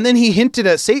 and then he hinted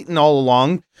at Satan all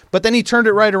along, but then he turned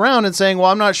it right around and saying,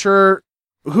 well, I'm not sure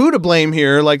who to blame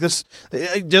here. Like this,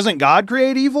 doesn't God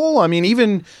create evil? I mean,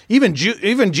 even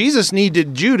Jesus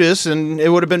needed Judas, and it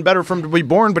would have been better for him to be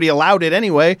born, but he allowed it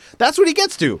anyway. That's what he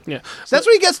gets to. Yeah, that's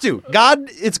what he gets to.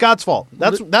 It's God's fault.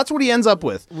 That's what he ends up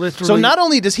with. Literally. So not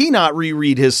only does he not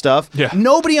reread his stuff,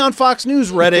 nobody on Fox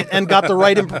News read it and got the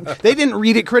right. They didn't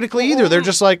read it critically either. They're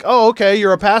just like, oh, okay,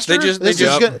 you're a pastor. They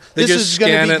just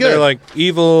scan it. They're like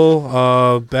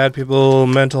evil, bad people,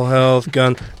 mental health,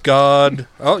 gun, God.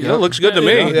 Oh, yeah, looks good to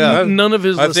me. Yeah. None of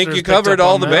his I listeners think you picked up covered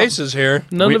all on the that. bases here.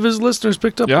 None of his listeners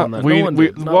picked up on that. No one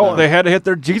did. They had to hit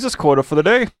their Jesus quota for the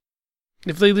day.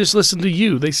 If they just listened to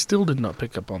you, they still did not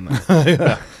pick up on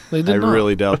that. They did not. I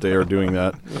really doubt they are doing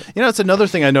that. You know, it's another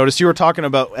thing I noticed. You were talking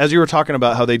about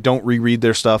how they don't reread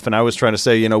their stuff, and I was trying to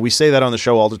say, we say that on the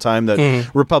show all the time,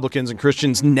 that Republicans and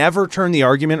Christians never turn the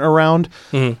argument around.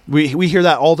 We hear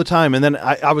that all the time, and then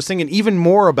I was thinking even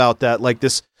more about that, like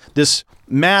this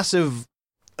massive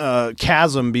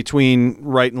chasm between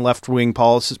right and left wing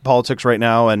politics right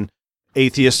now, and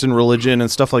atheists and religion and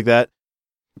stuff like that.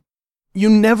 You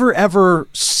never ever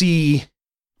see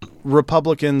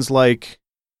Republicans like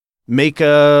make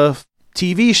a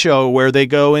TV show where they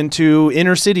go into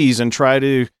inner cities and try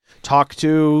to talk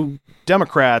to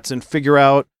Democrats and figure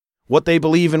out what they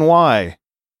believe and why.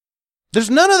 There's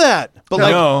none of that.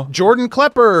 But Jordan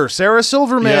Klepper, Sarah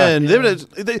Silverman,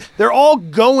 they're all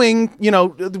going,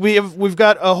 we've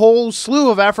got a whole slew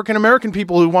of African American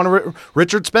people who want to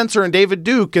Richard Spencer and David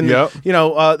Duke and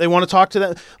they want to talk to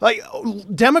them. Like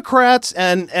Democrats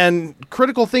and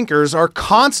critical thinkers are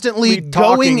constantly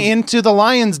going into the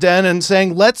lion's den and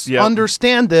saying, "Let's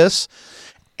understand this."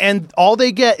 And all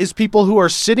they get is people who are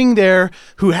sitting there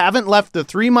who haven't left the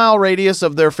 3-mile radius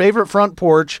of their favorite front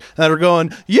porch that are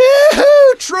going,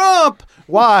 "Yahoo, Trump!"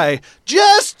 Why?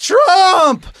 Just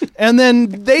Trump! And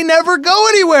then they never go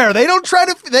anywhere. They don't try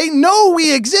to. They know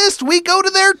we exist. We go to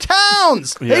their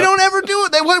towns. Yep. They don't ever do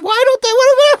it. Why don't they?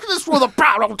 What this for the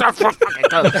problem?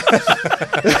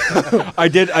 I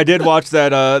did watch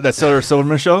that Sarah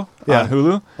Silverman show on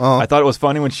Hulu. Uh-huh. I thought it was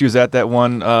funny when she was at that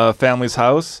one family's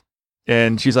house.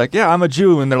 And she's like, "Yeah, I'm a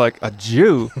Jew," and they're like, "A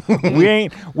Jew? We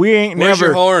ain't Where's never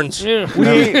your horns? we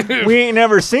ain't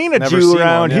never seen a Jew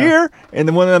around here." And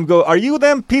then one of them go, "Are you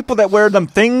them people that wear them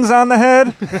things on the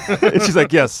head?" And she's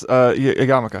like, "Yes,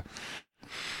 Yagamaka."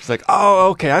 She's like, "Oh,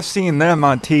 okay, I've seen them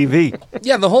on TV."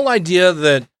 Yeah, the whole idea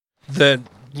that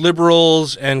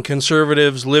liberals and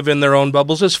conservatives live in their own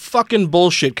bubbles is fucking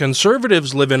bullshit.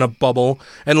 Conservatives live in a bubble,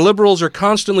 and liberals are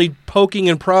constantly poking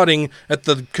and prodding at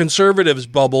the conservatives'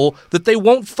 bubble that they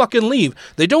won't fucking leave.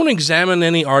 They don't examine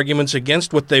any arguments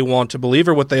against what they want to believe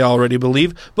or what they already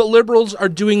believe, but liberals are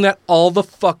doing that all the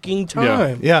fucking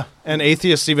time. Yeah, and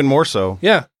atheists even more so.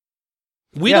 Yeah.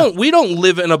 We don't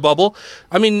live in a bubble.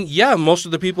 I mean, most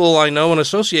of the people I know and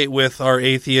associate with are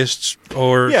atheists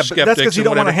or skeptics. But that's because you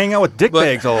don't want to hang out with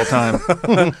dickbags all the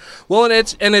time. Well,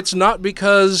 and it's not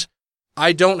because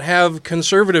I don't have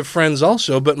conservative friends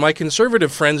also, but my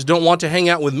conservative friends don't want to hang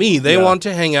out with me. They want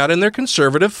to hang out in their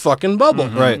conservative fucking bubble.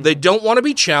 Mm-hmm. Right. They don't want to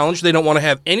be challenged. They don't want to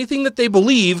have anything that they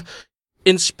believe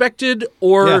inspected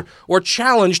or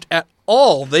challenged at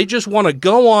all. They just want to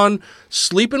go on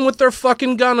sleeping with their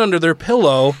fucking gun under their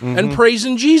pillow and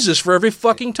praising Jesus for every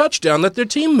fucking touchdown that their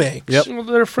team makes. Yep. Well,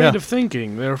 they're afraid of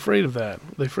thinking. They're afraid of that.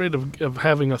 They're afraid of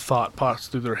having a thought pass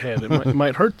through their head. It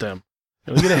might hurt them.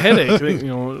 They get a headache.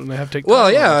 They have to take. Well,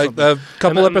 a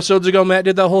couple episodes ago, Matt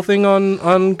did that whole thing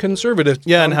on conservative.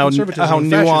 Yeah, and how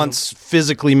nuance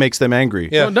physically makes them angry.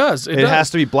 Yeah, it does. It has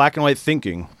to be black and white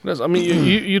thinking. It does. I mean,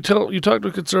 you talk to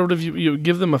a conservative, you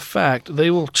give them a fact,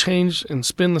 they will change and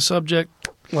spin the subject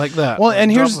like that. Well,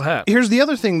 and here's the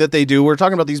other thing that they do. We're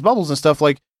talking about these bubbles and stuff.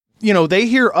 Like, they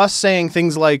hear us saying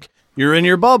things like, "You're in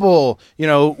your bubble.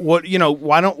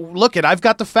 Why don't look at? I've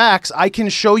got the facts. I can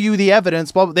show you the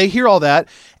evidence." But they hear all that,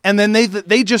 and then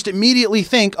they just immediately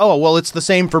think, "Oh, well, it's the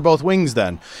same for both wings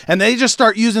then," and they just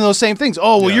start using those same things.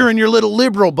 "Oh, well, you're in your little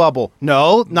liberal bubble."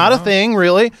 No, not a thing,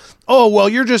 really. "Oh, well,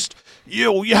 you're just."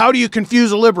 How do you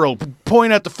confuse a liberal?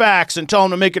 Point at the facts and tell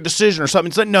them to make a decision or something.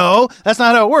 It's like, no, that's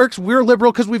not how it works. We're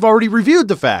liberal because we've already reviewed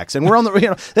the facts, and we're on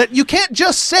the that you can't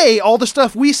just say all the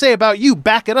stuff we say about you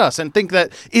back at us and think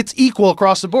that it's equal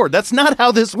across the board. That's not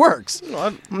how this works.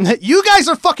 You guys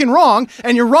are fucking wrong,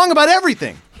 and you're wrong about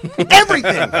everything.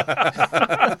 Everything.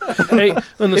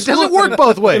 It doesn't work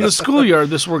both ways. In the schoolyard,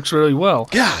 this works really well.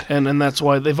 God, and that's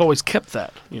why they've always kept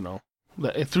that.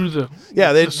 Through the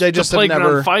they just playground have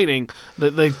never fighting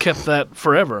that they've kept that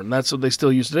forever, and that's what they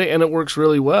still use today, and it works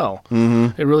really well.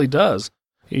 Mm-hmm. It really does.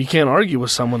 You can't argue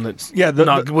with someone that's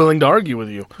not willing to argue with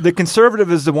you. The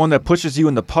conservative is the one that pushes you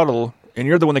in the puddle, and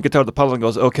you're the one that gets out of the puddle and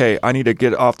goes, "Okay, I need to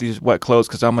get off these wet clothes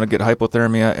because I'm going to get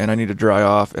hypothermia, and I need to dry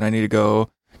off, and I need to go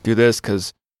do this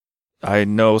because I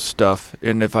know stuff,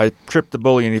 and if I tripped the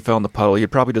bully and he fell in the puddle, he'd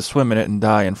probably just swim in it and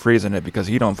die and freeze in it because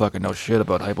he don't fucking know shit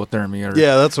about hypothermia."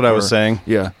 That's what I was saying.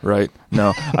 Yeah, right.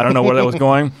 No, I don't know where that was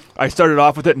going. I started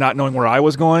off with it not knowing where I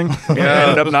was going, and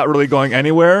ended up not really going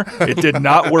anywhere. It did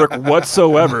not work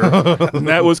whatsoever, and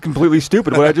that was completely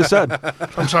stupid what I just said.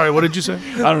 I'm sorry, what did you say?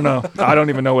 I don't know. I don't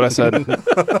even know what I said.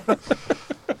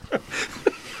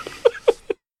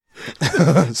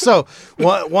 So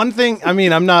one thing, I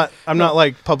mean, I'm not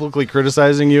like publicly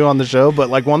criticizing you on the show, but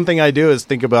like one thing I do is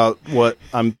think about what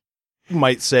I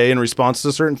might say in response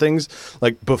to certain things,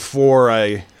 like before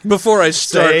I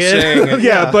start saying it.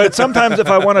 Yeah, but sometimes if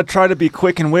I want to try to be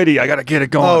quick and witty, I got to get it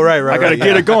going. Oh, right. I got to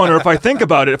get it going. Or if I think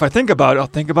about it, I'll think about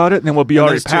it, and then we'll be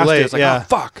already past it. It's like, oh,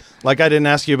 fuck. Like I didn't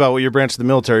ask you about what your branch of the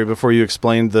military before you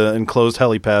explained the enclosed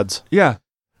helipads. Yeah.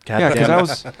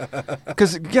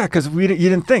 Because you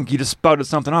didn't think. You just spouted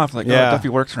something off like, Duffy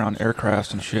works around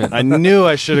aircrafts and shit. I knew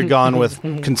I should have gone with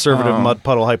conservative mud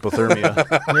puddle hypothermia.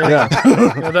 Yeah,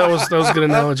 that was a good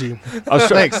analogy.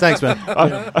 Thanks,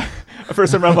 man.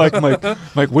 First time around, I'm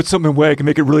like, what's something way I can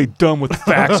make it really dumb with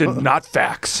facts and not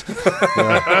facts?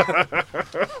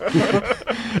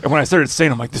 And when I started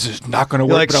saying, I'm like, this is not going to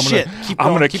work. Like, but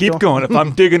I'm going to keep going. If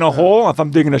I'm digging a hole, if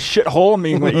I'm digging a shit hole, I'm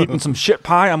eating some shit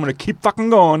pie, I'm going to keep fucking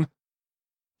going,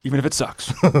 even if it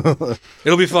sucks.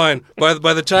 It'll be fine. By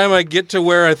the time I get to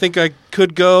where I think I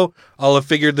could go, I'll have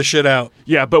figured the shit out.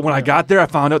 Yeah, but when I got there, I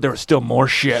found out there was still more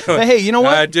shit. Hey, you know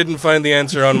what? I didn't find the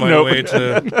answer on my way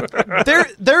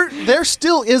to... There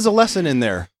still is a lesson in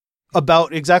there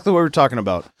about exactly what we're talking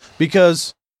about,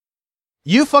 because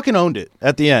you fucking owned it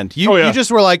at the end. You just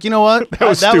were like, you know what?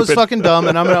 That was fucking dumb,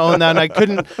 and I'm going to own that,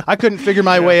 and I couldn't figure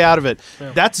my way out of it.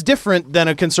 Yeah. That's different than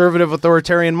a conservative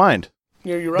authoritarian mind.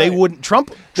 Yeah, you're right. They wouldn't.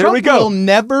 Trump will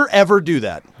never ever do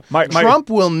that. Trump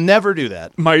will never do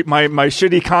that. My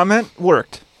shitty comment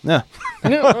worked. Yeah.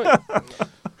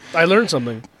 I learned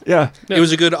something. Yeah. It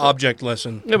was a good object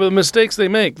lesson. Yeah, but the mistakes they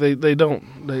make, they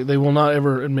will not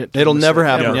ever admit to. It'll never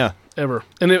happen. Yeah. Ever.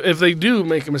 And if they do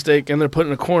make a mistake and they're put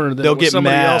in a corner, then they'll get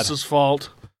somebody mad. else's fault.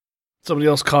 Somebody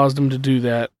else caused them to do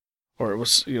that, or it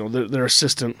was their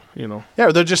assistant. Yeah,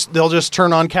 they'll just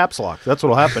turn on caps lock. That's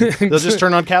what'll happen. They'll just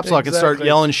turn on caps lock and start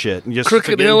yelling shit and just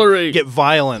Crooked Hillary get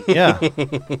violent. Yeah,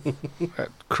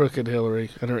 Crooked Hillary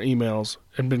and her emails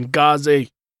and Benghazi.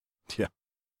 Yeah.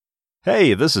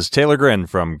 Hey, this is Taylor Grin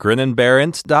from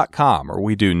grinandbearint.com, where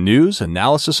we do news,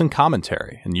 analysis, and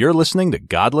commentary, and you're listening to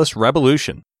Godless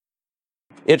Revolution.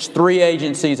 It's 3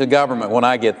 agencies of government when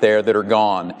I get there that are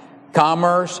gone.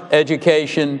 Commerce,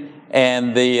 education,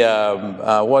 and the,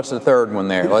 what's the third one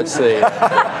there? Let's see. You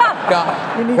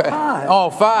need 5. Oh,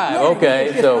 5.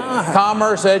 Okay. So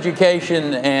commerce,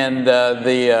 education, and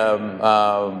the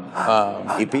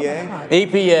EPA?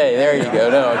 EPA. There you go.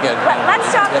 No, okay.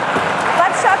 Let's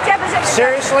talk deposition.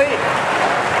 Seriously?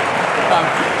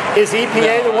 Is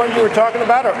EPA the one you were talking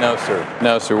about? Or?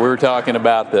 No, sir. We were talking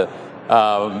about the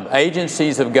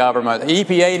agencies of government.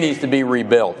 EPA needs to be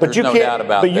rebuilt. There's no doubt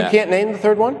about that. But you can't name the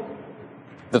third one?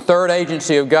 The third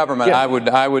agency of government, yeah.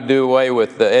 I would do away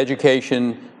with the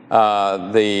education,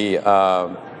 the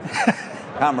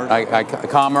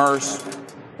commerce,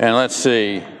 and let's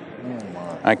see.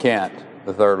 I can't.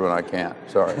 The third one I can't.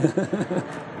 Sorry.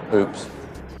 Oops.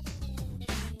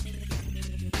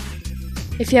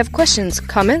 If you have questions,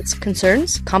 comments,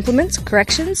 concerns, compliments,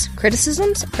 corrections,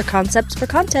 criticisms, or concepts for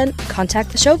content,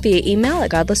 contact the show via email at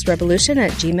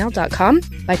godlessrevolution@gmail.com,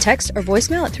 by text or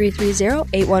voicemail at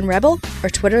 330-81-REBEL, or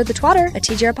Twitter the Twatter at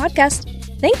TGR Podcast.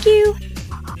 Thank you!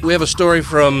 We have a story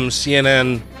from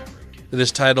CNN that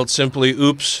is titled simply,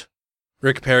 Oops,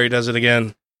 Rick Perry does it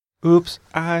again. Oops,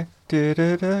 I did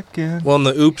it again. Well, and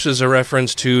the oops is a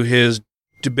reference to his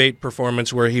debate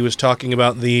performance where he was talking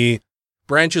about the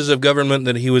branches of government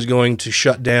that he was going to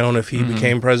shut down if he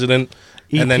became president,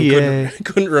 and then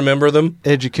couldn't remember them.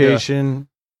 Education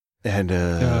and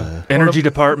energy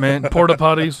department, porta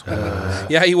potties.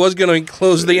 Yeah, he was going to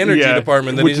close the energy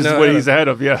department, that which is what he's ahead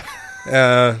of. Yeah,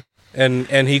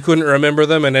 and he couldn't remember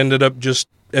them, and ended up just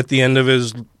at the end of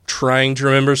his trying to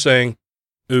remember saying,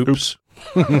 "Oops."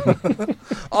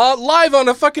 Live on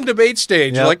a fucking debate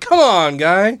stage. Yep. Like, come on,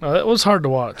 guy. It was hard to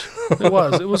watch. It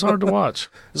was hard to watch.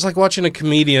 It's like watching a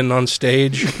comedian on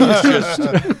stage. It's just,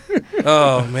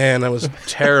 oh man, that was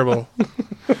terrible.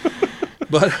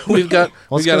 But we've got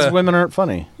because women aren't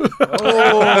funny.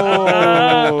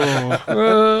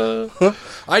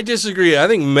 I disagree. I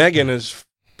think Megan is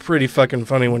pretty fucking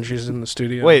funny when she's in the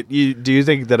studio. Wait, do you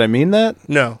think that I mean that?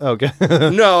 No. Okay.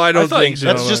 No, I don't think so.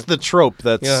 That's just the trope.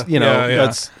 That's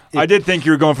that's. I did think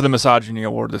you were going for the misogyny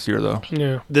award this year, though.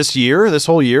 Yeah. This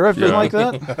whole year, I've been like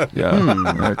that.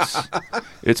 Yeah,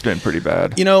 it's been pretty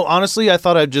bad. Honestly, I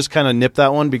thought I'd just kind of nip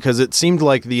that one because it seemed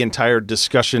like the entire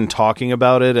discussion talking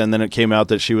about it, and then it came out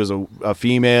that she was a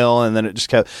female, and then it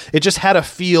just had a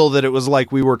feel that it was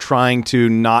like we were trying to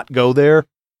not go there.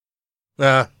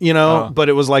 But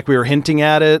it was like we were hinting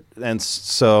at it, and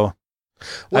so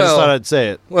I just thought I'd say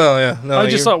it. Well, yeah. No, I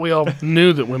just thought we all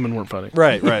knew that women weren't funny.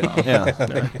 Right,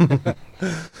 yeah.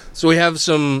 So we have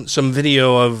some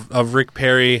video of Rick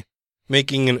Perry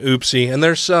making an oopsie, and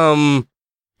there's some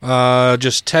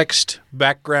just text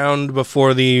background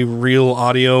before the real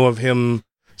audio of him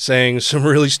saying some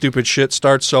really stupid shit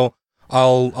starts, so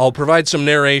I'll provide some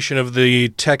narration of the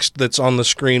text that's on the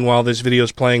screen while this video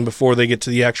is playing before they get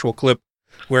to the actual clip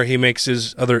where he makes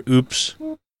his other oops.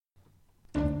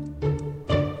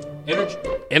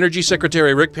 Energy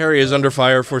Secretary Rick Perry is under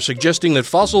fire for suggesting that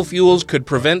fossil fuels could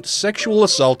prevent sexual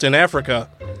assault in Africa.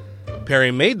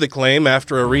 Perry made the claim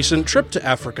after a recent trip to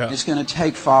Africa. It's going to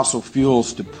take fossil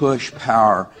fuels to push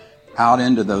power out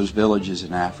into those villages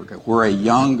in Africa, where a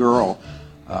young girl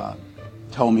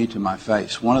told me to my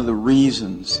face, one of the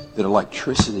reasons that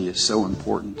electricity is so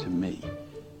important to me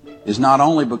is not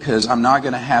only because I'm not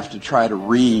going to have to try to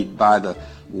read by the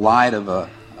light of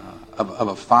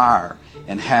a fire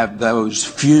and have those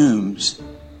fumes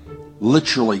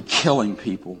literally killing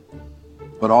people,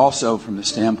 but also from the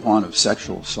standpoint of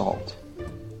sexual assault.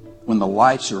 When the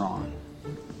lights are on,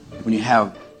 when you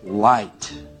have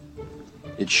light,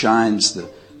 it shines the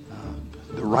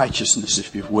righteousness,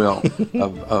 if you will,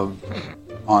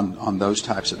 on those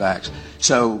types of acts.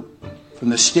 So, from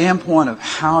the standpoint of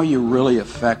how you really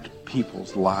affect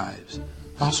people's lives,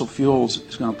 fossil fuels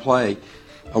is going to play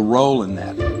a role in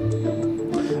that.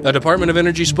 A Department of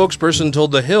Energy spokesperson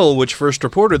told The Hill, which first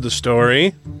reported the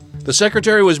story, the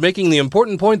secretary was making the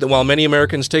important point that while many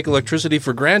Americans take electricity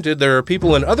for granted, there are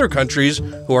people in other countries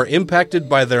who are impacted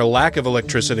by their lack of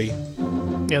electricity.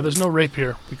 Yeah, there's no rape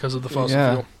here because of the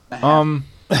fossil fuel.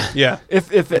 Yeah.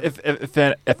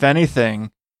 If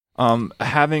anything,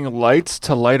 having lights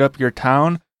to light up your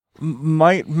town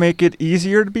might make it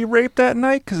easier to be raped at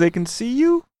night because they can see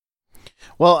you.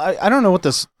 Well, I don't know what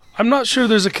this. I'm not sure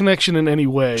there's a connection in any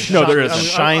way. No, there isn't.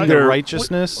 Shine the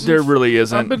righteousness. There really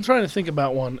isn't. I've been trying to think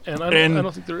about one, and I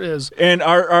don't think there is. And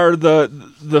are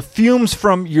the fumes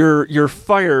from your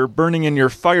fire burning in your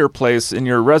fireplace in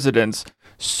your residence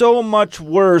so much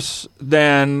worse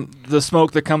than the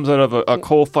smoke that comes out of a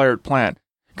coal-fired plant?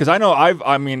 Because I know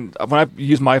when I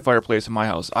use my fireplace in my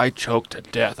house, I choke to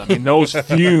death. I mean, those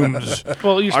fumes.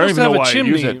 Well, you're supposed to have a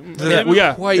chimney.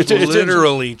 It's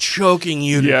literally choking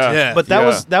you to death. But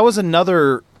that was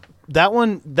another. That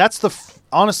one. That's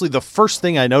honestly the first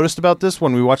thing I noticed about this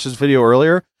when we watched this video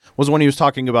earlier was when he was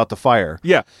talking about the fire.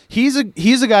 Yeah, he's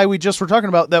a guy we just were talking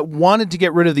about that wanted to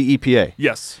get rid of the EPA.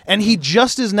 Yes, and he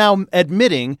just is now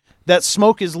admitting that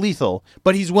smoke is lethal,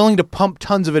 but he's willing to pump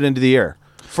tons of it into the air.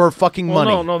 For fucking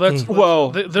money. No, that's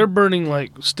they're burning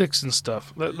like sticks and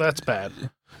stuff. That's bad.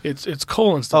 It's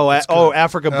coal and stuff.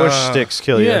 Africa bush sticks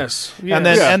kill you. Yes, and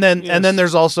then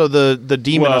there's also the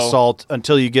demon assault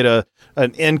until you get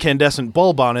an incandescent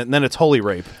bulb on it, and then it's holy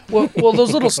rape. Well,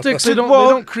 those little sticks they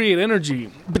don't create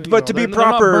energy. But to be proper,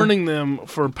 they're not burning them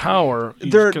for power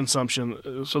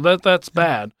consumption. So that's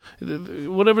bad.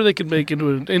 Whatever they can make into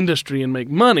an industry and make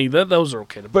money, those are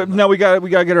okay to burn. But now we got to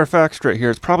get our facts straight here.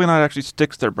 It's probably not actually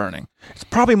sticks they're burning. It's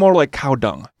probably more like cow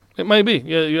dung. It might be.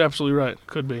 Yeah, you're absolutely right.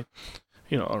 Could be.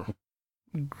 Or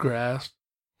grass.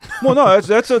 Well, no,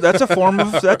 that's a form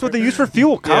of that's what they use for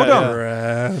fuel. Cow dung.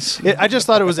 I just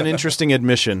thought it was an interesting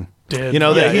admission.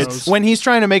 That when he's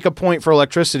trying to make a point for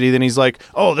electricity, then he's like,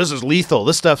 "Oh, this is lethal.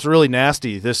 This stuff's really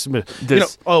nasty.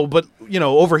 But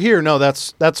over here, no,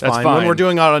 that's fine. When we're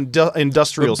doing it on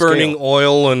industrial scale, burning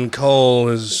oil and coal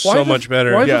is so much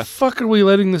better. Why the fuck are we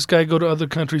letting this guy go to other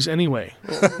countries anyway?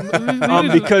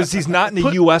 Because he's not in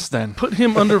the U.S. Then put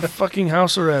him under fucking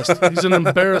house arrest. He's an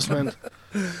embarrassment.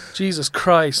 Jesus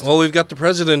Christ. Well, we've got the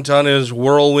president on his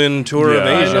whirlwind tour of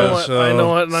Asia. I know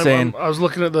what. And I was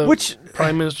looking at the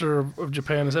Prime Minister of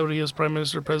Japan. Is that what he is? Prime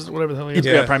Minister, President, whatever the hell he is.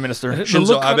 Yeah, Prime Minister.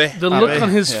 Shinzo Abe. The look on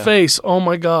his face, oh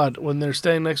my God, when they're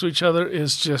standing next to each other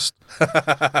is just,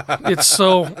 it's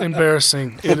so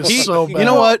embarrassing. It is so bad. You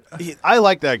know what? I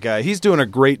like that guy. He's doing a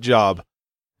great job,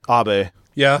 Abe.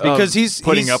 Yeah. Because he's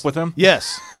putting up with him?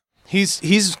 Yes.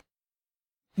 He's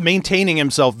maintaining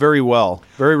himself very well,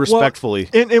 very respectfully.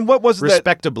 And what was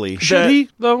respectably? Should he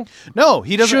though? No,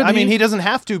 he doesn't. He doesn't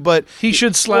have to, but he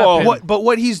should slap him. But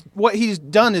what he's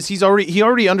done is he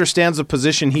already understands the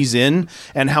position he's in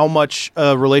and how much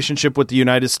a relationship with the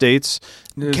United States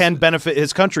can benefit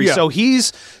his country. Yeah. So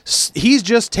he's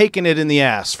just taking it in the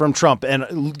ass from Trump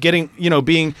and getting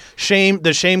being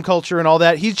the shame culture and all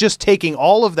that. He's just taking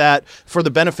all of that for the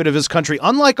benefit of his country.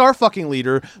 Unlike our fucking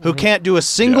leader who can't do a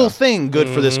single thing good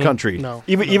for this country. No.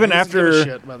 Even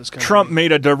after Trump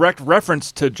made a direct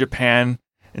reference to Japan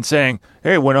and saying,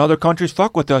 "Hey, when other countries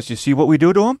fuck with us, you see what we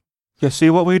do to them? You see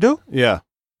what we do?" Yeah.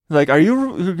 Like,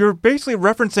 you're basically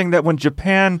referencing that when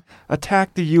Japan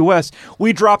attacked the U.S.,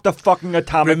 we dropped a fucking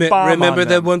atomic bomb. Remember on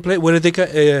that them. one place? What did they call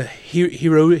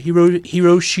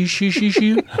Hiroshima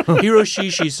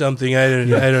something? I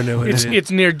don't know.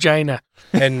 It's near China.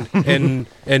 And Nagi,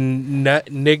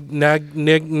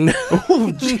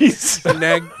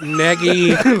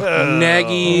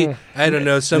 I don't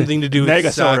know, something to do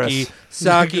with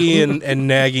sake and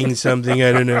nagging something,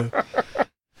 I don't know.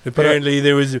 Apparently,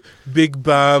 there was a big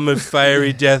bomb of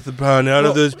fiery death upon all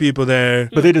of those people there.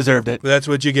 But they deserved it. That's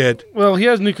what you get. Well, he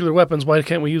has nuclear weapons. Why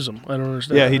can't we use them? I don't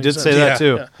understand. Yeah, he did say that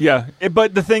too. Yeah.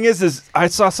 But the thing is I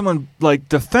saw someone like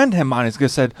defend him on it. He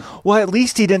said, well, at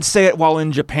least he didn't say it while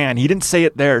in Japan. He didn't say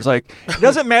it there. It's like, it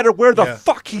doesn't matter where the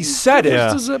fuck he said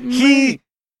it. He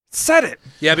said it.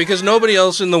 Yeah, because nobody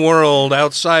else in the world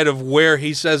outside of where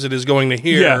he says it is going to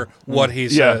hear what he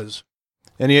says.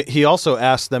 And he also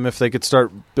asked them if they could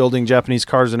start building Japanese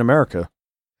cars in America.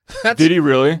 Did he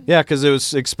really? Yeah, because it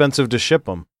was expensive to ship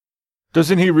them.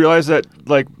 Doesn't he realize that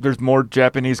like there's more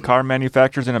Japanese car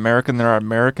manufacturers in America than there are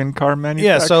American car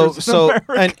manufacturers? Yeah, so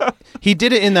and he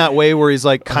did it in that way where he's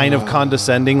like kind of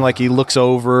condescending, like he looks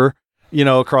over,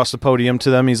 across the podium to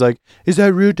them. He's like, "Is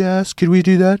that rude to ask? Could we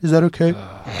do that? Is that okay?"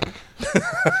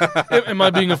 Am I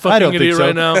being a fucking idiot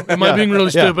right now? Am I being really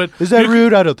stupid? Is that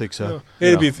rude? I don't think so.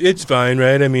 It's fine,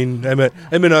 right? I mean, I'm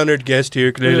an honored guest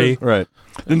here, clearly. Right.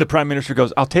 Then the Prime Minister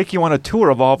goes, I'll take you on a tour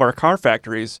of all of our car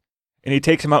factories. And he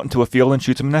takes him out into a field and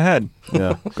shoots him in the head.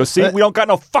 Yeah. Go, see, we don't got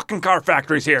no fucking car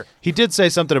factories here. He did say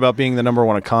something about being the number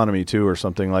one economy, too, or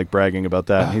something, like bragging about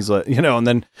that. And he's like, and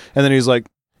then he's like,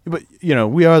 but,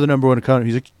 we are the number one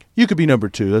economy. He's like, you could be number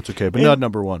two. That's okay, but not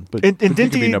number one. But you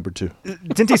could be number two.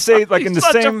 Didn't he say, like, in the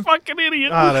such same... a fucking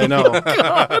idiot. God, I know.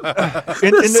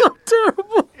 That's so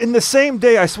terrible. In the same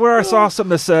day, I swear I saw something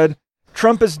that said,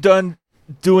 Trump is done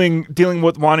dealing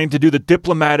with wanting to do the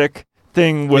diplomatic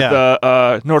thing with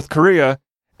North Korea,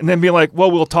 and then being like,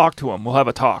 well, we'll talk to him. We'll have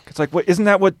a talk. It's like, isn't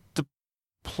that what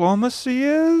diplomacy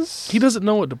is? He doesn't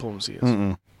know what diplomacy is.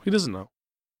 Mm-mm. He doesn't know.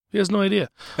 He has no idea.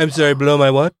 I'm sorry, blow my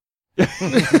what?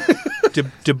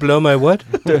 To blow my what?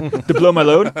 To blow my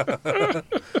load?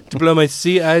 To blow my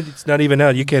it's not even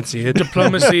out. You can't see it.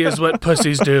 Diplomacy is what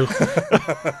pussies do.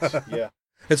 Yeah.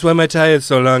 That's why my tie is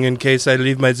so long, in case I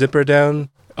leave my zipper down.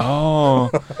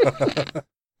 Oh.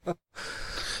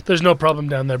 There's no problem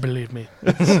down there, believe me.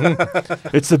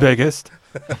 It's the biggest.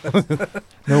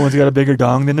 No one's got a bigger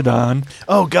dong than the Don.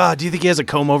 Oh, God. Do you think he has a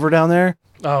comb over down there?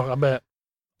 Oh, I bet.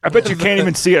 I bet you can't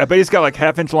even see it. I bet he's got like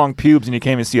half-inch long pubes and you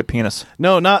can't even see a penis.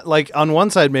 No, not like on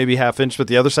one side maybe half-inch, but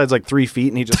the other side's like 3 feet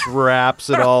and he just wraps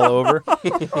it all over.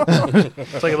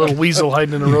 It's like a little weasel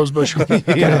hiding in a rose bush.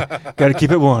 Gotta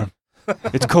keep it warm.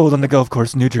 It's cold on the golf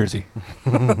course in New Jersey.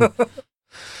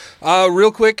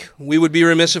 Real quick, we would be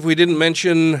remiss if we didn't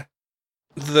mention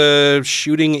the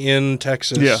shooting in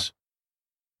Texas. Yeah.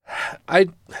 I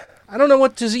don't know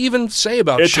what to even say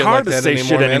about it's shit hard like to that say anymore,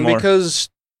 shit man, anymore. because,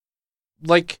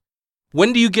 like,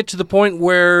 when do you get to the point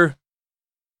where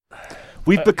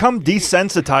we've become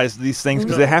desensitized to these things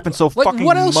because they happen so fucking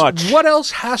much? What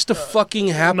else has to fucking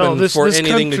happen for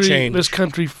anything to change? This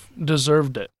country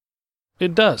deserved it.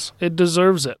 It does. It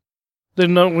deserves it. There's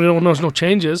no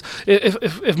changes.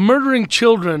 If murdering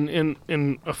children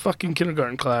in a fucking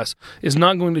kindergarten class is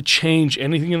not going to change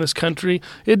anything in this country,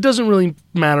 it doesn't really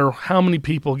matter how many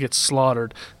people get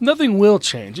slaughtered. Nothing will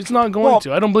change. It's not going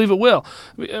to. I don't believe it will.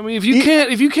 I mean, if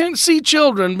you can't see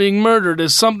children being murdered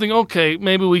as something, okay,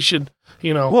 maybe we should,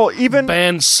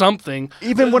 ban something.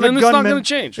 Even when then a it's gunman, not going to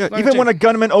change. When a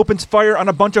gunman opens fire on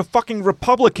a bunch of fucking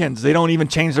Republicans, they don't even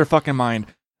change their fucking mind.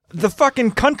 The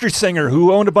fucking country singer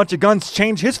who owned a bunch of guns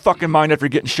changed his fucking mind after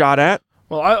getting shot at.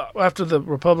 Well, after the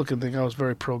Republican thing, I was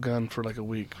very pro-gun for like a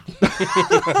week.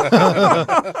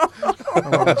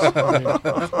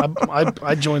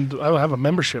 I joined. I have a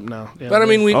membership now. Yeah, but I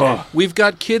mean, we've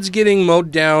got kids getting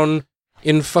mowed down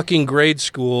in fucking grade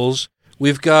schools.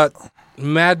 We've got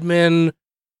madmen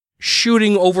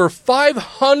shooting over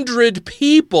 500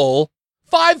 people.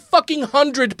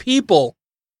 500 people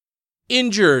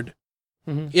injured.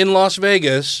 Mm-hmm. In Las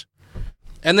Vegas,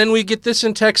 and then we get this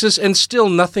in Texas, and still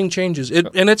nothing changes.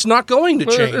 And it's not going to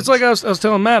change. It's like I was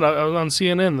telling Matt, I was on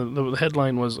CNN. The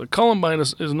headline was Columbine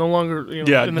is no longer in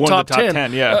the top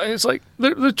 10. Yeah, it's like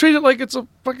they're treated like it's a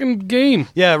fucking game.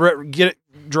 Yeah,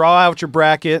 draw out your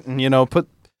bracket, and put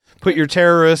your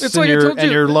terrorists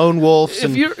and your lone wolves.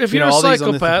 If you're a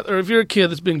psychopath, or if you're a kid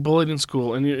that's being bullied in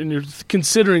school, and you're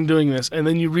considering doing this, and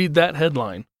then you read that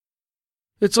headline,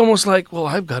 it's almost like, well,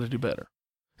 I've got to do better.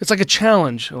 It's like a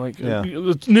challenge. Like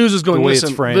the news is going,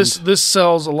 listen, this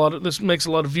sells a lot. This makes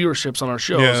a lot of viewerships on our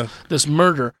shows. Yeah. This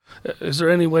murder. Is there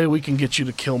any way we can get you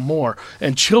to kill more?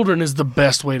 And children is the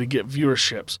best way to get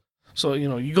viewerships. So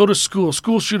you go to school.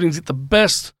 School shootings get the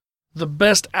best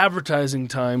advertising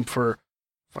time for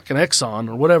fucking Exxon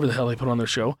or whatever the hell they put on their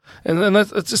show. And then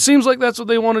it seems like that's what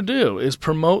they want to do, is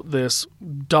promote this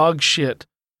dog shit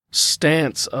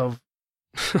stance of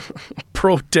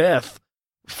pro-death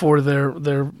for their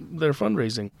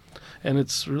fundraising. and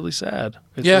it's really sad.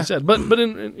 It's really sad. But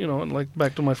in like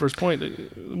back to my first point,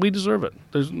 we deserve it.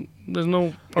 There's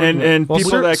no argument. and well,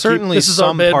 people that certainly this is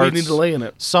some our bed. parts, We need to lay in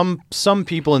it. Some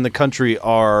people in the country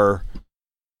are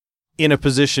in a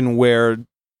position where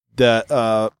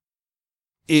that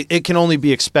it can only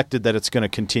be expected that it's going to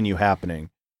continue happening.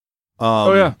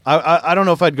 I don't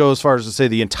know if I'd go as far as to say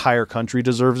the entire country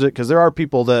deserves it, because there are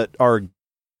people that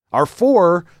are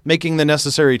for making the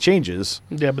necessary changes.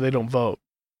 Yeah, but they don't vote.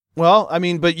 Well, I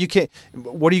mean, but you can't.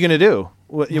 What are you going to do?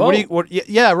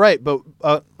 Yeah, right. But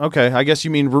okay, I guess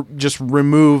you mean just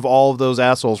remove all of those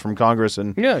assholes from Congress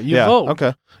and vote.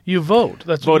 Okay, you vote.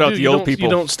 That's vote what out the old people. You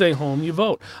don't stay home. You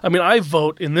vote. I mean, I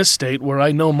vote in this state where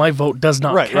I know my vote does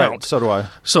not count. Right. So do I.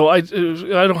 So I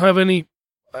don't have any.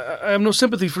 I have no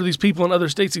sympathy for these people in other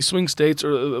states, these swing states,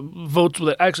 or votes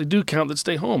that actually do count that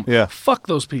stay home. Yeah. Fuck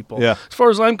those people. Yeah. As far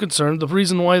as I'm concerned, the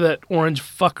reason why that orange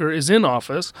fucker is in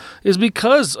office is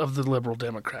because of the liberal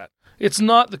Democrat. It's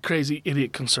not the crazy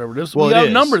idiot conservatives. Well, we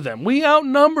outnumber them. We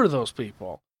outnumber those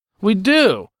people. We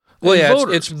do. Well, yeah,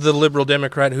 voters. it's the liberal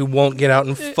Democrat who won't get out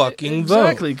and fucking vote.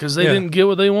 Exactly, because they didn't get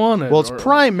what they wanted. Well, it's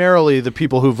primarily the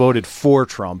people who voted for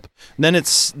Trump. And then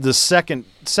it's the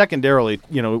secondarily,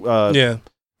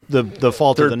 the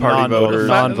fault of the non-voters, third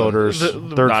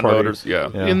non-voters,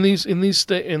 party. In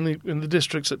the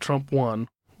districts that Trump won,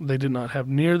 they did not have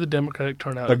near the Democratic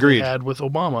turnout Agreed. they had with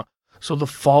Obama. So the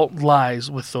fault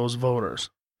lies with those voters.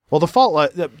 Well,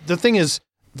 the thing is,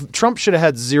 Trump should have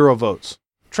had 0 votes.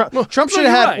 Trump should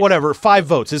have had 5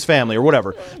 votes, his family or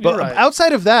whatever. But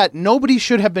outside of that, nobody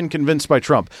should have been convinced by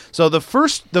Trump. So the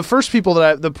first people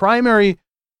the primary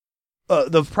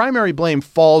blame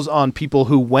falls on people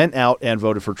who went out and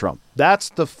voted for Trump. That's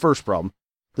the first problem.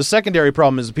 The secondary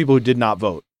problem is the people who did not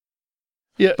vote.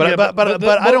 Yeah, but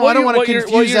I don't want to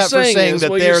confuse that for saying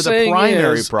that they're the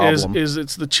primary problem. Is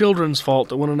it's the children's fault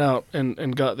that went out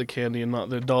and got the candy, and not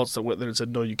the adults that went there and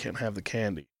said, no, you can't have the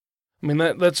candy. I mean,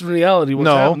 that's in reality what's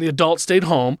happened. The adults stayed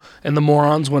home, and the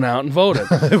morons went out and voted.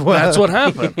 That's what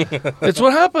happened. It's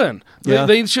what happened.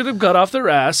 They should have got off their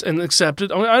ass and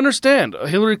accepted. I mean, I understand.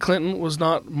 Hillary Clinton was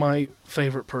not my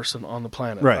favorite person on the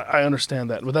planet. Right. I understand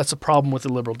that. But that's the problem with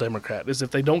the liberal Democrat, is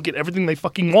if they don't get everything they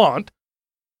fucking want,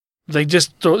 they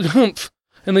just throw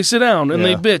and they sit down and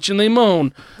they bitch and they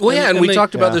moan. Well, and we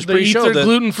talked about this pre-show. They eat their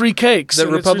gluten-free cakes.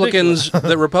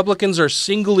 That Republicans are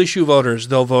single-issue voters.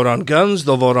 They'll vote on guns.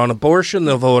 They'll vote on abortion.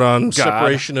 They'll vote on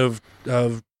separation of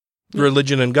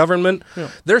religion and government.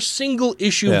 Yeah. They're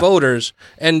single-issue voters,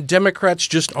 and Democrats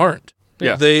just aren't.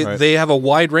 Yeah. They have a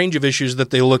wide range of issues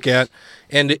that they look at,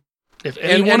 and if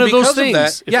any one of those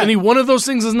things, any one of those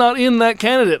things is not in that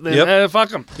candidate, then fuck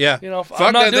them. Yeah,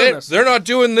 I'm not doing this. They're not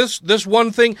doing this one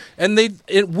thing, and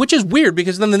which is weird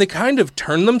because then they kind of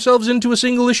turn themselves into a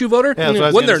single issue voter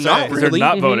when they're not really. They're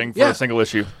not voting for a single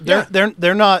issue.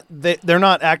 They're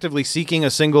not actively seeking a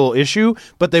single issue,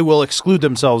 but they will exclude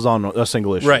themselves on a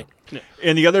single issue. Right.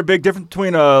 And the other big difference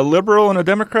between a liberal and a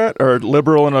Democrat, or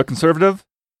liberal and a conservative,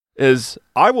 is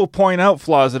I will point out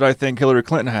flaws that I think Hillary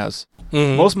Clinton has.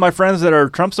 Mm-hmm. Most of my friends that are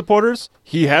Trump supporters,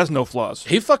 he has no flaws.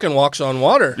 He fucking walks on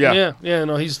water. Yeah.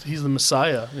 No, he's the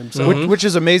Messiah himself. Which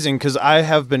is amazing, because I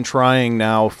have been trying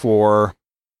now for,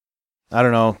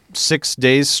 6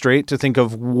 days straight to think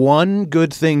of one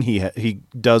good thing he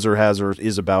does or has or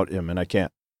is about him, and I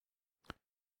can't.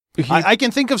 I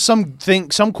can think of some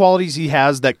qualities he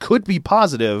has that could be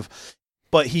positive,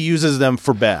 but he uses them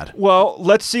for bad. Well,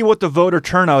 let's see what the voter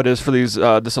turnout is for these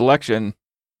this election.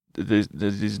 These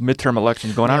midterm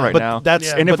elections going on right now.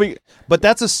 But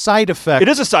that's a side effect. It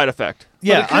is a side effect.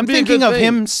 Yeah, I'm thinking of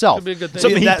himself.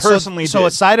 Something he personally did. So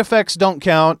side effects don't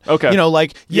count. Okay.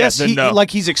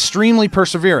 He's extremely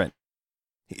perseverant.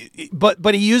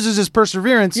 But he uses his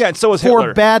perseverance and so is for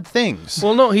Hitler. Bad things.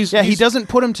 Well, no, he doesn't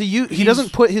put him to use. He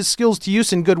doesn't put his skills to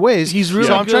use in good ways. He's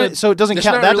really good. So it doesn't It's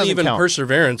count. not That really doesn't even count.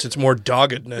 perseverance. It's more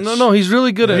doggedness. No, he's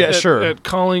really good at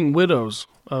calling widows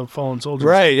of fallen soldiers.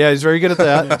 Right? Yeah, he's very good at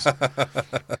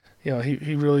that.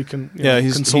 He really can.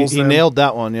 He nailed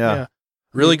that one. Yeah.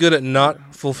 Really good at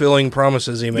not fulfilling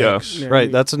promises he makes. Yeah, right.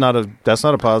 That's not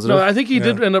a positive. No, I think he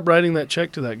did end up writing that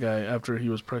check to that guy after he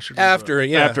was pressured. After.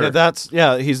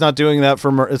 He's not doing that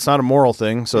for. It's not a moral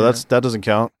thing, so that doesn't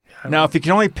count. Now, if he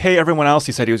can only pay everyone else,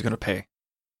 he said he was going to pay.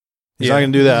 He's not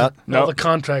going to do that. No, the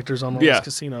contractors on all these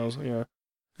casinos. Yeah.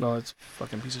 No, it's a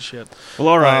fucking piece of shit. Well,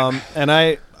 all right.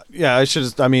 I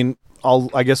should.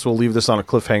 I guess we'll leave this on a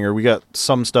cliffhanger. We got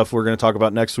some stuff we're going to talk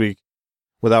about next week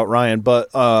without Ryan, but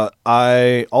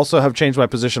I also have changed my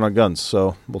position on guns,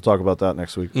 so we'll talk about that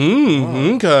next week.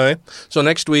 Okay. So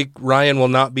next week Ryan will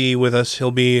not be with us. He'll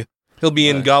be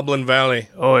in Goblin Valley.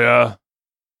 Oh yeah.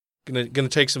 Gonna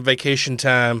take some vacation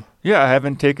time. Yeah, I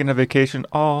haven't taken a vacation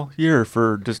all year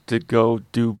just to go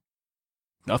do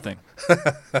nothing.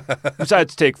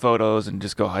 Besides take photos and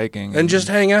just go hiking. And just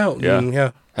hang out. Yeah. And,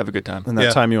 yeah. Have a good time. And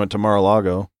that time you went to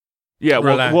Mar-a-Lago. Yeah,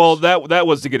 well, that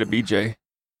was to get a BJ.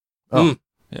 Oh.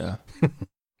 Yeah.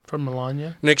 From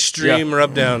Melania. An extreme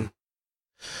rub down.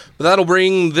 But that'll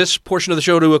bring this portion of the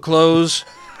show to a close.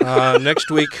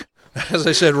 Next week, as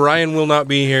I said, Ryan will not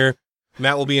be here.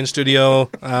 Matt will be in studio.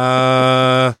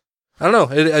 I don't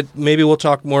know. Maybe we'll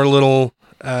talk more a little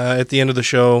at the end of the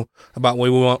show about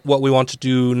what we want to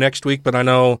do next week. But I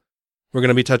know we're going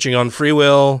to be touching on free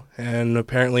will, and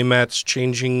apparently Matt's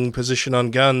changing position on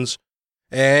guns,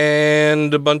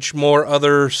 and a bunch more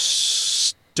other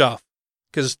stuff.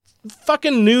 Because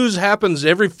fucking news happens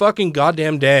every fucking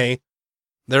goddamn day.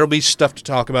 There'll be stuff to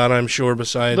talk about, I'm sure,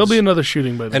 besides... There'll be another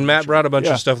shooting by then. And Matt brought a bunch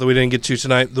of stuff that we didn't get to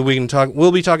tonight that we can talk...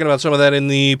 We'll be talking about some of that in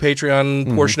the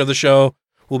Patreon portion of the show.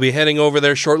 We'll be heading over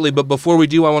there shortly, but before we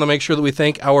do, I want to make sure that we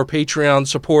thank our Patreon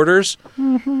supporters.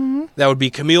 Mm-hmm. That would be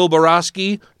Camille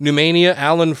Borowski, Numania,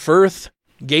 Alan Firth,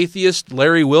 Gaytheist,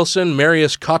 Larry Wilson,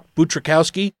 Marius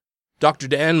Koch-Butrakowski, Dr.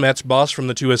 Dan, Matt's boss from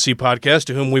the 2SC podcast,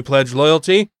 to whom we pledge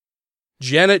loyalty,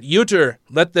 Janet Uter,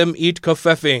 Let Them Eat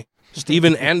Kofefe,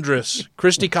 Stephen Andrus,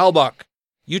 Christy Kalbach,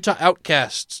 Utah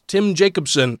Outcasts, Tim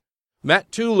Jacobson, Matt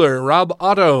Tueller, Rob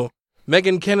Otto,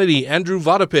 Megan Kennedy, Andrew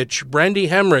Vodopich, Brandy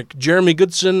Hamrick, Jeremy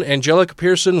Goodson, Angelica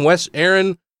Pearson, Wes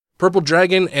Aaron, Purple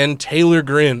Dragon, and Taylor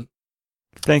Grin.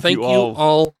 Thank you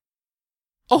all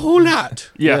a whole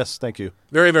lot. Yeah. Yes, thank you.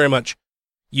 Very, very much.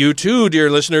 You too, dear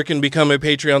listener, can become a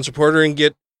Patreon supporter and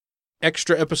get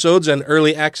extra episodes and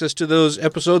early access to those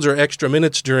episodes, or extra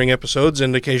minutes during episodes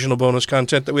and occasional bonus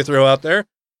content that we throw out there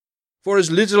for as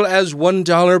little as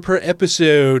 $1 per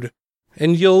episode.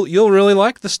 And you'll really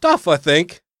like the stuff, I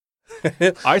think.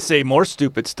 I say more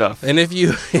stupid stuff. And if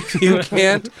you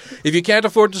can't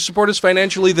afford to support us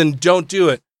financially, then don't do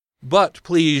it. But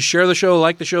please share the show,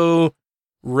 like the show,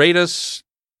 rate us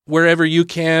wherever you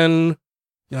can.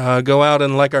 Go out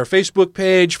and like our Facebook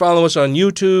page, follow us on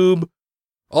YouTube.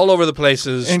 All over the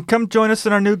places. And come join us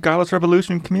in our new Godless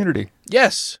Revolution community.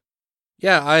 Yes.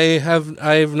 Yeah,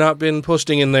 I've not been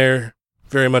posting in there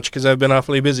very much because I've been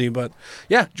awfully busy. But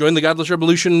yeah, join the Godless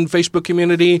Revolution Facebook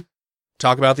community.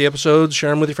 Talk about the episodes,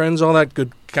 share them with your friends, all that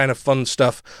good kind of fun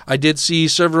stuff. I did see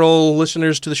several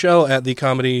listeners to the show at the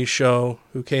comedy show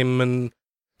who came and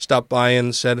stopped by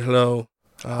and said hello.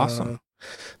 Awesome.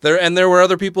 There were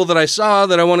other people that I saw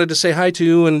that I wanted to say hi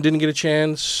to and didn't get a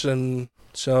chance, and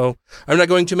so I'm not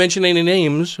going to mention any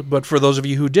names, but for those of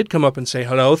you who did come up and say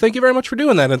hello, thank you very much for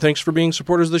doing that, and thanks for being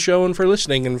supporters of the show and for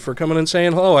listening and for coming and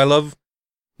saying hello. I love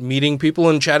meeting people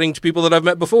and chatting to people that I've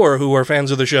met before who are fans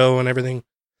of the show and everything.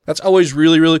 That's always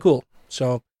really, really cool.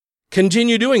 So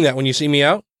continue doing that when you see me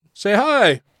out. Say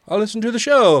hi. I'll listen to the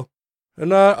show.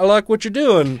 And I like what you're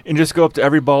doing. And just go up to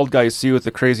every bald guy you see with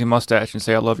a crazy mustache and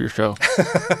say, I love your show.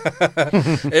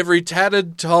 Every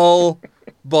tatted, tall,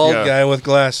 bald guy with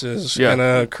glasses and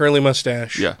a curly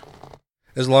mustache. Yeah.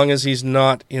 As long as he's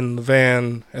not in the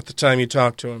van at the time you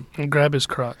talk to him. And grab his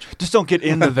crotch. Just don't get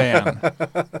in the van.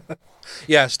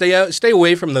 Yeah, stay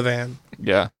away from the van.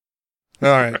 Yeah. All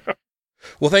right.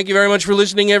 Well, thank you very much for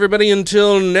listening, everybody.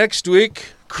 Until next week,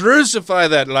 crucify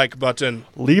that like button.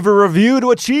 Leave a review to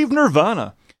achieve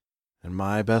nirvana. And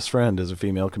my best friend is a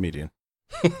female comedian.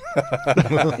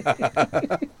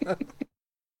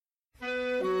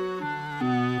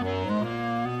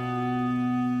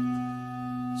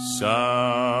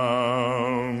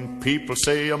 Some people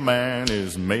say a man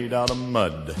is made out of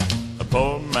mud. A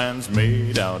poor man's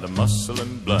made out of muscle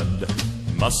and blood.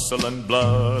 Muscle and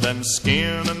blood and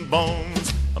skin and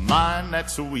bones. A mind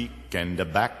that's weak and a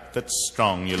back that's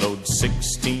strong. You load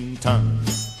 16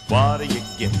 tons. What do you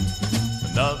get?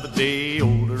 Another day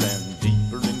older and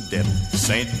deeper in debt.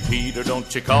 St. Peter,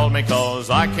 don't you call me, 'cause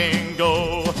I can't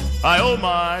go. I owe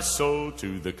my soul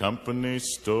to the company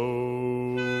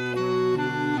store.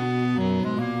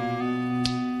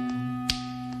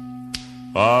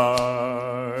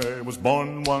 I was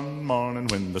born one morning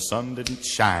when the sun didn't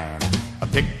shine. I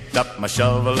picked up my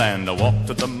shovel and I walked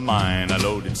to the mine. I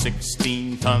loaded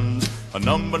 16 tons of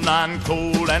number 9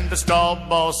 coal, and the straw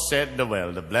boss said,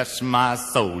 well, to bless my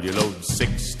soul, you load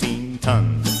 16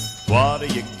 tons. What do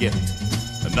you get?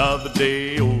 Another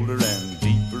day older and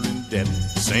deeper in debt.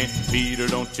 St. Peter,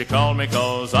 don't you call me,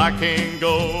 'cause I can't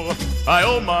go. I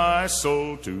owe my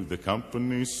soul to the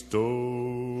company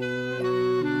store.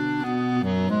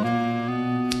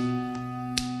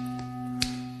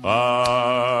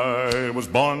 I was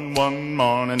born one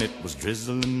morning, it was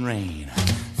drizzling rain.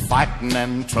 Fighting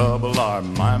and trouble are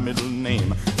my middle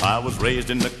name. I was raised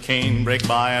in the canebrake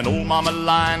by an old mama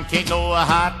lion. Can't no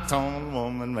high-toned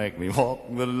woman make me walk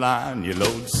the line. You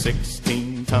load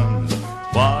 16 tons,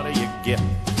 what do you get?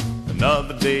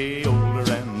 Another day older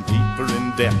and deeper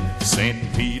in debt. St.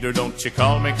 Peter, don't you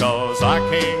call me, 'cause I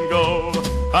can't go.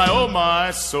 I owe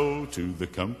my soul to the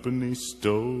company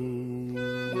store.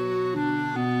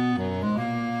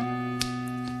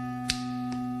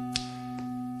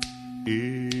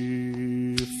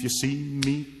 If you see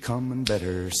me coming,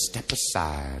 better step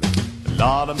aside. A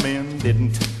lot of men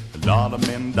didn't, a lot of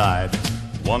men died.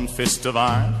 One fist of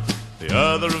iron, the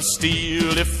other of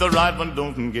steel. If the right one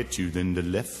don't get you, then the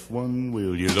left one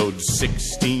will. You load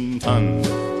 16 tons,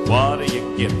 what do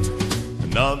you get?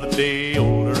 Another day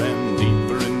older and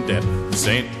deeper in debt.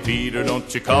 St. Peter,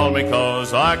 don't you call me,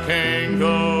 'cause I can't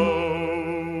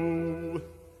go.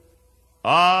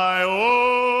 I owe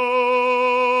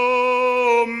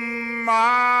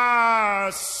my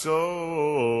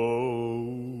soul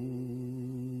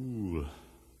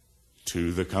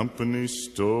to the company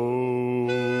store.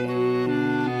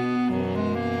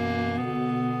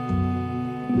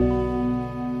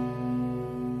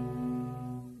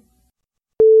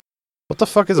 What the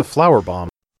fuck is a flower bomb?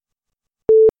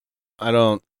 I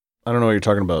don't know what you're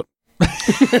talking about.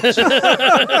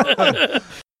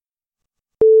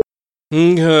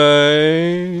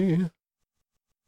 Okay.